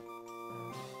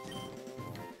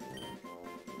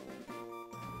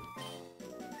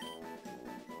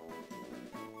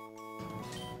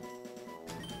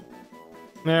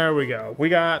 There we go. We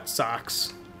got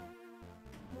Socks.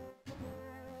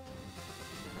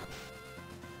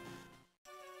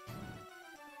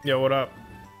 Yo, what up?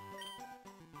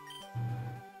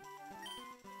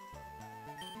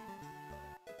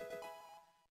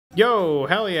 Yo,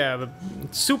 hell yeah, the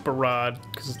super rod,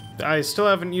 because I still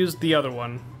haven't used the other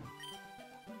one.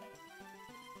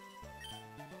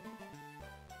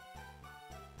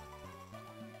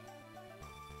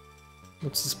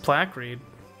 What's this plaque read?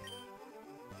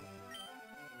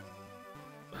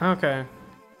 Okay.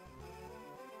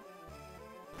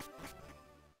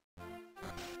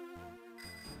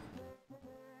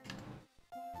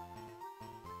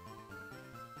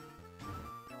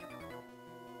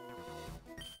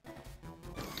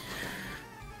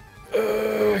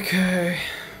 Okay.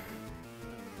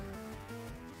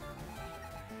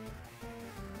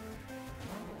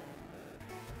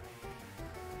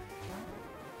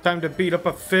 Time to beat up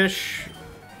a fish.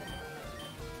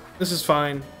 This is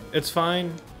fine. It's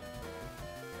fine.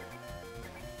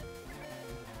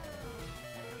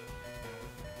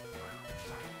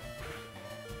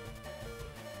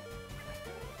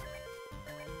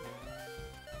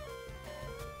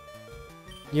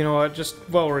 You know what, just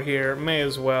while we're here, may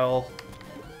as well.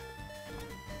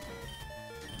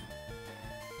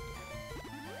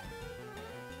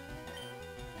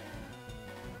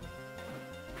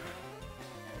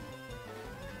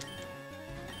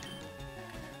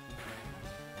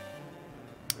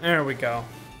 There we go.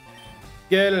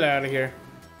 Get it out of here.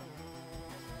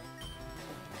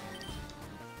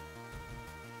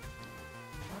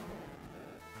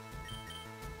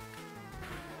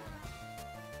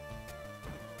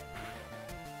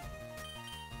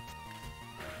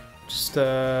 Just,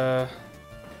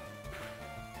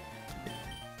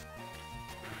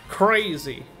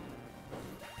 crazy.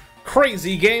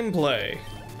 Crazy gameplay.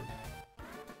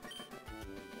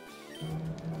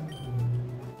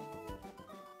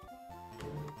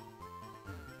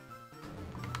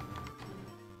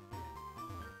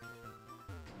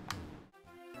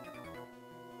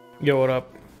 Yo, what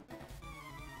up?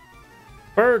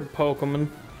 Bird Pokemon.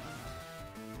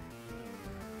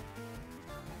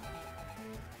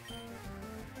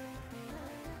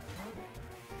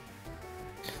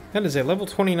 That is a level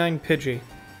 29 Pidgey.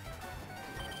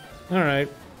 Alright.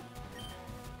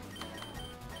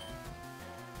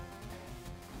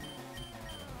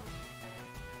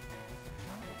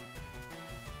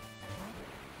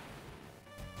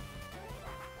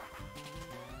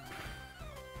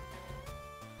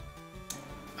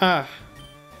 Ah.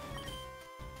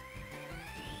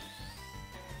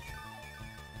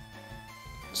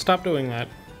 Stop doing that.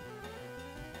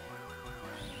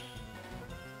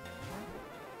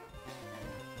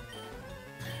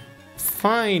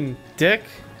 Fine, dick.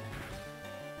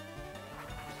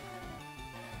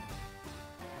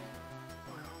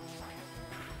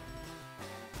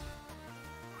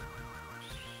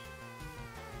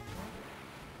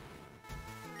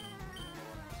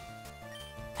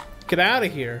 Get out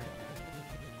of here.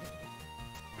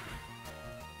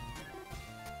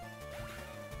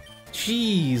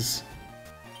 Jeez.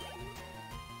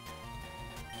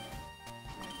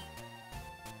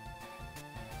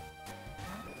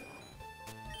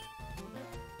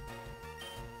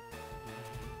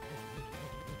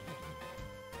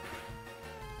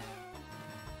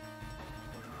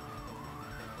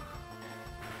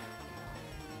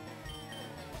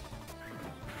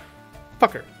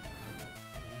 Fucker.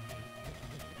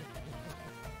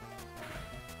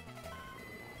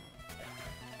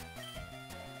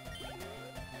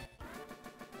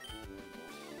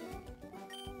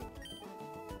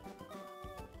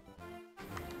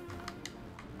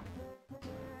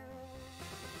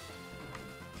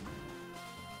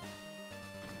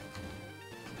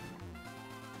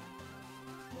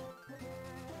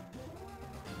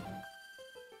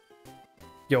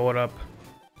 Yo, what up?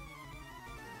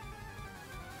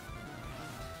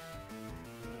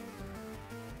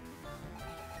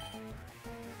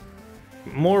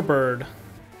 More bird.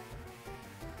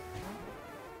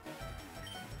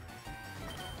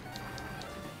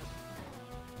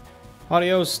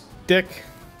 Adios, dick.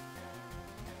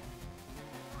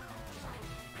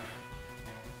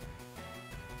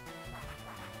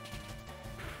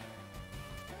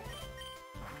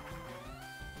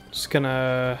 Just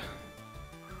gonna...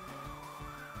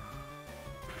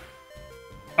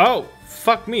 Oh,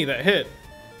 fuck me, that hit.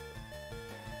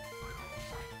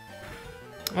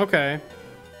 Okay.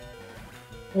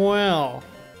 Well.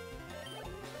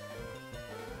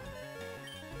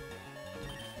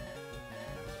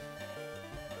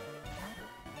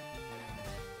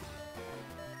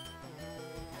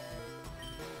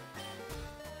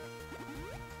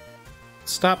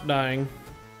 Stop dying.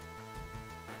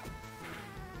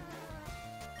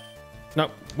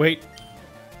 No, wait.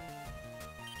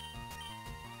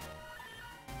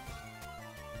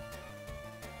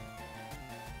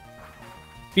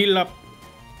 Heal up.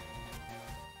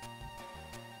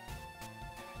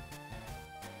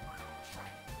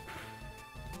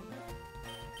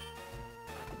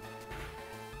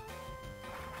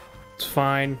 It's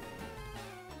fine.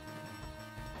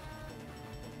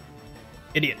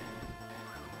 Idiot.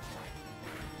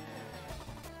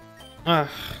 Ah,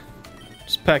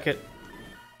 just peck it.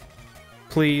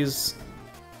 Please.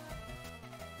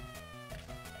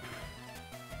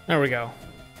 There we go.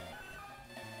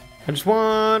 I just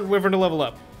want Wyvern to level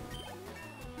up.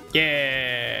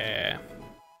 Yeah.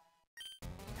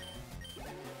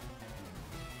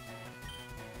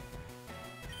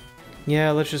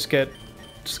 Yeah, let's just get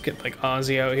like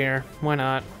Ozzy out here. Why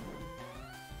not?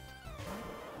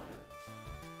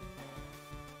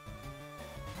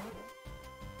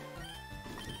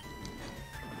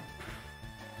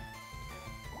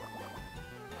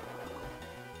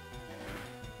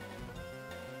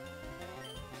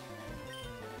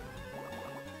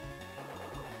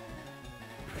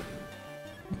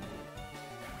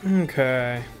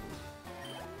 Okay.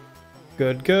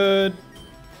 Good, good.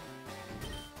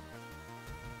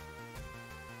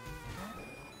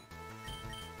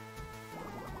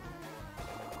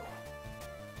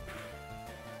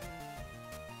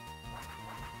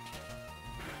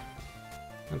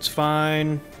 That's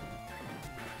fine.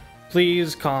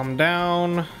 Please calm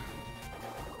down.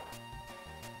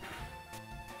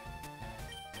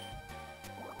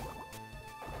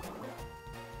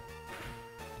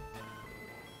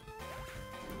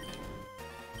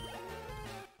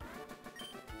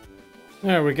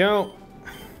 There we go.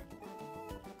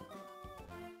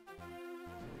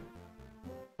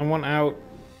 I want out.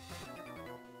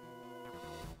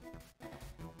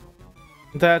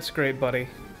 That's great, buddy.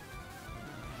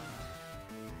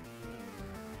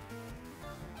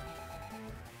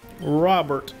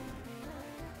 Robert.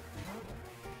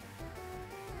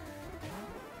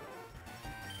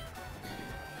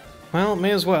 Well,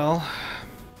 may as well.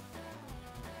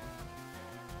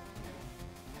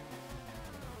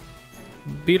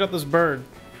 Beat up this bird.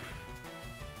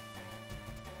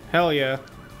 Hell yeah.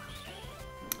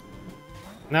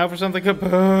 Now for something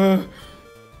up.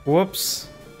 Whoops.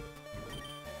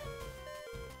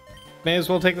 May as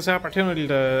well take this opportunity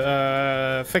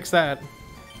to fix that.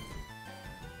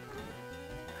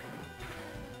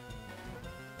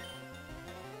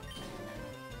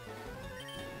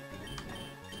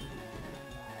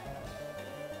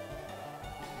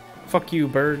 Fuck you,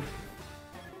 bird.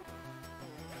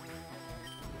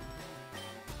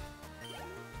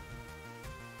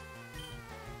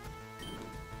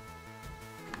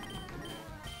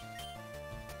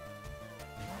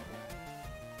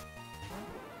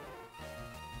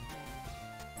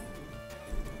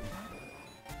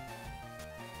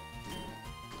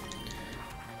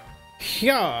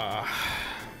 Yeah.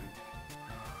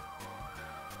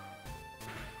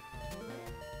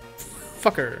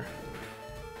 Fucker.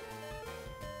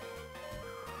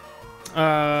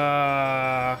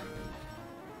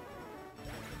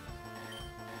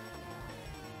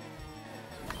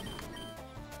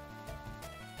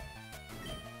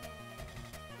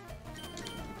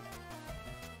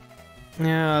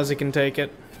 Yeah, as he can take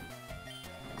it.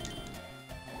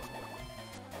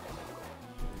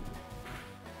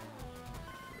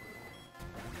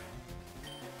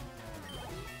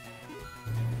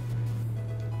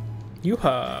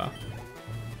 Yoo-ha.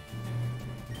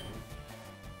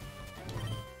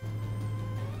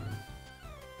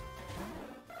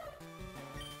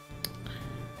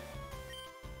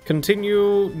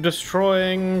 Continue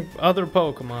destroying other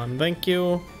Pokemon. Thank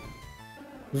you.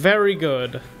 Very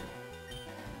good.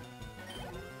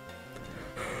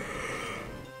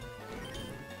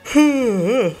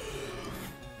 Oh,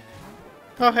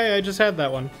 hey, I just had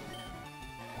that one.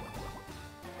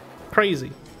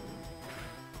 Crazy.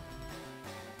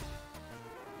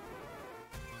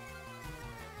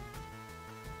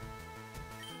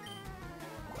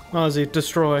 Ozzy,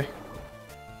 destroy.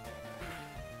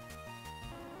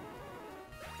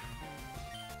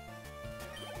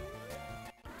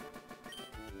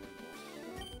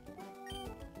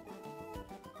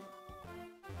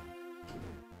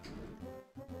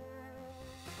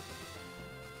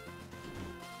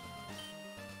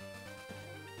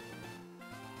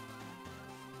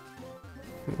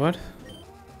 What?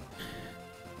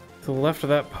 To the left of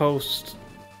that post.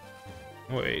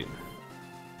 Wait.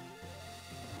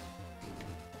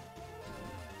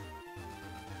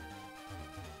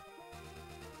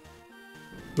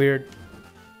 Weird.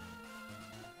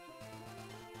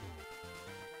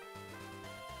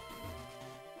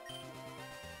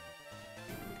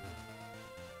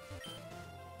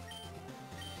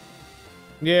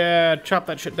 Yeah, chop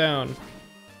that shit down.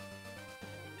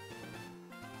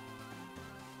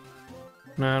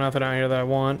 No, nothing out here that I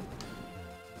want.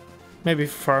 Maybe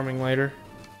farming later.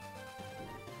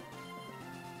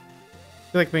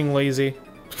 I feel like being lazy.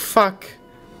 Fuck.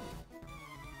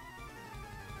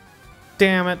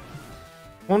 Damn it.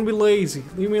 I wanna be lazy.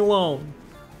 Leave me alone.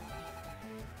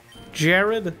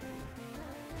 Jared?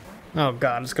 Oh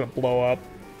god, it's gonna blow up.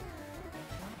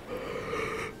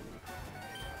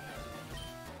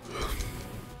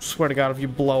 Swear to god if you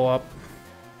blow up.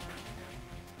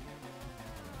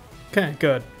 Okay,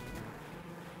 good.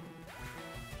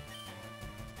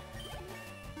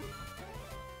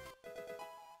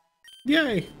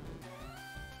 Yay!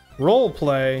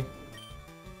 Roleplay.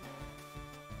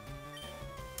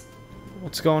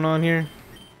 What's going on here?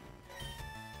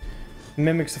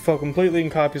 Mimics the foe completely and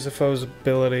copies the foe's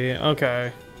ability.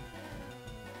 Okay.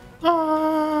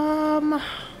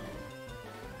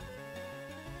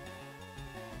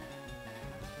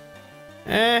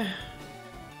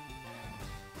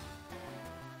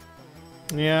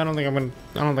 Yeah, I don't think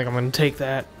I'm gonna take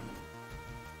that.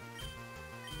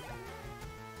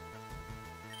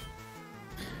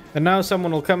 And now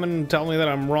someone will come in and tell me that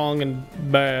I'm wrong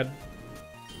and bad.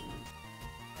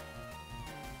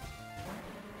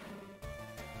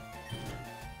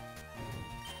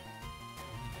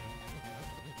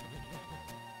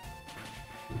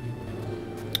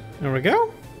 There we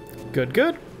go. Good,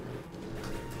 good.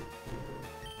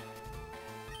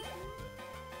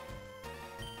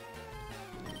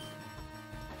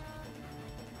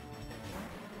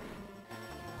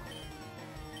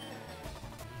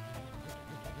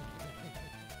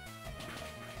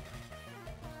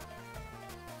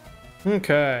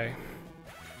 Okay.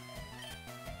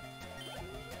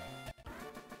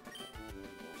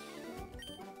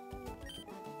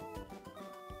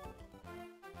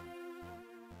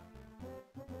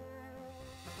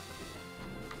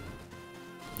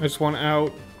 I just want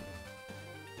out.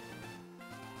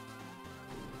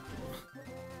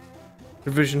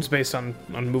 Division's based on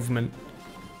movement.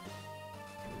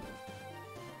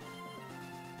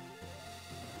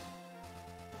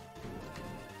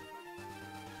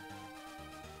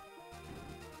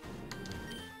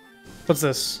 What's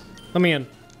this? Let me in.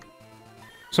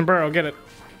 Sombrero, get it.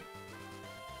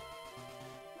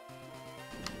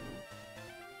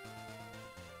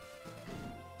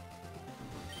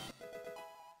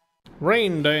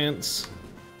 Rain dance.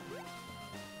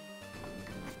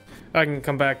 I can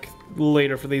come back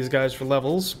later for these guys for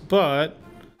levels, but...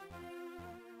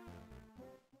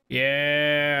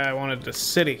 yeah, I wanted the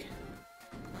city.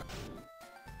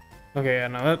 Okay, yeah,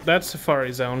 no, that's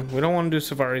Safari Zone. We don't want to do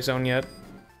Safari Zone yet.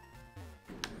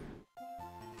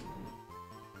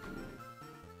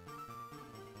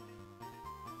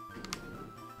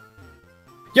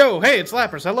 Yo, hey, it's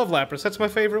Lapras. I love Lapras. That's my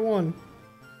favorite one.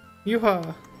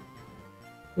 Yoo-ha.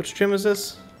 Which gym is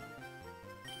this?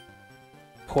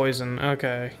 Poison.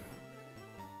 Okay.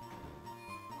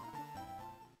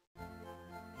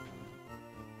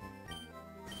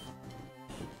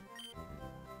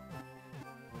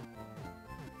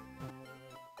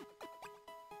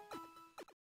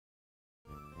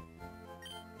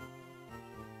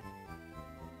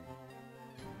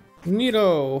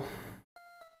 Neato.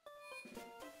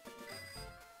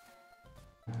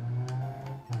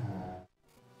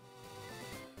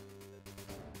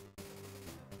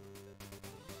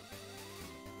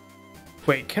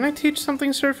 Wait, can I teach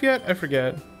something surf yet? I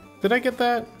forget. Did I get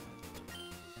that?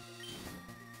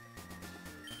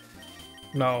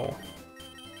 No.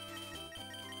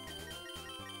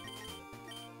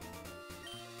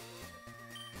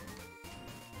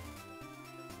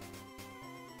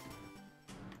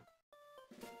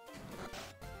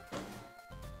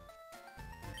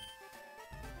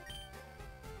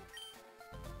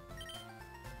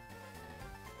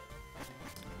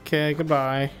 Okay,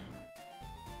 goodbye.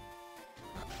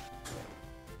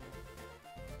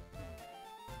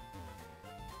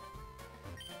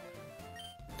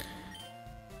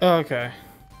 Okay.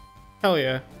 Hell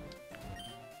yeah.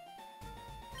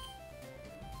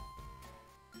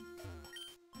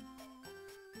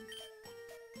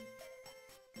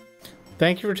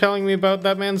 Thank you for telling me about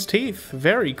that man's teeth.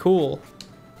 Very cool.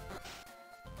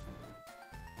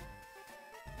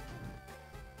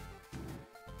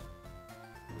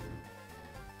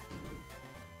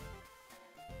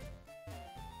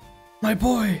 My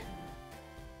boy!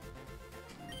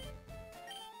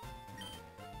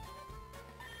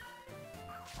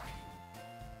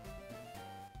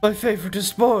 My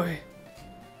favoriteest boy!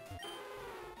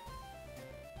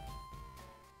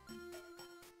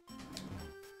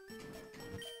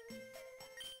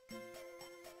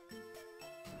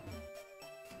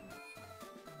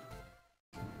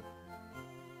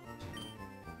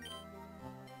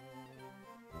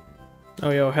 Oh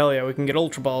yo, hell yeah, we can get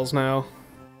Ultra Balls now.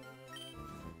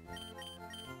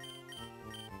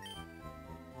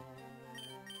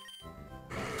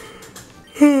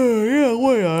 Yeah,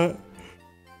 why not?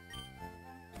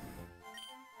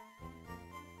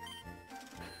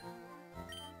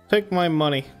 Take my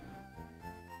money.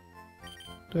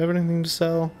 Do I have anything to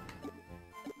sell?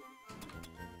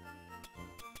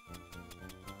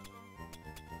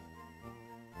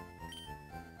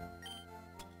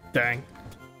 Dang.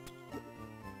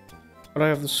 But I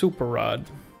have the super rod.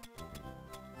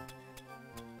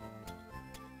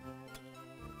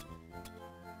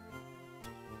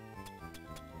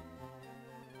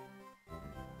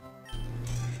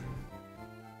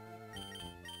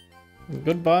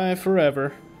 Goodbye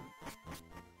forever.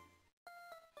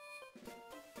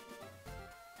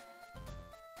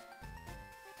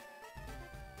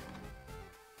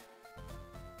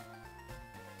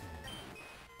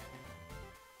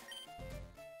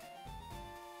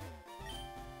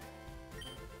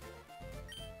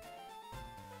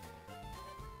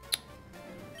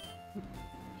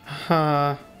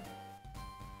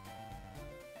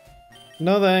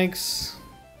 No thanks.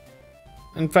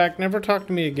 In fact, never talk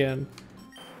to me again.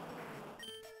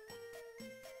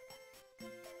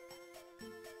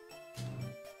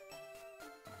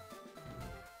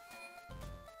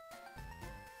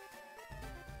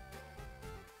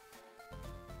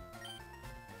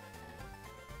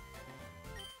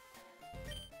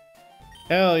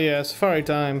 Hell yeah, safari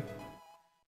time.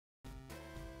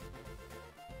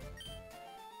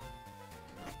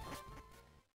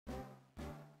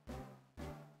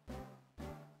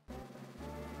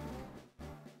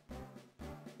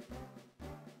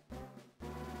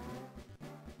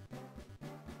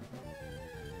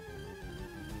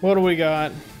 What do we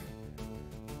got?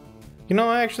 You know,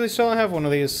 I actually still have one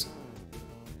of these.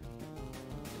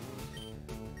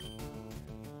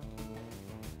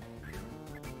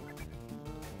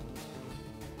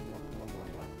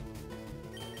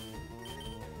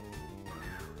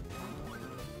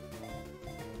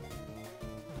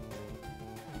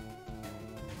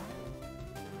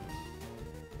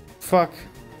 Fuck.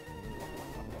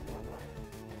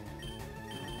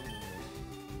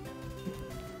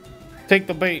 Take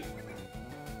the bait.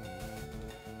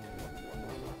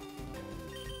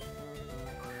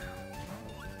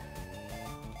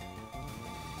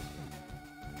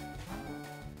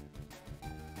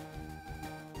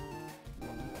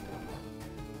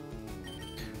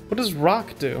 What does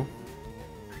rock do?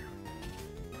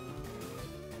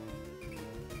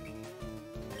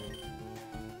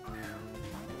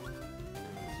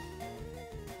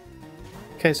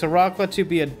 Okay, so rock lets you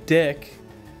be a dick.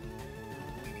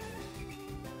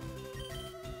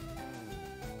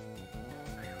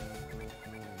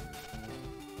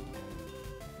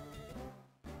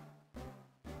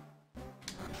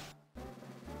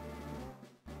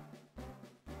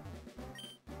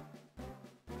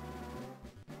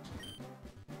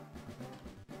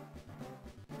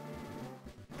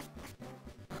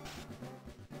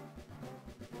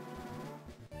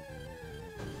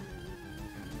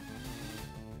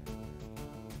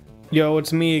 Yo,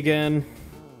 it's me again.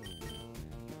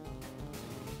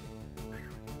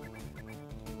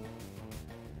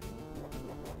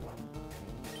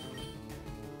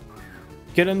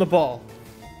 Get in the ball.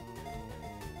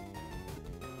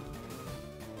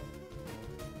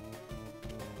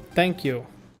 Thank you.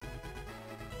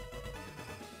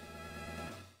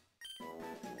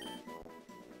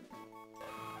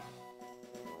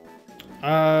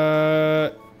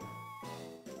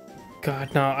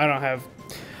 God, no, I don't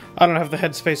have the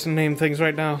headspace to name things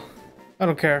right now. I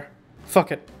don't care.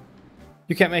 Fuck it.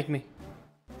 You can't make me.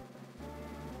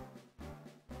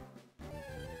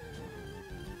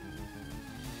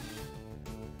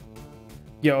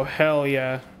 Yo, hell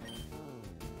yeah.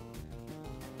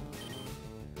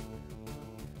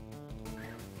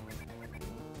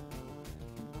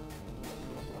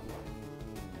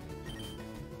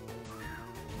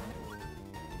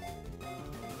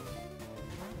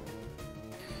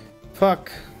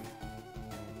 Fuck.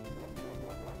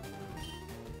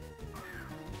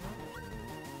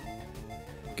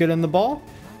 Get in the ball?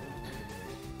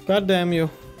 God damn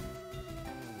you.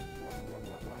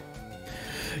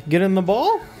 Get in the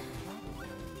ball?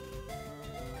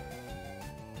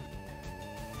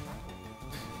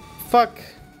 Fuck.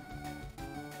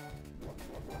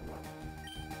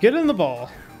 Get in the ball.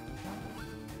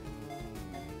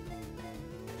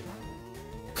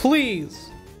 Please.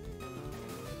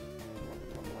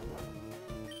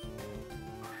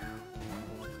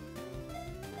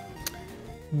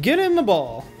 Get in the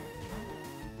ball.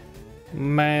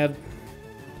 Mad.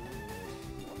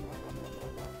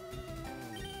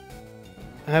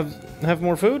 Have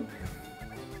more food?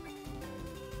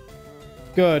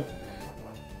 Good.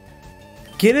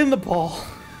 Get in the ball.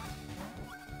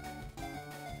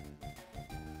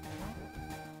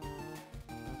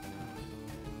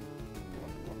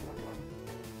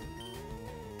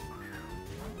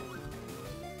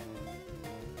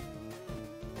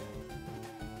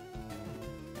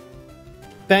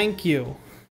 Thank you.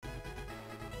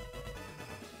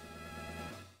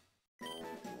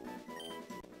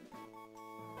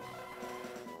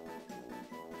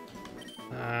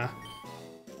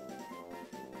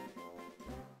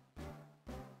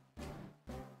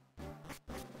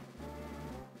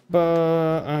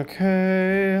 But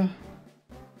okay.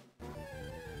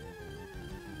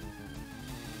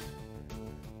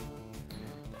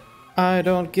 I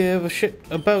don't give a shit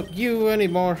about you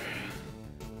anymore.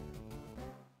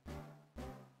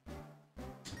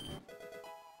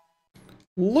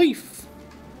 Leaf.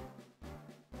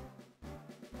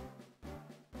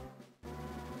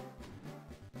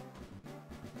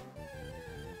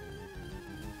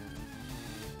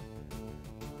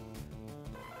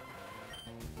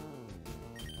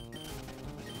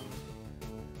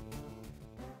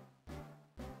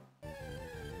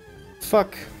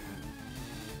 Fuck.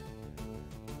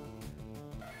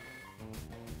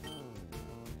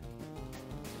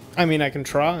 I mean, I can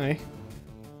try.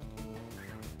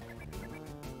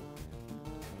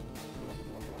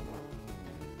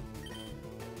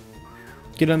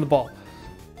 Get in the ball.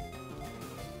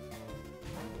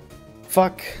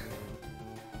 Fuck.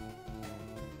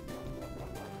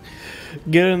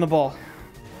 Get in the ball.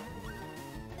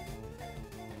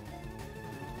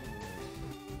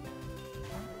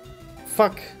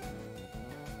 Fuck.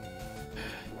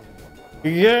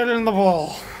 Get in the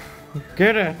ball.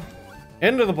 Get in.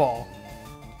 Into the ball.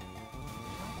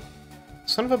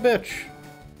 Son of a bitch.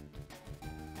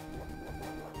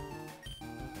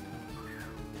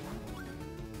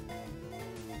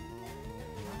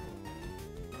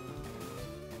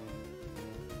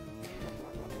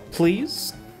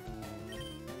 Please?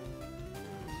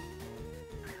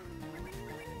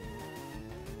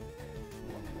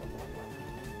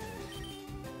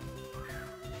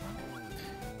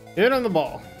 Get on the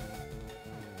ball.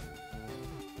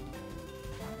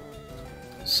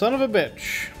 Son of a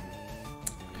bitch.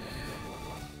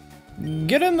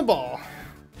 Get in the ball.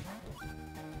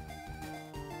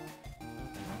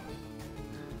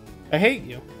 I hate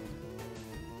you.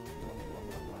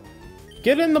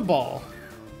 Get in the ball.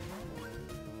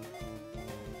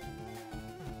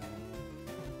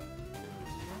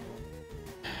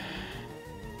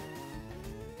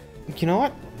 You know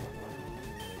what?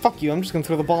 Fuck you, I'm just gonna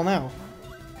throw the ball now.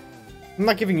 I'm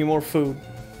not giving you more food,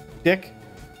 dick.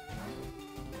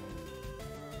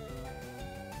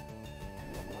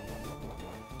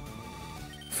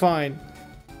 Fine.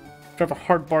 Drive a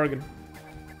hard bargain.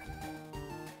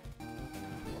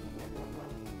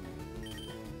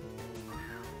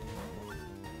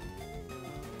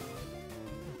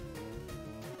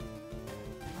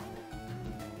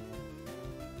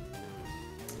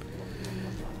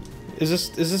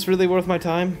 Is this really worth my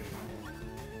time?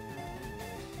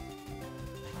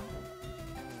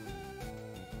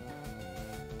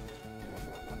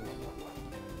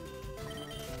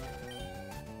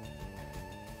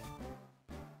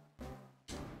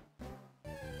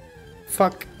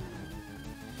 Fuck.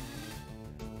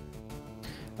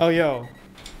 Oh, yo.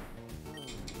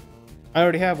 I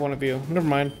already have one of you. Never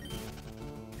mind.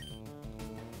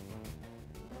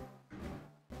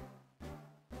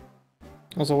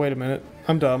 Also, wait a minute.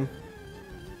 I'm dumb.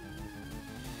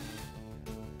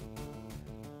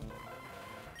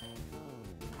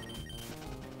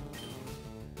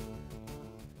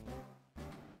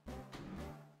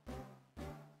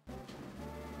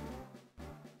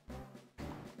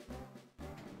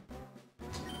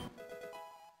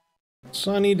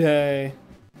 Sunny day.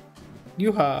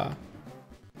 Yoo-ha.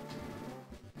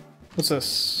 What's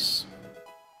this?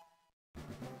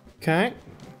 Okay.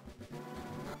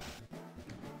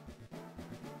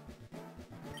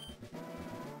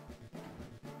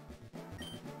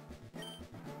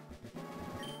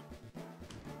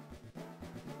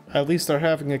 At least they're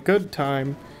having a good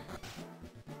time.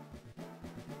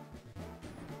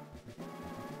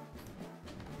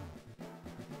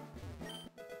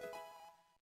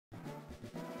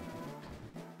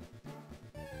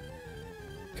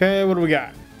 Okay, what do we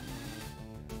got?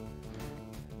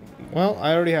 Well,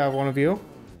 I already have one of you.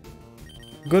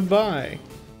 Goodbye.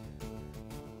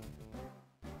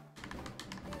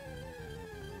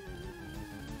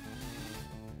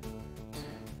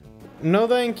 No,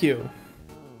 thank you.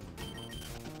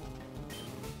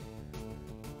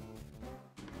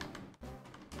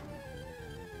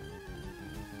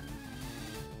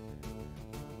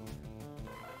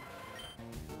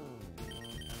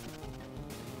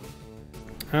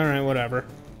 Alright, whatever.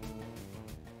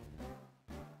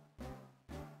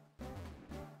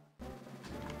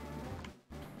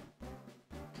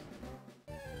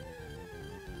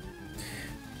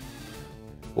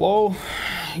 Hello?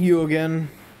 You again?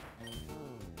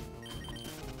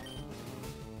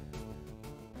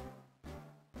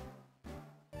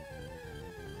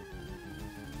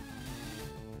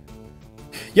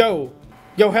 Yo!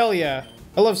 Yo, hell yeah!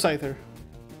 I love Scyther.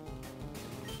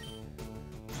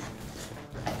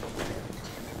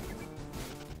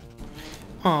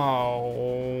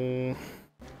 Oh.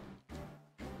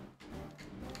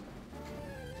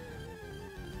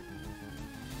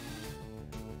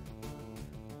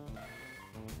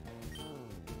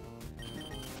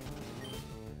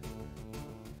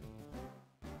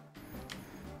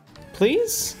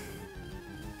 Please?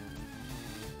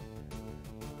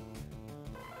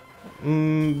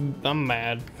 I'm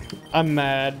mad. I'm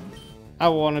mad. I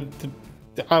wanted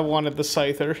the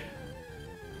Scyther.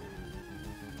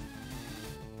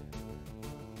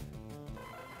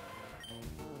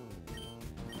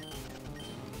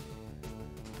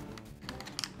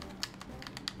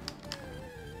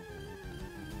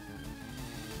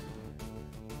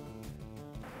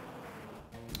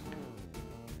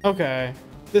 Okay,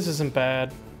 this isn't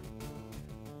bad.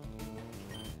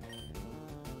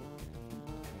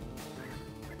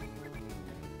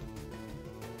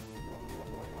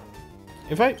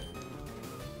 If I...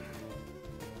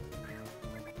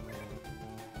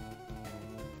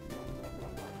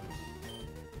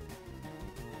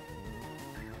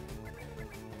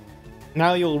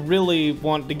 Now you'll really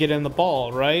want to get in the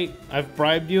ball, right? I've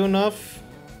bribed you enough?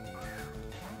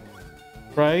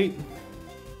 Right?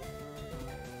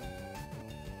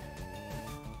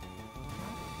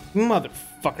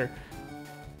 Motherfucker.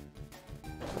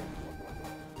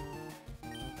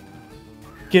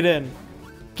 Get in.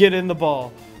 Get in the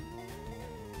ball.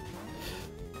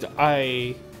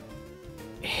 I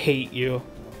hate you.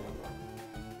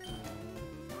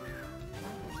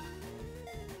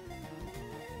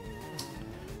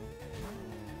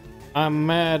 I'm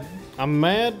mad. I'm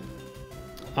mad.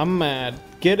 I'm mad.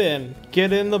 Get in.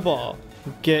 Get in the ball.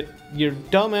 Get your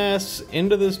dumbass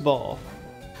into this ball.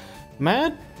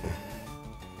 Mad?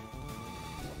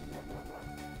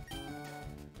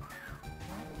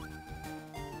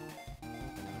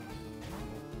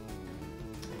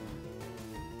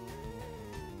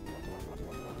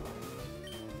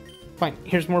 Fine,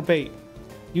 here's more bait.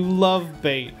 You love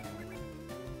bait.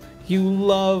 You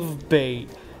love bait.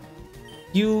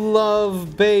 You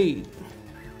love bait.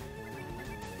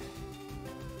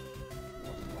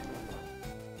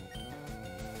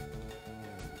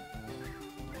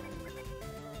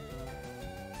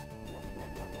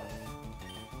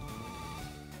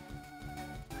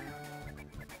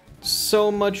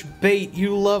 So much bait.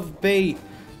 You love bait.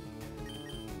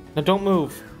 Now don't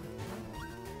move.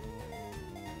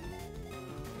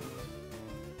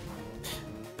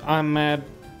 I'm mad.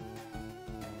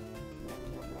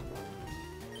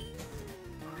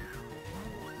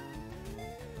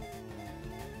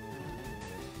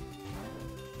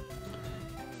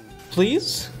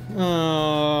 Please?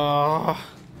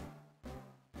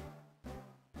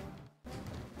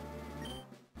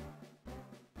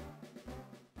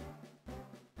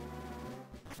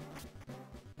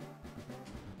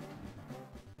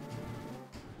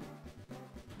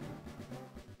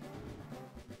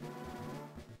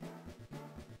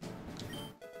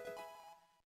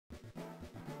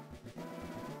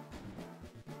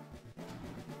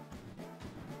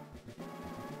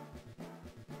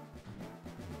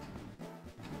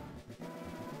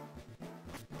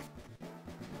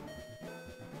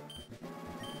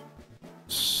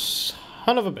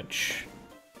 son of a bitch.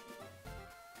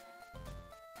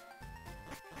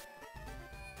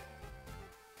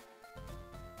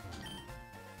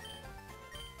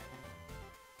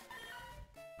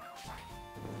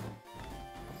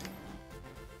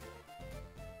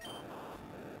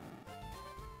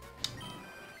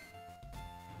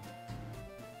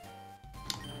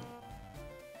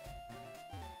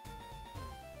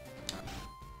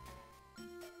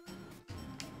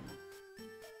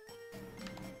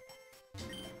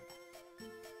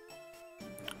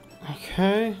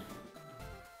 Okay.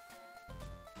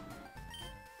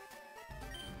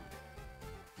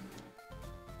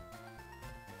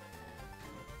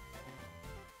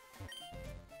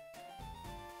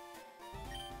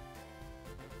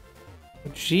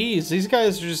 Jeez, these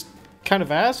guys are just kind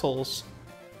of assholes.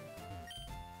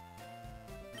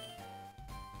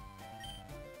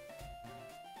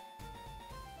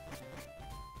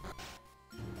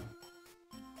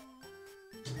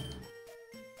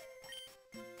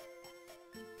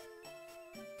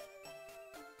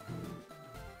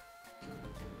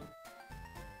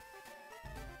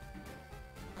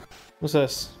 What's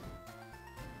this?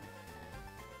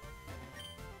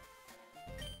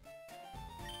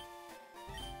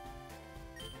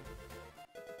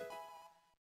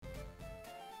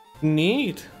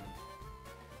 Neat.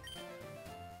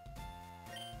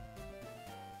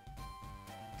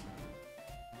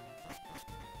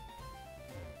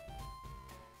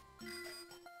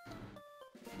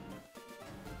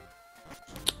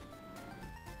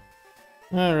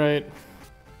 All right.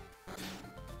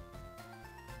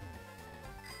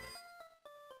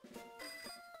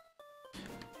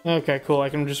 Okay, cool. I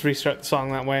can just restart the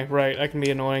song that way. Right, I can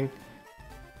be annoying.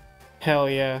 Hell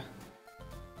yeah.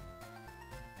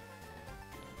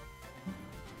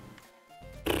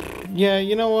 Yeah,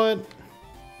 you know what?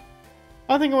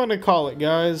 I think I'm gonna call it,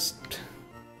 guys.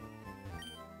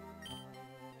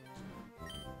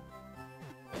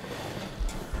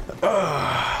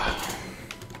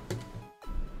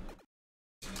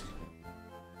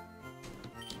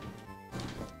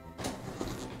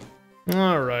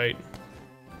 All right.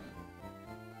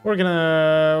 We're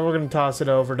gonna toss it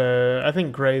over to, I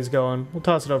think Gray's going. We'll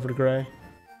toss it over to Gray.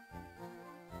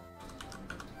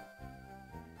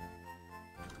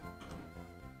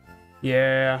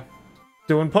 Yeah.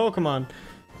 Doing Pokemon.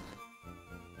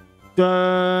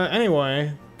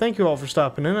 Anyway, thank you all for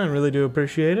stopping in. I really do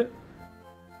appreciate it.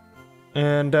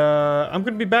 And I'm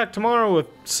gonna be back tomorrow with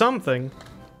something.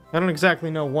 I don't exactly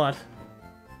know what.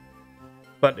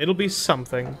 But it'll be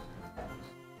something.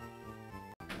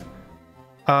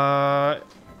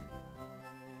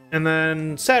 And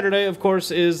then Saturday, of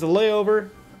course, is the layover.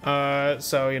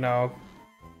 So, you know,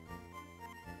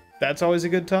 that's always a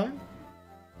good time.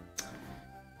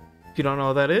 If you don't know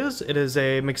what that is, it is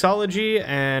a mixology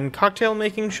and cocktail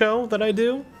making show that I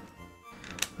do.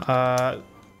 And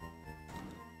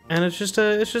it's just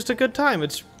a good time.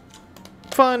 It's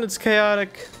fun, it's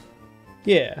chaotic.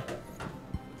 Yeah.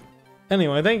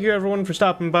 Anyway, thank you everyone for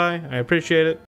stopping by. I appreciate it.